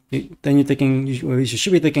 Then you're thinking, you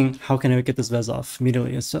should be thinking, how can I get this res off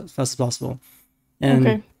immediately as fast as possible,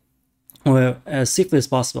 and or as safely as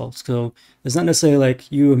possible. So it's not necessarily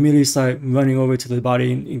like you immediately start running over to the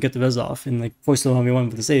body and get the res off and like force the 1v1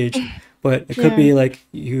 with the Sage, but it could be like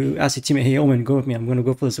you ask your teammate, hey Omen, go with me, I'm gonna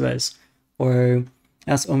go for this res, or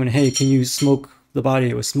ask Omen, hey, can you smoke the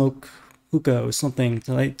body or smoke hookah or something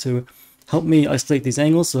to help me isolate these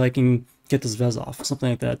angles so I can get this res off,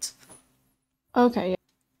 something like that. Okay, yeah.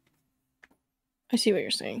 I see what you're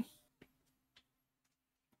saying.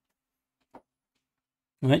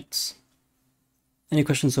 Right. Any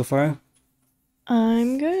questions so far?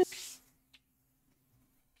 I'm good.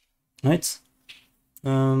 Right.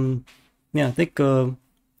 Yeah, I think I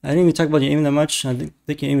didn't even talk about your aim that much. I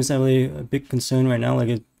think your aim is not really a big concern right now. Like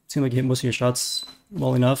it seemed like you hit most of your shots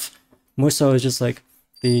well enough. More so is just like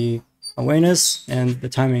the awareness and the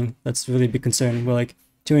timing. That's really a big concern. Where like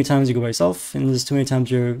too many times you go by yourself, and there's too many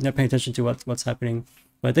times you're not paying attention to what's happening.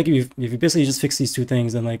 But I think if you basically just fix these 2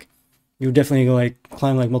 things, then like you definitely go like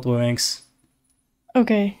climb like multiple ranks.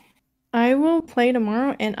 Okay. I will play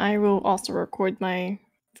tomorrow, and I will also record my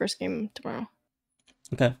first game tomorrow.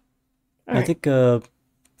 Okay. All I think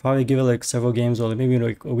probably give it like several games or like maybe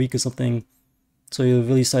like a week or something, so you'll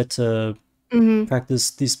really start to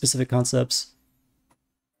practice these specific concepts.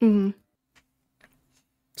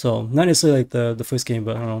 So not necessarily like the first game,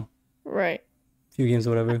 but I don't know. Right. A few games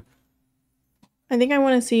or whatever. I think I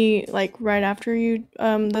want to see like right after you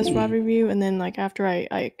this rod review, and then like after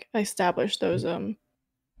I establish those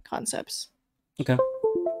concepts. Okay.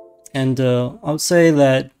 And I would say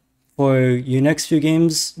that for your next few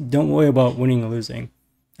games, don't worry about winning or losing.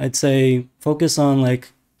 I'd say focus on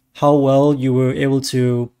like how well you were able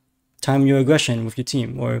to time your aggression with your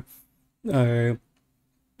team, or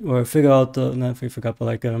figure out not forgot, but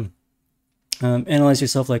like analyze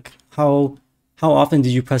yourself, like how often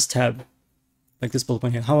did you press tab, like this bullet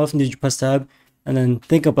point here. How often did you press tab, and then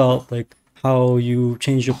think about like how you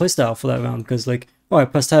changed your playstyle for that round, because like, oh, I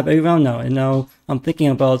press tab every round now, and now I'm thinking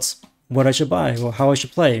about what I should buy or how I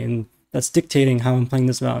should play, and that's dictating how I'm playing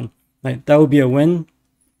this round. Like that would be a win,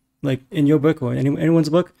 like in your book or anyone's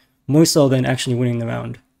book, more so than actually winning the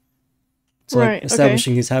round. So like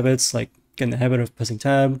establishing these habits, like getting the habit of pressing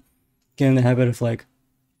tab, getting the habit of like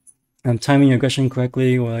timing your aggression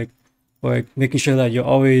correctly, or making sure that you're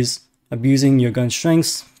always abusing your gun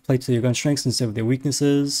strengths, play to your gun strengths instead of their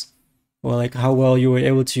weaknesses, or like how well you were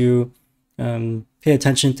able to pay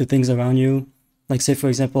attention to things around you. Like say for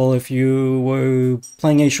example, if you were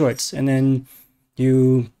playing A shorts and then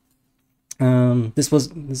you this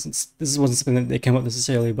wasn't something that they came up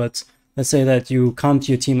necessarily, but let's say that you come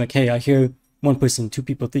to your team like, hey, I hear 1 person, 2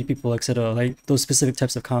 people, 3 people, etc. Like those specific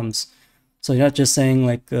types of comms. So you're not just saying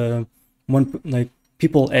like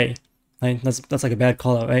people A, right? That's like a bad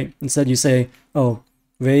call out, right? Instead you say, oh,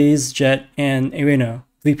 Raze, Jet, and Reyna,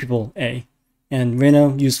 3 people A, and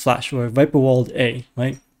Reyna use Flash, or Viper walled A,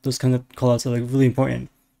 right? Those kind of call outs are like really important.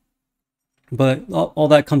 But all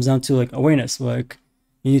that comes down to like awareness. Like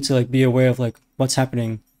you need to like be aware of like what's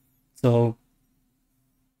happening. So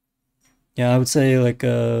yeah, I would say like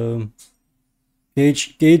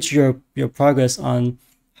gauge your progress on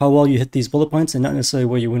how well you hit these bullet points and not necessarily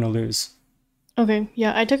where you win or lose. Okay,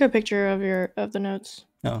 yeah, I took a picture of the notes.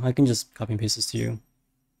 No, I can just copy and paste this to you.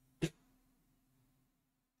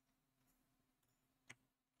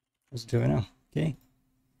 Let's do it now. Okay.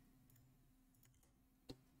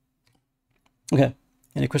 Okay.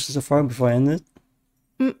 Any questions so far before I end it?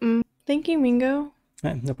 Thank you, Mingo.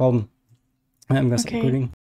 Alright, no problem. I'm gonna stop Okay. recording.